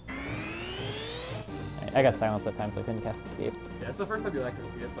 I got silenced that time, so I couldn't cast Escape. Yeah, it's the first time you like to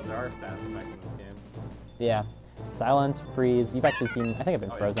see it, but there are stats effects in this game. Yeah. Silence, freeze. You've actually seen, I think I've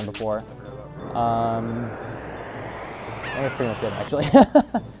been frozen before. I forgot about frozen. I think that's pretty much it, actually.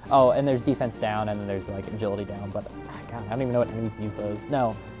 Oh, and there's defense down, and then there's like agility down, but God, I don't even know what enemies use those.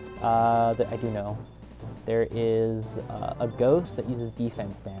 No, I do know. There is a ghost that uses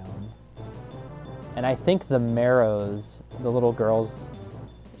defense down. And I think the Marrows, the little girls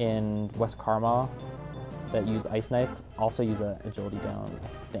in West Karma that use Ice Knife, also use a agility down, I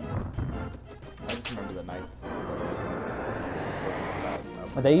think. I just remember the knights.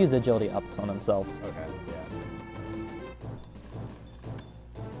 But they use agility ups on themselves. Okay, yeah.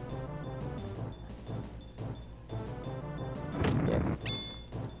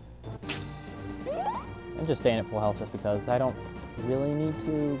 I'm just staying at full health just because I don't really need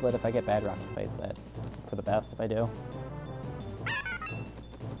to, but if I get bad rocket fights, that's for the best if I do.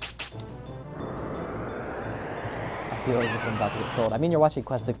 I feel as if I'm about to get trolled. I mean, you're watching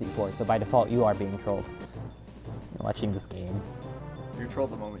Quest64, so by default you are being trolled. You're watching this game. You're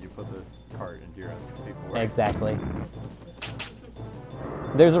trolled the moment you put this cart into your N64. Exactly.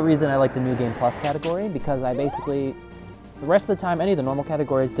 There's a reason I like the New Game Plus category, because I basically, the rest of the time, any of the normal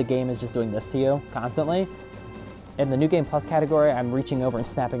categories, the game is just doing this to you constantly. In the New Game Plus category, I'm reaching over and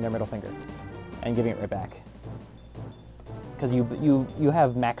snapping their middle finger and giving it right back. Because you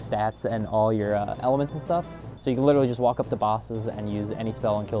have max stats and all your elements and stuff, so you can literally just walk up to bosses and use any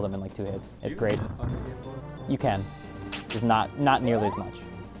spell and kill them in like 2 hits. It's great. You can, just not nearly as much.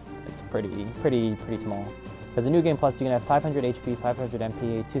 It's pretty small. Because in New Game Plus, you can have 500 HP, 500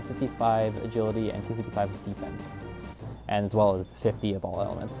 MP, 255 agility, and 255 defense, and as well as 50 of all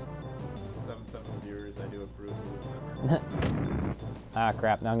elements. 7 viewers, I do approve. Ah,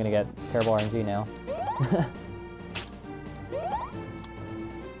 crap! Now I'm gonna get terrible RNG now.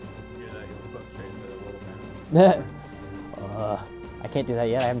 I can't do that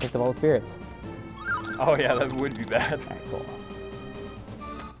yet. I haven't picked up all the spirits. Oh yeah, that would be bad. All right, cool.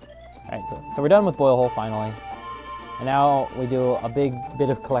 Alright, so we're done with Boil Hole finally. And now we do a big bit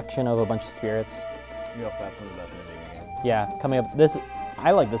of collection of a bunch of spirits. You also have some of the best music in the game. Yeah, coming up,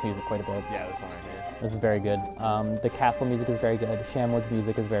 I like this music quite a bit. Yeah, this one right here. This is very good. The castle music is very good. Shamwood's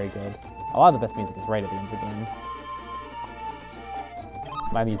music is very good. A lot of the best music is right at the end of the game.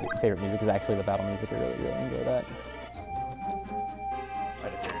 My favorite music is actually the battle music. I really enjoy that. I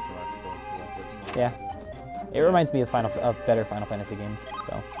just hear it too much. Yeah. It reminds me of better Final Fantasy games,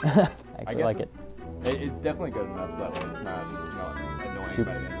 so I like it. It's definitely good enough so that way it's not, annoying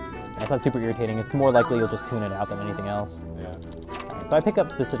Super. by the end of the game. It's not super irritating. It's more likely you'll just tune it out than anything else. Yeah. So I pick up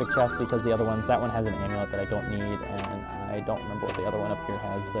specific chests because the other ones, that one has an amulet that I don't need, and I don't remember what the other one up here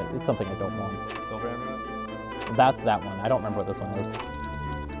has. It's something I don't want. Silver amulet? That's that one. I don't remember what this one is.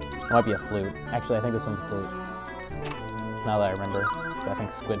 It might be a flute. Actually, I think this one's a flute. Now that I remember, because I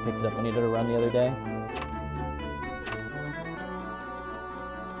think Squid picked it up when he did a run the other day.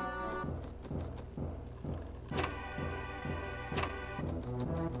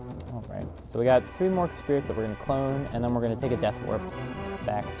 So we got 3 more spirits that we're going to clone, and then we're going to take a death warp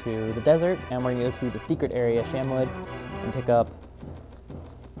back to the desert, and we're going to go to the secret area, Shamwood, and pick up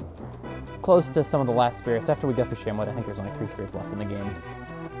close to some of the last spirits. After we go through Shamwood, I think there's only 3 spirits left in the game.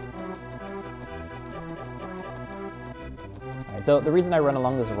 Alright, so the reason I run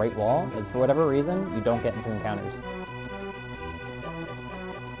along this right wall is for whatever reason, you don't get into encounters.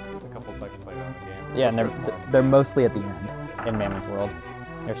 There's a couple sections later in the game. Yeah, and they're mostly at the end in Mammon's World.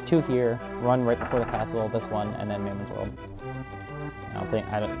 There's 2 here, run right before the castle, this one, and then Mammon's World.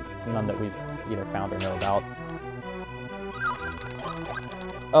 None that we've either found or know about.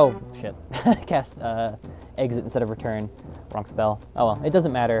 Oh, shit. Cast exit instead of return. Wrong spell. Oh well, it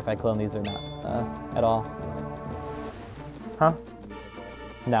doesn't matter if I clone these or not, at all. Huh?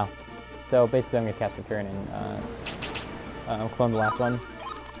 No. So basically I'm gonna cast return and clone the last one.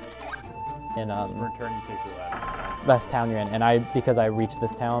 And return, you take the last one. best town you're in. And because I reached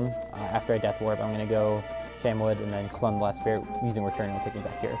this town after I death warp, I'm gonna go Shamwood and then clone the last spirit using return and take me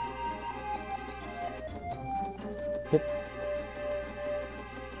back here. Hit.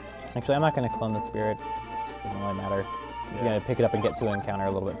 Actually, I'm not gonna clone the spirit. Doesn't really matter. I'm just gonna pick it up and get to an encounter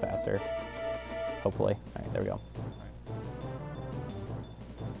a little bit faster. Hopefully. All right, there we go.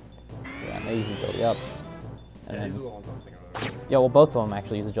 Yeah, they use agility ups. And Yeah, then, these are the ones I'm thinking of. yeah, well, both of them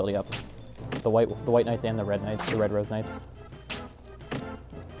actually use agility ups. The white knights and the red knights, the red rose knights.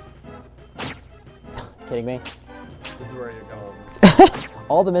 Kidding me? This is where you're going.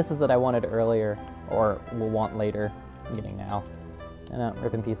 All the misses that I wanted earlier, or will want later, I'm getting now. And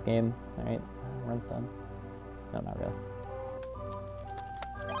rip in peace game. All right, run's done. No, not really.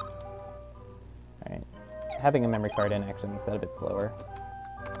 All right, having a memory card in actually makes that a bit slower.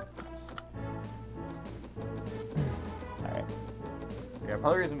 All right. Yeah, part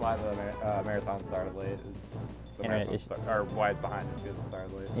of the reason why the marathon started late is the Internet marathon or why it's behind is because it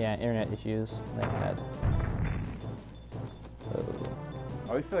started late. Yeah, internet issues they had. So, I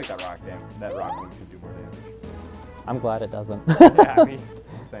always feel like that rock move should do more damage. I'm glad it doesn't. Yeah, I mean,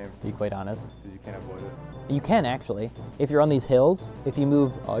 same. To be quite honest. Because you can't avoid it. You can actually. If you're on these hills, if you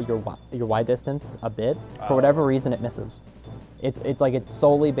move your Y distance a bit, for whatever reason it misses. It's like it's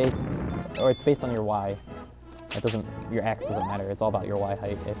solely based, or it's based on your Y. It doesn't, your X doesn't matter. It's all about your Y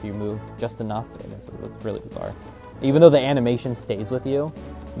height. If you move just enough, it misses. It's really bizarre. Even though the animation stays with you,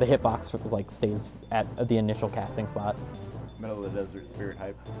 the hitbox like stays at the initial casting spot. Middle of the desert spirit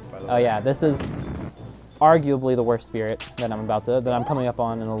hype, by the way. Oh yeah, this is arguably the worst spirit that I'm coming up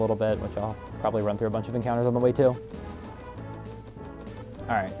on in a little bit, which I'll probably run through a bunch of encounters on the way too.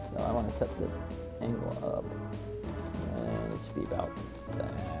 Alright, so I want to set this angle up. And it should be about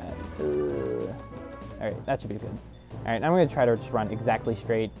that. Alright, that should be good. Alright, I'm going to try to just run exactly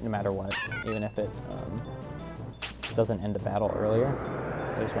straight no matter what, even if it doesn't end the battle earlier.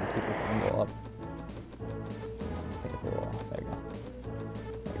 I just want to keep this angle up. I think it's a little, there we go.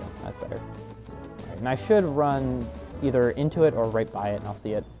 There we go, that's better. Alright, and I should run either into it or right by it and I'll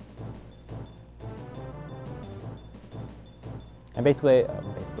see it. And basically,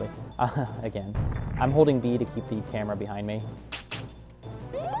 again, I'm holding B to keep the camera behind me.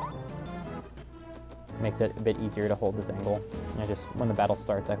 Makes it a bit easier to hold this angle. And I just, when the battle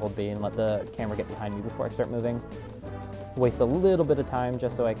starts, I hold B and let the camera get behind me before I start moving. Waste a little bit of time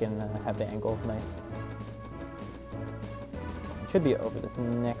just so I can have the angle nice. It should be over this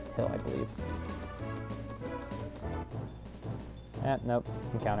next hill, I believe. Nope,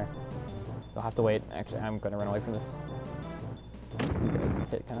 encounter. I'll have to wait. Actually, I'm going to run away from this. These guys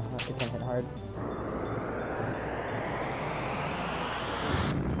hit kind of hard. They can hit hard.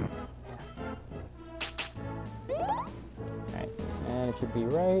 Alright, and it should be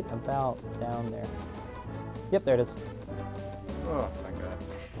right about down there. Yep, there it is. Oh, thank God.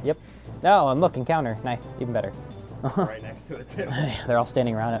 Yep. Oh, and look, encounter. Nice, even better. Right next to it, too. They're all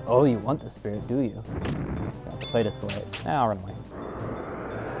standing around it. Oh, you want the spirit, do you? You have to play this for it. Now I'll run away.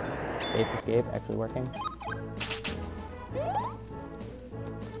 Base escape actually working.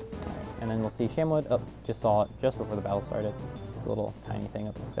 And then we'll see Shamwood. Oh, just saw it just before the battle started. It's a little tiny thing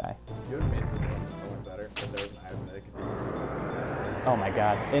up in the sky. You would have made this one so much better if there was an item that it could do. Oh my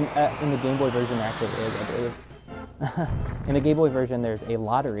god. In the Game Boy version there actually is, I believe. In the Game Boy version there's a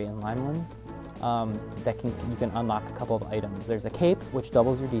lottery in Limeland that you can unlock a couple of items. There's a cape, which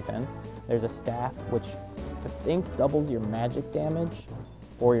doubles your defense. There's a staff, which I think doubles your magic damage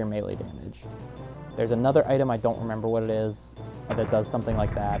or your melee damage. There's another item, I don't remember what it is, that does something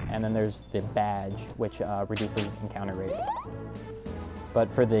like that. And then there's the badge, which reduces encounter rate.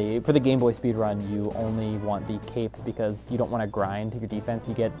 But for the Game Boy speedrun, you only want the cape because you don't want to grind your defense.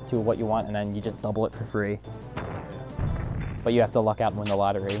 You get to what you want and then you just double it for free. But you have to luck out and win the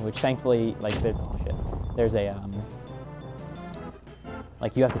lottery, which thankfully, like, there's a,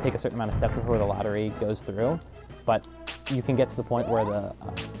 like, you have to take a certain amount of steps before the lottery goes through. But you can get to the point where the,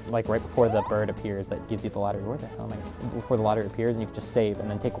 like right before the bird appears that gives you the lottery. Where the hell am I? Before the lottery appears, and you can just save and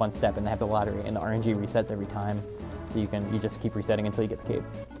then take one step and have the lottery, and the RNG resets every time. So you just keep resetting until you get the cape,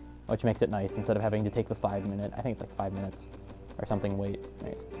 which makes it nice instead of having to take the 5 minute. I think it's like 5 minutes or something. Wait,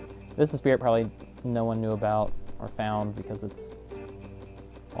 right. This is a spirit probably no one knew about or found because it's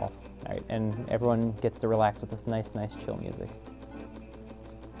off. All right, and everyone gets to relax with this nice chill music.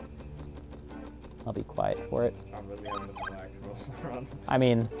 I'll be quiet for it. I'm really having to relax most of the run. I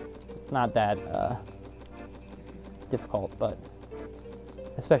mean, it's not that difficult, but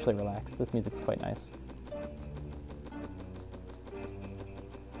especially relaxed. This music's quite nice.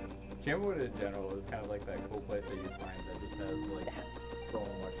 Shamwood in general is kind of like that cool place that you find that just has like so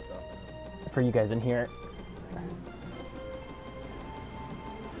much stuff in it. For you guys in here,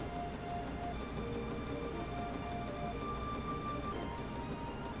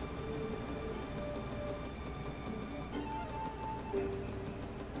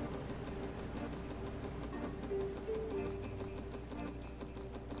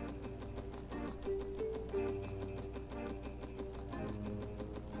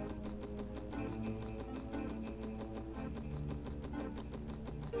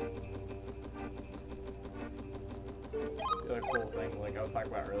 cool thing, like I was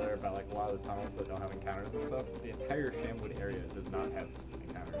talking about earlier, about like a lot of the tunnels that don't have encounters and stuff. The entire Shamwood area does not have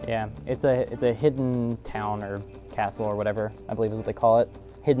encounters. Yeah, it's a hidden town or castle or whatever, I believe is what they call it.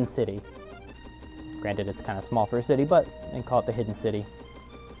 Hidden city. Granted, it's kind of small for a city, but they call it the hidden city.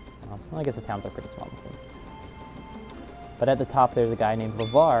 Well, I guess the towns are pretty small in this game. But at the top, there's a guy named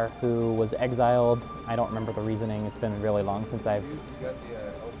Lavar who was exiled. I don't remember the reasoning. It's been really long since I've... You got the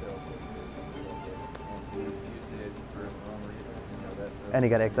Eltail and you used it for the wrong reason. You know that. And he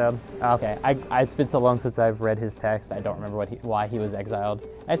got exiled? Oh, okay. It's been so long since I've read his text, I don't remember why he was exiled.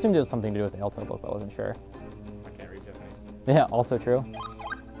 I assumed it was something to do with the Eltail book, but I wasn't sure. I can't read Japanese. Yeah, also true.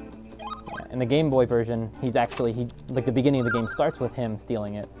 Yeah, in the Game Boy version, he's actually, like the beginning of the game starts with him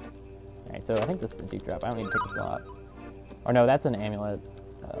stealing it. Alright, so I think this is a deep drop. I don't need to pick this out. Or no, that's an amulet,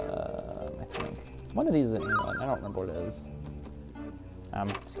 I think. One of these is an amulet. I don't remember what it is. I'm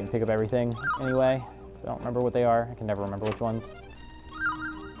just going to pick up everything anyway, because I don't remember what they are. I can never remember which ones.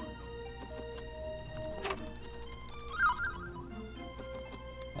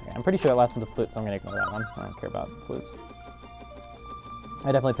 Okay, I'm pretty sure that last one's a flute, so I'm going to ignore that one. I don't care about flutes.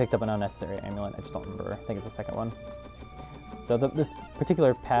 I definitely picked up an unnecessary amulet. I just don't remember. I think it's the second one. So this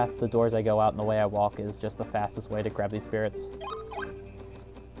particular path, the doors I go out and the way I walk is just the fastest way to grab these spirits.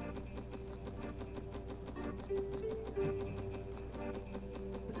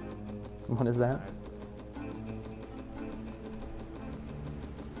 What is that?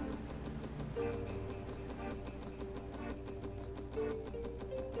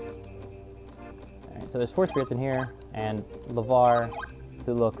 Alright, so there's 4 spirits in here, and Lavar,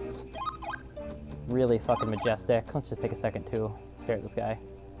 who looks really fucking majestic. Let's just take a second to stare at this guy.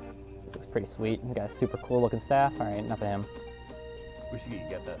 He looks pretty sweet. He's got a super cool looking staff. Alright, enough of him. Wish you could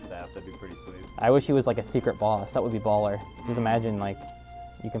get that staff, that'd be pretty sweet. I wish he was like a secret boss. That would be baller. Just imagine like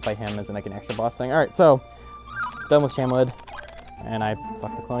you can fight him as like an extra boss thing. Alright, so done with Shamwood. And I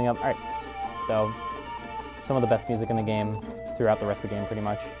fucked the cloning up. Alright. So some of the best music in the game throughout the rest of the game pretty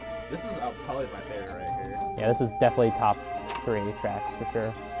much. This is probably my favorite right here. Yeah, this is definitely top 3 tracks for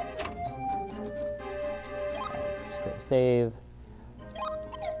sure. Just create a save.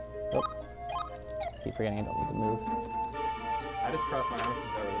 Oh. Keep forgetting I don't need to move. I just cross my arms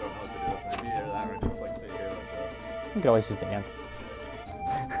because I really don't know what to do with them. Either that or just like sit here like this. You could always just dance.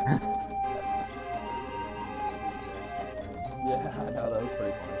 Yeah, I know, that was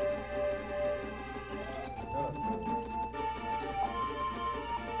pretty funny.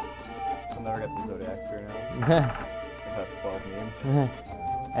 I'll never get the Zodiac Spear now. That's 12 memes.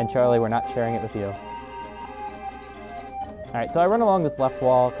 And Charlie, we're not sharing it with you. Alright, so I run along this left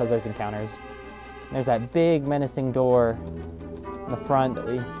wall because there's encounters. And there's that big menacing door in the front that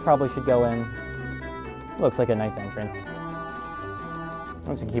we probably should go in. Looks like a nice entrance. I'm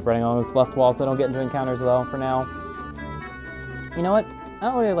just gonna keep running along this left wall so I don't get into encounters though for now. You know what? I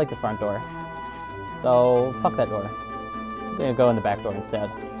don't really like the front door. So, fuck that door. I'm just gonna go in the back door instead.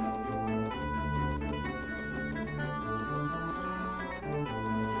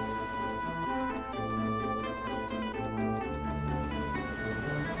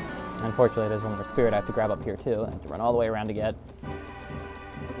 Unfortunately, there's one more spirit I have to grab up here too. I have to run all the way around to get. The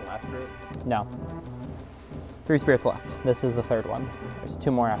last spirit? No. 3 spirits left. This is the 3rd one. There's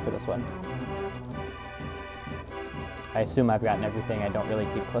 2 more after this one. I assume I've gotten everything. I don't really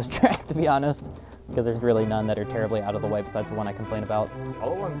keep close track, to be honest, because there's really none that are terribly out of the way besides the one I complain about.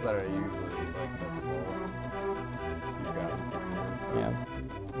 All the ones that are usually like missable, you've got. Yeah.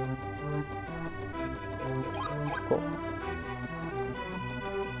 Cool.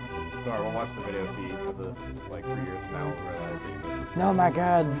 Sorry, we'll watch the video feed of this like 3 years from now. We'll realize that you missed this. Oh my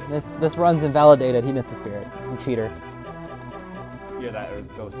god, this run's invalidated. He missed a spirit. You cheater. Yeah,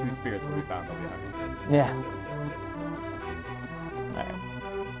 those 2 spirits will be found on behind. Yeah. Alright.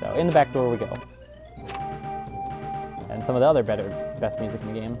 So in the back door we go. And some of the other best music in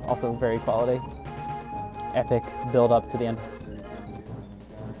the game. Also very quality. Epic build up to the end.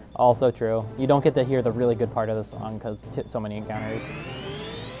 Also true. You don't get to hear the really good part of the song because so many encounters.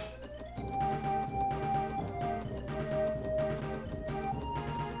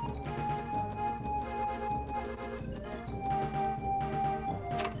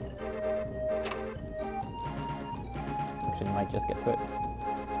 Might just get to it.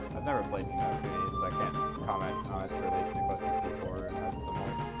 I've never played Ninokuni, so I can't comment on its relation to Quest64 and that's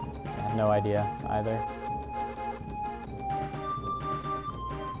similar. I have no idea either.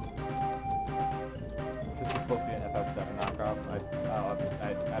 This is supposed to be an FF7 knockoff.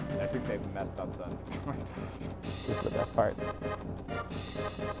 I think they've messed up then. This is the best part.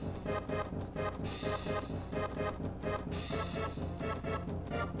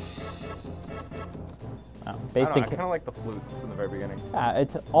 Oh, Based I kind of like the flutes in the very beginning.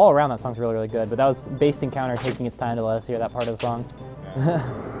 it's all around that song's really, really good, but that was based encounter taking its time to let us hear that part of the song. Yeah.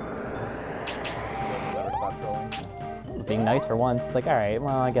 Never stop trolling. Being nice for once. It's like, all right,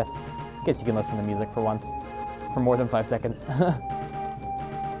 well, I guess you can listen to music for once, for more than 5 seconds. All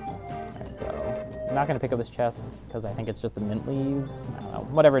right, so I'm not gonna pick up this chest because I think it's just the mint leaves. I don't know,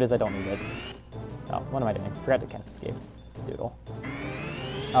 whatever it is, I don't need it. Oh, what am I doing? Forgot to cast escape. Doodle.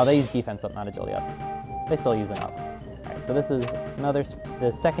 Oh, they use defense up, not agility up. They still use it up. All right, so this is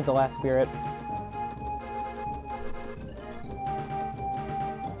the second to last spirit.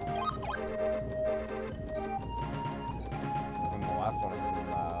 And the last one is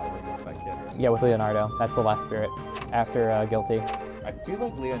with that kid, right? Yeah, with Leonardo. That's the last spirit after Guilty. I feel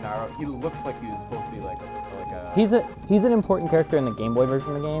like Leonardo, he looks like he was supposed to be like a He's an important character in the Game Boy version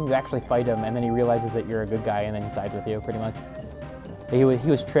of the game. You actually fight him, and then he realizes that you're a good guy, and then he sides with you, pretty much. He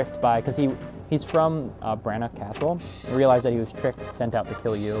was tricked by, because he's from Brannock Castle. He realized that he was tricked, sent out to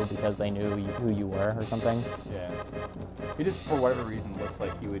kill you because they knew who you were or something. Yeah. He just, for whatever reason, looks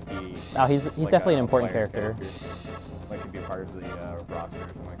like he would be... Oh, he's like definitely an important character. Like he'd be a part of the roster or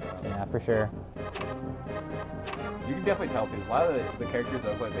something like that. Yeah, for sure. You can definitely tell because a lot of the characters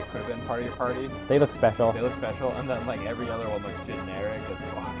that look like they could have been part of your party. They look special. They look special, and then like every other one looks generic as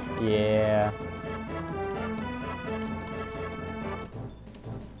fuck. Yeah.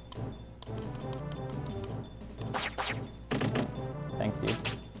 Thanks, dude.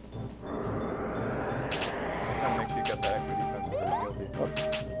 Just gotta make sure you got that extra defense for the guilty.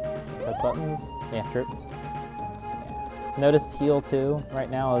 Press buttons. Yeah, true. Yeah. Notice heal 2 right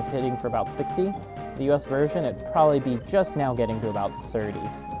now is hitting for about 60. The US version, it'd probably be just now getting to about 30.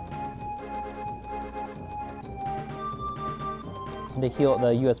 The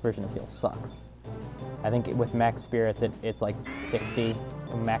US version of heal sucks. I think with max spirits, it's like 60.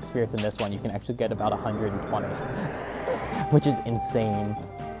 Max spirits in this one, you can actually get about 120, which is insane.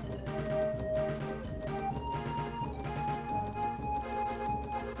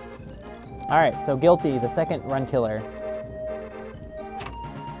 All right, so Guilty, the second run killer.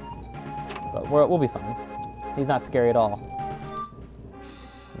 But we'll be fine. He's not scary at all.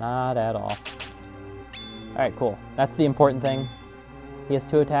 Not at all. All right, cool. That's the important thing. He has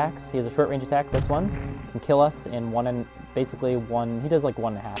 2 attacks. He has a short range attack. This one can kill us in basically one. He does like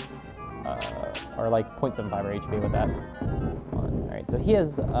 1.5, or like 0.75 or HP with that. All right, so he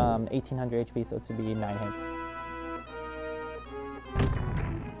has 1800 HP, so it's gonna be 9 hits.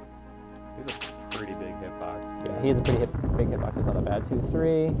 He's a pretty big hitbox. Yeah, he has a pretty big hitbox. It's not that bad. 2,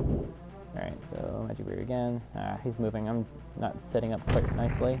 3. All right, so Magic Brew again. He's moving. I'm not setting up quite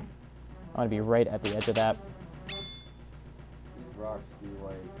nicely. I want to be right at the edge of that. These rocks do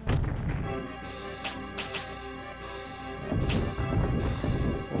like...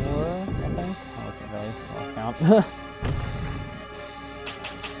 4, I think. Oh, that's not really. I lost count.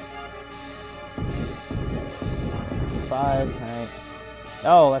 5. All right.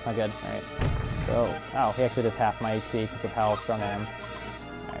 Oh, that's not good. All right. So, oh, he actually does half my HP because of how strong I am.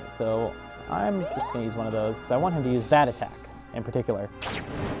 All right, so I'm just going to use one of those because I want him to use that attack in particular.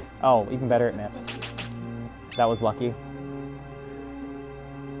 Oh, even better, it missed. That was lucky.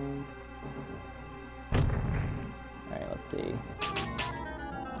 All right, let's see.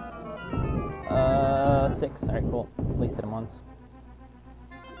 6. All right, cool. At least hit him once.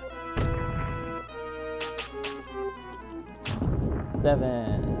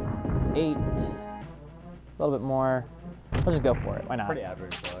 7, 8. A little bit more. Let's just go for it. Why not? Pretty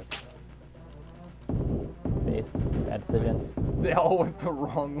average, but Based. Bad decisions. they all went the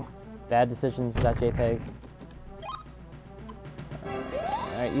wrong way. Bad decisions. .jpg.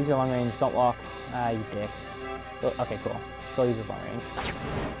 Alright, use your long range. Don't walk. Ah, you dick. Oh, okay, cool. Still use his long range.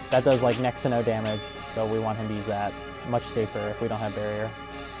 That does like next to no damage, so we want him to use that. Much safer if we don't have barrier.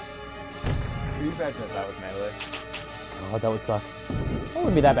 Can you imagine if that was melee? Oh, that would suck. It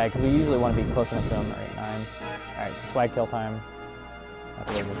wouldn't be that bad because we usually want to be close enough to him. Alright, 9. Alright, so swag kill time.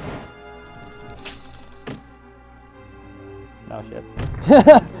 That's really good. Oh shit.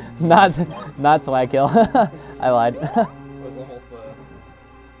 not swag kill. I lied. It was almost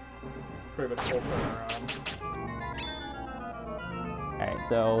pretty much full turnaround. Alright,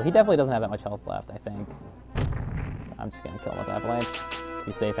 so he definitely doesn't have that much health left, I think. I'm just gonna kill him with Avalanche. Just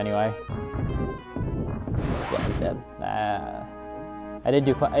be safe anyway. Yeah, he's dead. I did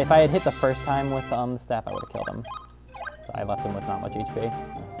do quite. If I had hit the first time with the staff, I would have killed him. So I left him with not much HP.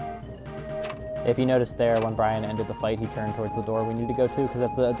 If you noticed there, when Brian ended the fight, he turned towards the door we need to go to, because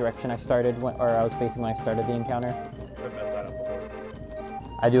that's the direction I started, or I was facing when I started the encounter. I messed that up before.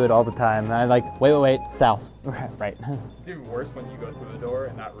 I do it all the time. And I'm like, wait, south. Right. It's even worse when you go through the door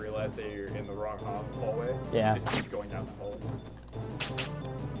and not realize that you're in the wrong hallway. Yeah. You just keep going down the hole.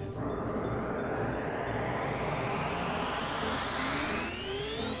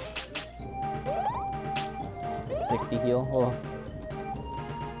 60 heal. Oh.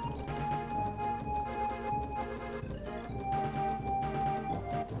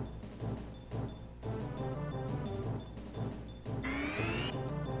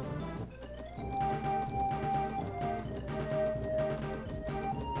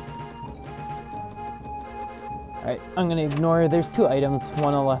 Alright, I'm gonna ignore, there's two items,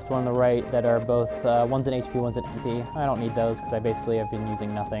 one on the left, one on the right, that are both, one's an HP, one's an MP. I don't need those because I basically have been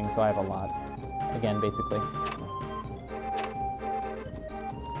using nothing, so I have a lot. Again, basically.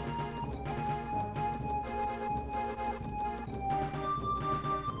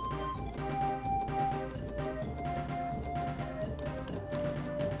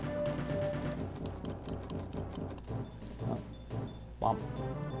 Womp.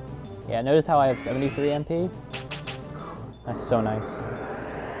 Yeah, notice how I have 73 MP? That's so nice.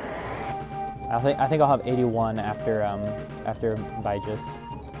 I think I'll have 81 after after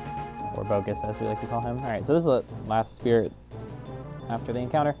Bingchang, or Bogus as we like to call him. All right, so this is the last spirit after the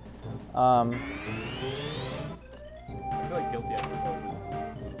encounter. I feel like guilty after Bogus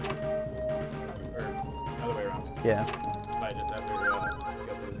or other way around. Yeah. Bingchang after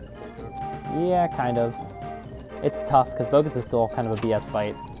guilty is a complete joke. Yeah, kind of. It's tough because Bogus is still kind of a BS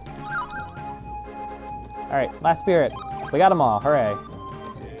fight. All right, last spirit. We got them all. Hooray!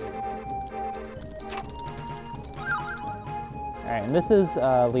 All right, and this is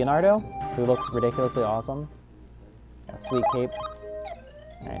Leonardo, who looks ridiculously awesome. Got a sweet cape.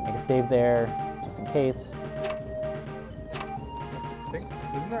 All right, make a save there, just in case. I think,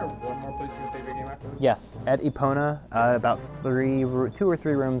 isn't there one more place you can save your game after this? Yes, at Epona, about 2 or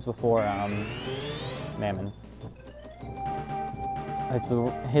 3 rooms before Mammon.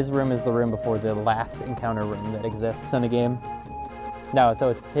 His room is the room before the last encounter room that exists in the game. No,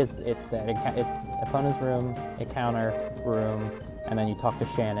 so it's Epona's room, encounter room, and then you talk to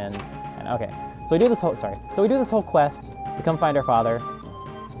Shannon. And okay, so we do this whole quest to come find our father,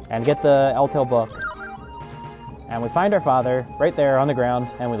 and get the L-Tail book. And we find our father right there on the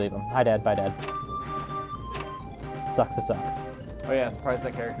ground, and we leave him. Hi, Dad. Bye, Dad. Sucks to suck. Oh yeah, surprise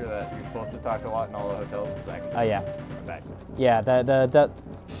that character that you're supposed to talk a lot in all the hotels is actually. Oh yeah. Back. Yeah, the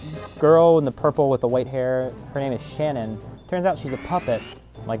girl in the purple with the white hair, her name is Shannon. Turns out she's a puppet,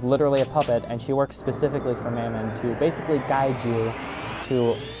 like literally a puppet, and she works specifically for Mammon to basically guide you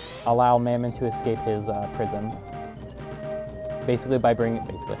to allow Mammon to escape his prison. Basically by bringing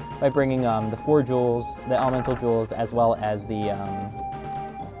the 4 jewels, the elemental jewels, as well as the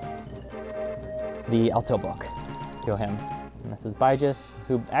L-Tail book to him. And this is Bingchang,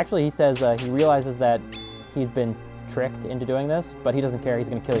 who actually he says he realizes that he's been tricked into doing this, but he doesn't care. He's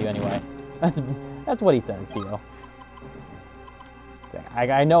going to kill you anyway. That's what he says to you.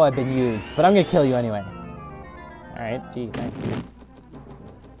 I know I've been used, but I'm going to kill you anyway. All right, gee, thanks.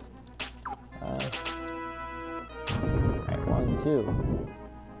 All right, 1, 2.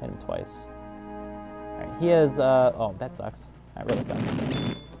 Hit him twice. All right, he has. Oh, that sucks. That really sucks.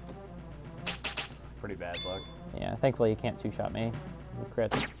 Pretty bad luck. Yeah, thankfully you can't 2-shot me with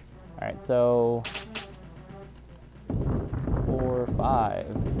crits. All right, so 4, 5,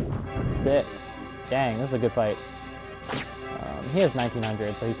 6. Dang, this is a good fight. He has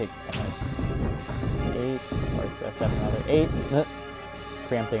 1900, so he takes 10 minutes. 8, or 7 rather. 8.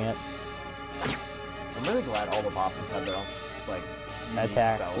 Preempting it. I'm really glad all the bosses have their own like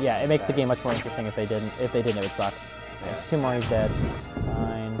attack. Yeah, it makes the game much more interesting if they didn't. If they didn't, it would suck. Yeah. It's 2 more, he's dead.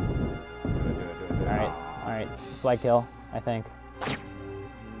 9. All right, swag kill, I think.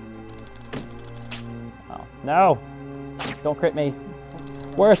 Oh no! Don't crit me.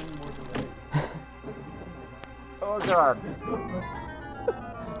 Worth. Oh god.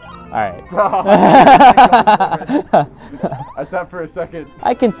 All right. I thought for a second.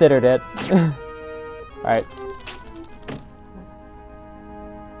 I considered it. All right.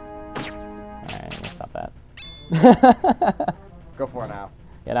 All right, I'm gonna stop that. Go for it now.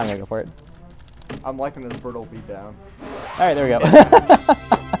 Yeah, now I'm gonna go for it. I'm liking this brutal beatdown. All right, there we go.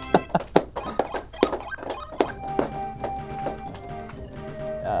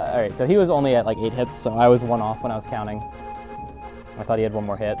 All right, so he was only at like 8 hits, so I was 1 off when I was counting. I thought he had 1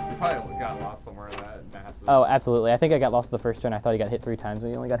 more hit. You probably got lost somewhere in that massive. Oh, absolutely. I think I got lost the first turn. I thought he got hit 3 times, but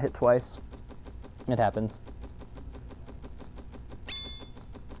he only got hit twice. It happens.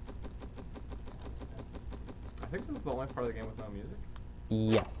 I think this is the only part of the game with no music.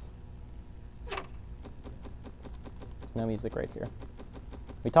 Yes. No music right here.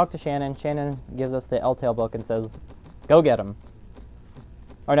 We talk to Shannon. Shannon gives us the L-Tail book and says, "Go get him."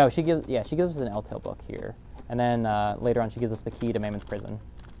 Or no, she gives us an L-Tail book here, and then later on she gives us the key to Mammon's prison.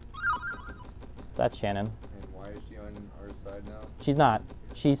 That's Shannon. And why is she on our side now? She's not.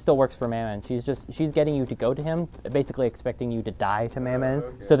 She still works for Mammon. She's getting you to go to him, basically expecting you to die to Mammon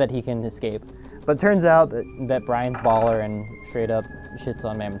so that he can escape. But it turns out that Brian's baller and straight up shits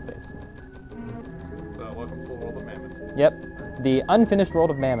on Mammon's face. So welcome to the world of Mammon. Yep. The unfinished world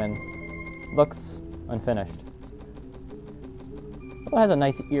of Mammon looks unfinished. It has a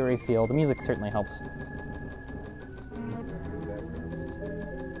nice eerie feel. The music certainly helps.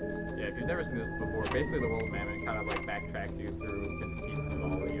 Yeah, if you've never seen this before, basically the world of Mammon kind of like backtracks you through bits and pieces of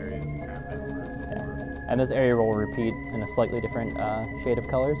all the areas you kind of been through before. Yeah. And this area will repeat in a slightly different shade of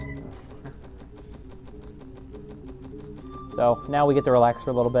colors. So now we get to relax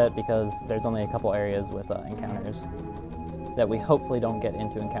for a little bit because there's only a couple areas with encounters that we hopefully don't get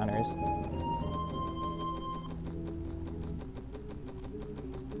into encounters.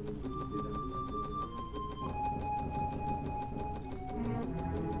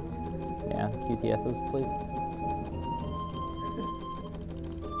 Yeah, QTSs, please.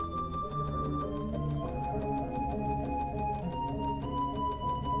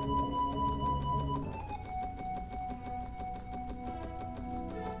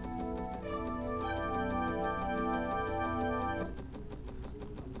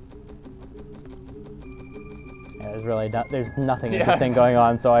 There's nothing interesting going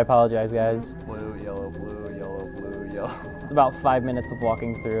on, so I apologize, guys. Blue, yellow, blue, yellow, blue, yellow. It's about 5 minutes of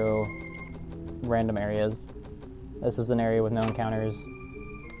walking through random areas. This is an area with no encounters.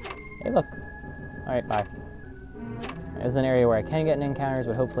 Hey, look. Alright, bye. This is an area where I can get in encounters,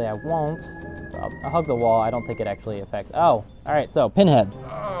 but hopefully I won't. So I'll hug the wall. I don't think it actually affects... Oh! Alright, so Pinhead.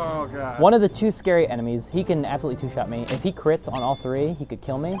 Oh, God. One of the two scary enemies. He can absolutely two-shot me. If he crits on all three, he could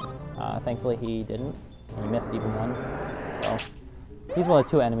kill me. Thankfully, he didn't. He missed even one. So he's one of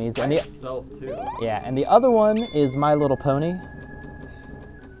the two enemies. And yeah, and the other one is My Little Pony,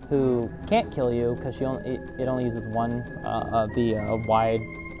 who can't kill you because it only uses one of the wide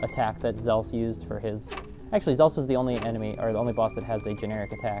attack that Zeus used for his... Actually, Zeus is the only enemy, or the only boss that has a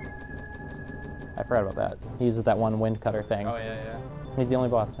generic attack. I forgot about that. He uses that one wind cutter thing. Oh, yeah, yeah. He's the only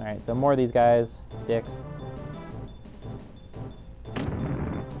boss. Alright, so more of these guys. Dicks.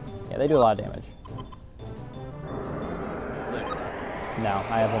 Yeah, they do a lot of damage. No,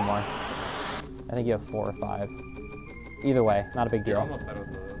 I have one more. I think you have 4 or 5. Either way, not a big deal. You're almost out of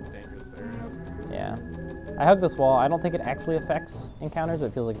the dangerous area. Yeah. I hug this wall. I don't think it actually affects encounters, but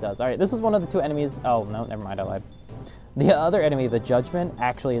it feels like it does. Alright, this is one of the two enemies. Oh, no, never mind, I lied. The other enemy, the Judgment,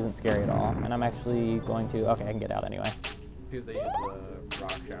 actually isn't scary at all. And I'm actually going to... Okay, I can get out anyway. Because they use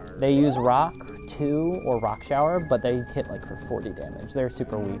Rock Shower. They use Rock 2 or Rock Shower, but they hit like for 40 damage. They're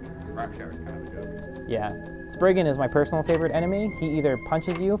super weak. Rock Shower is kind of a joke. Yeah. Spriggan is my personal favorite enemy. He either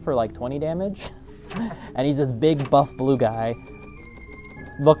punches you for like 20 damage, and he's this big buff blue guy.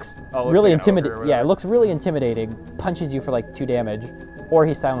 Looks really intimidating. Yeah, looks really intimidating. Punches you for like 2 damage, or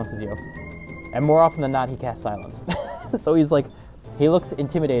he silences you. And more often than not, he casts silence. So he's like, he looks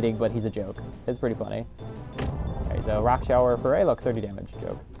intimidating, but he's a joke. It's pretty funny. Alright, so Rock Shower for, hey look, 30 damage.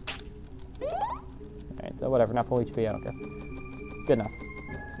 Joke. Alright, so whatever, not full HP, I don't care. Good enough.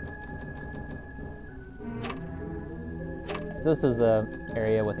 So this is an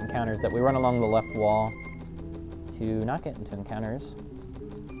area with encounters that we run along the left wall to not get into encounters.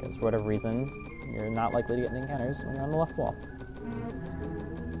 Because for whatever reason, you're not likely to get into encounters when you're on the left wall.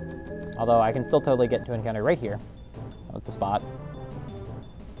 Although I can still totally get into an encounter right here. That's the spot.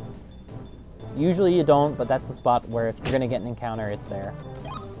 Usually you don't, but that's the spot where if you're going to get an encounter, it's there.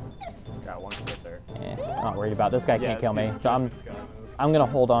 Got one foot there. I'm not worried about this guy. Can't kill me, so I'm going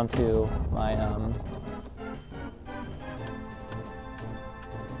to hold on to my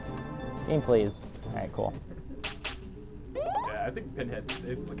game, please. All right, cool. Yeah, I think Pinhead,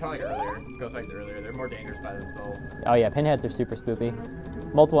 it's kind of like earlier. It goes back to earlier. They're more dangerous by themselves. Oh yeah, Pinheads are super spoopy.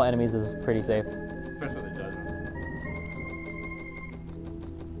 Multiple enemies is pretty safe. Especially the Judgment.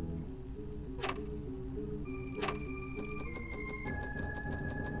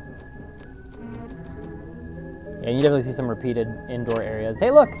 Yeah, you definitely see some repeated indoor areas.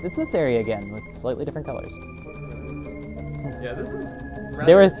 Hey, look, it's this area again with slightly different colors. Yeah, this is.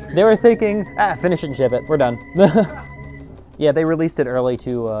 They were thinking, finish it and ship it. We're done. Yeah, they released it early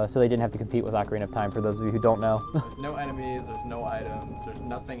to so they didn't have to compete with Ocarina of Time. For those of you who don't know. There's no enemies. There's no items. There's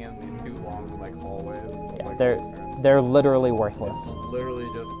nothing in these 2 long like hallways. Yeah, like, they're literally worthless. Literally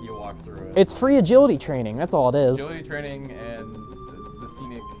just you walk through it. It's free agility training. That's all it is. Agility training and the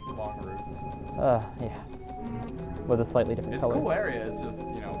scenic long route. Yeah. With a slightly different color. It's a cool area. It's just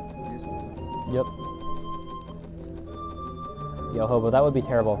Yep. Yo, Hobo, that would be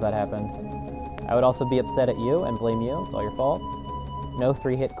terrible if that happened. I would also be upset at you and blame you. It's all your fault. No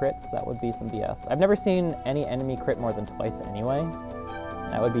 3-hit crits. That would be some BS. I've never seen any enemy crit more than twice anyway.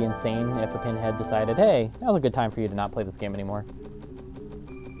 That would be insane if the Pinhead decided, hey, now's a good time for you to not play this game anymore.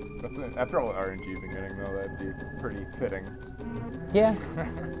 After all the RNG you've been getting, though, that'd be pretty fitting. Yeah.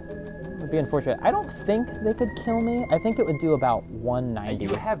 It would be unfortunate. I don't think they could kill me. I think it would do about 190.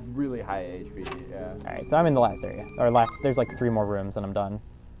 You have really high HP, yeah. Alright, so I'm in the last area. There's like 3 more rooms and I'm done.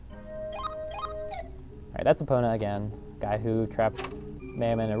 Alright, that's Epona again. Guy who trapped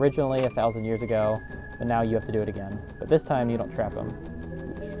Mammon originally 1,000 years ago, but now you have to do it again. But this time you don't trap him.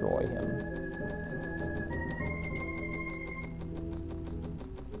 You destroy him.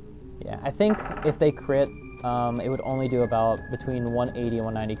 Yeah, I think if they crit, it would only do about between 180 and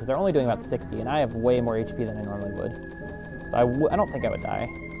 190, because they're only doing about 60, and I have way more HP than I normally would. So I don't think I would die.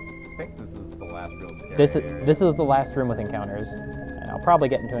 I think this is the last real scary area. This is the last room with encounters, and I'll probably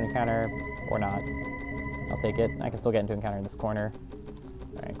get into an encounter, or not. I'll take it. I can still get into an encounter in this corner.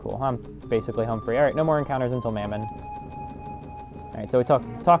 Alright, cool. I'm basically home free. Alright, no more encounters until Mammon. Alright, so we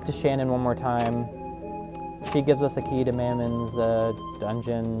talk to Shannon one more time. She gives us a key to Mammon's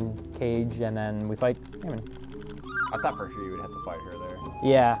dungeon cage, and then we fight Mammon. I thought for sure you would have to fight her there.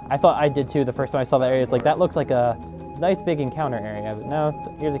 Yeah, I thought I did too the first time I saw that area. It's like, that looks like a nice big encounter area, but no,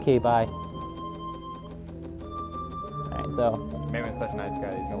 here's a key, bye. Alright, so... Mammon's such a nice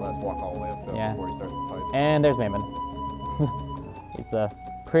guy, he's gonna let us walk all the way up to him before he starts the fight. And there's Mammon. He's a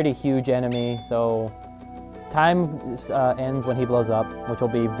pretty huge enemy, so... Time ends when he blows up, which will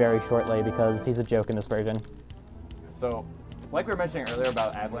be very shortly because he's a joke in this version. So, like we were mentioning earlier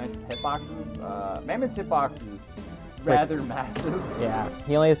about Avalanche hitboxes, Mammon's hitbox is rather massive. Yeah,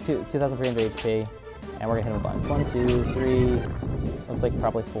 he only has 2,300 HP, and we're gonna hit him a bunch. 1, 2, 3, looks like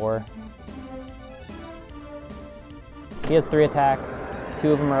probably 4. He has 3 attacks,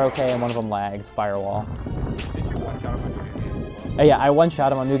 2 of them are okay, and 1 of them lags, Firewall. Did you one-shot him on New Game Plus? Yeah, I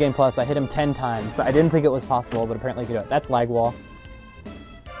one-shot him on New Game Plus. I hit him 10 times. I didn't think it was possible, but apparently you could do it. That's lag wall.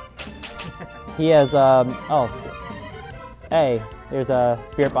 He has, oh. Hey, there's a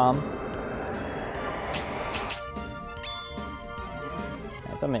Spirit Bomb.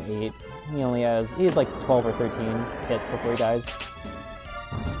 Right, so I'm at 8. He has like 12 or 13 hits before he dies.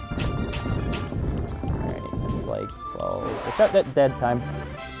 Alright, that's like 12. Is that dead time?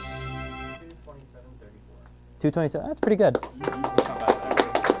 227, that's pretty good.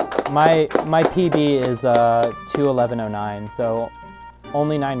 My PB is 2:11:09, so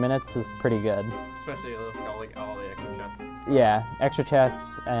only 9 minutes is pretty good. Especially like all the extra chests. Yeah, extra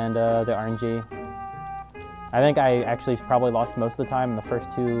chests and the RNG. I think I actually probably lost most of the time in the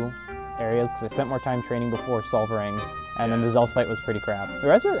first 2 areas because I spent more time training before Solvering, and then the Zealous fight was pretty crap. The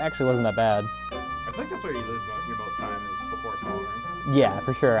rest of it actually wasn't that bad. I think that's where you lose your most time is before Solvering. Yeah,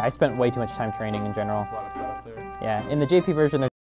 for sure. I spent way too much time training in general. There's a lot of stuff there. Yeah, in the JP version,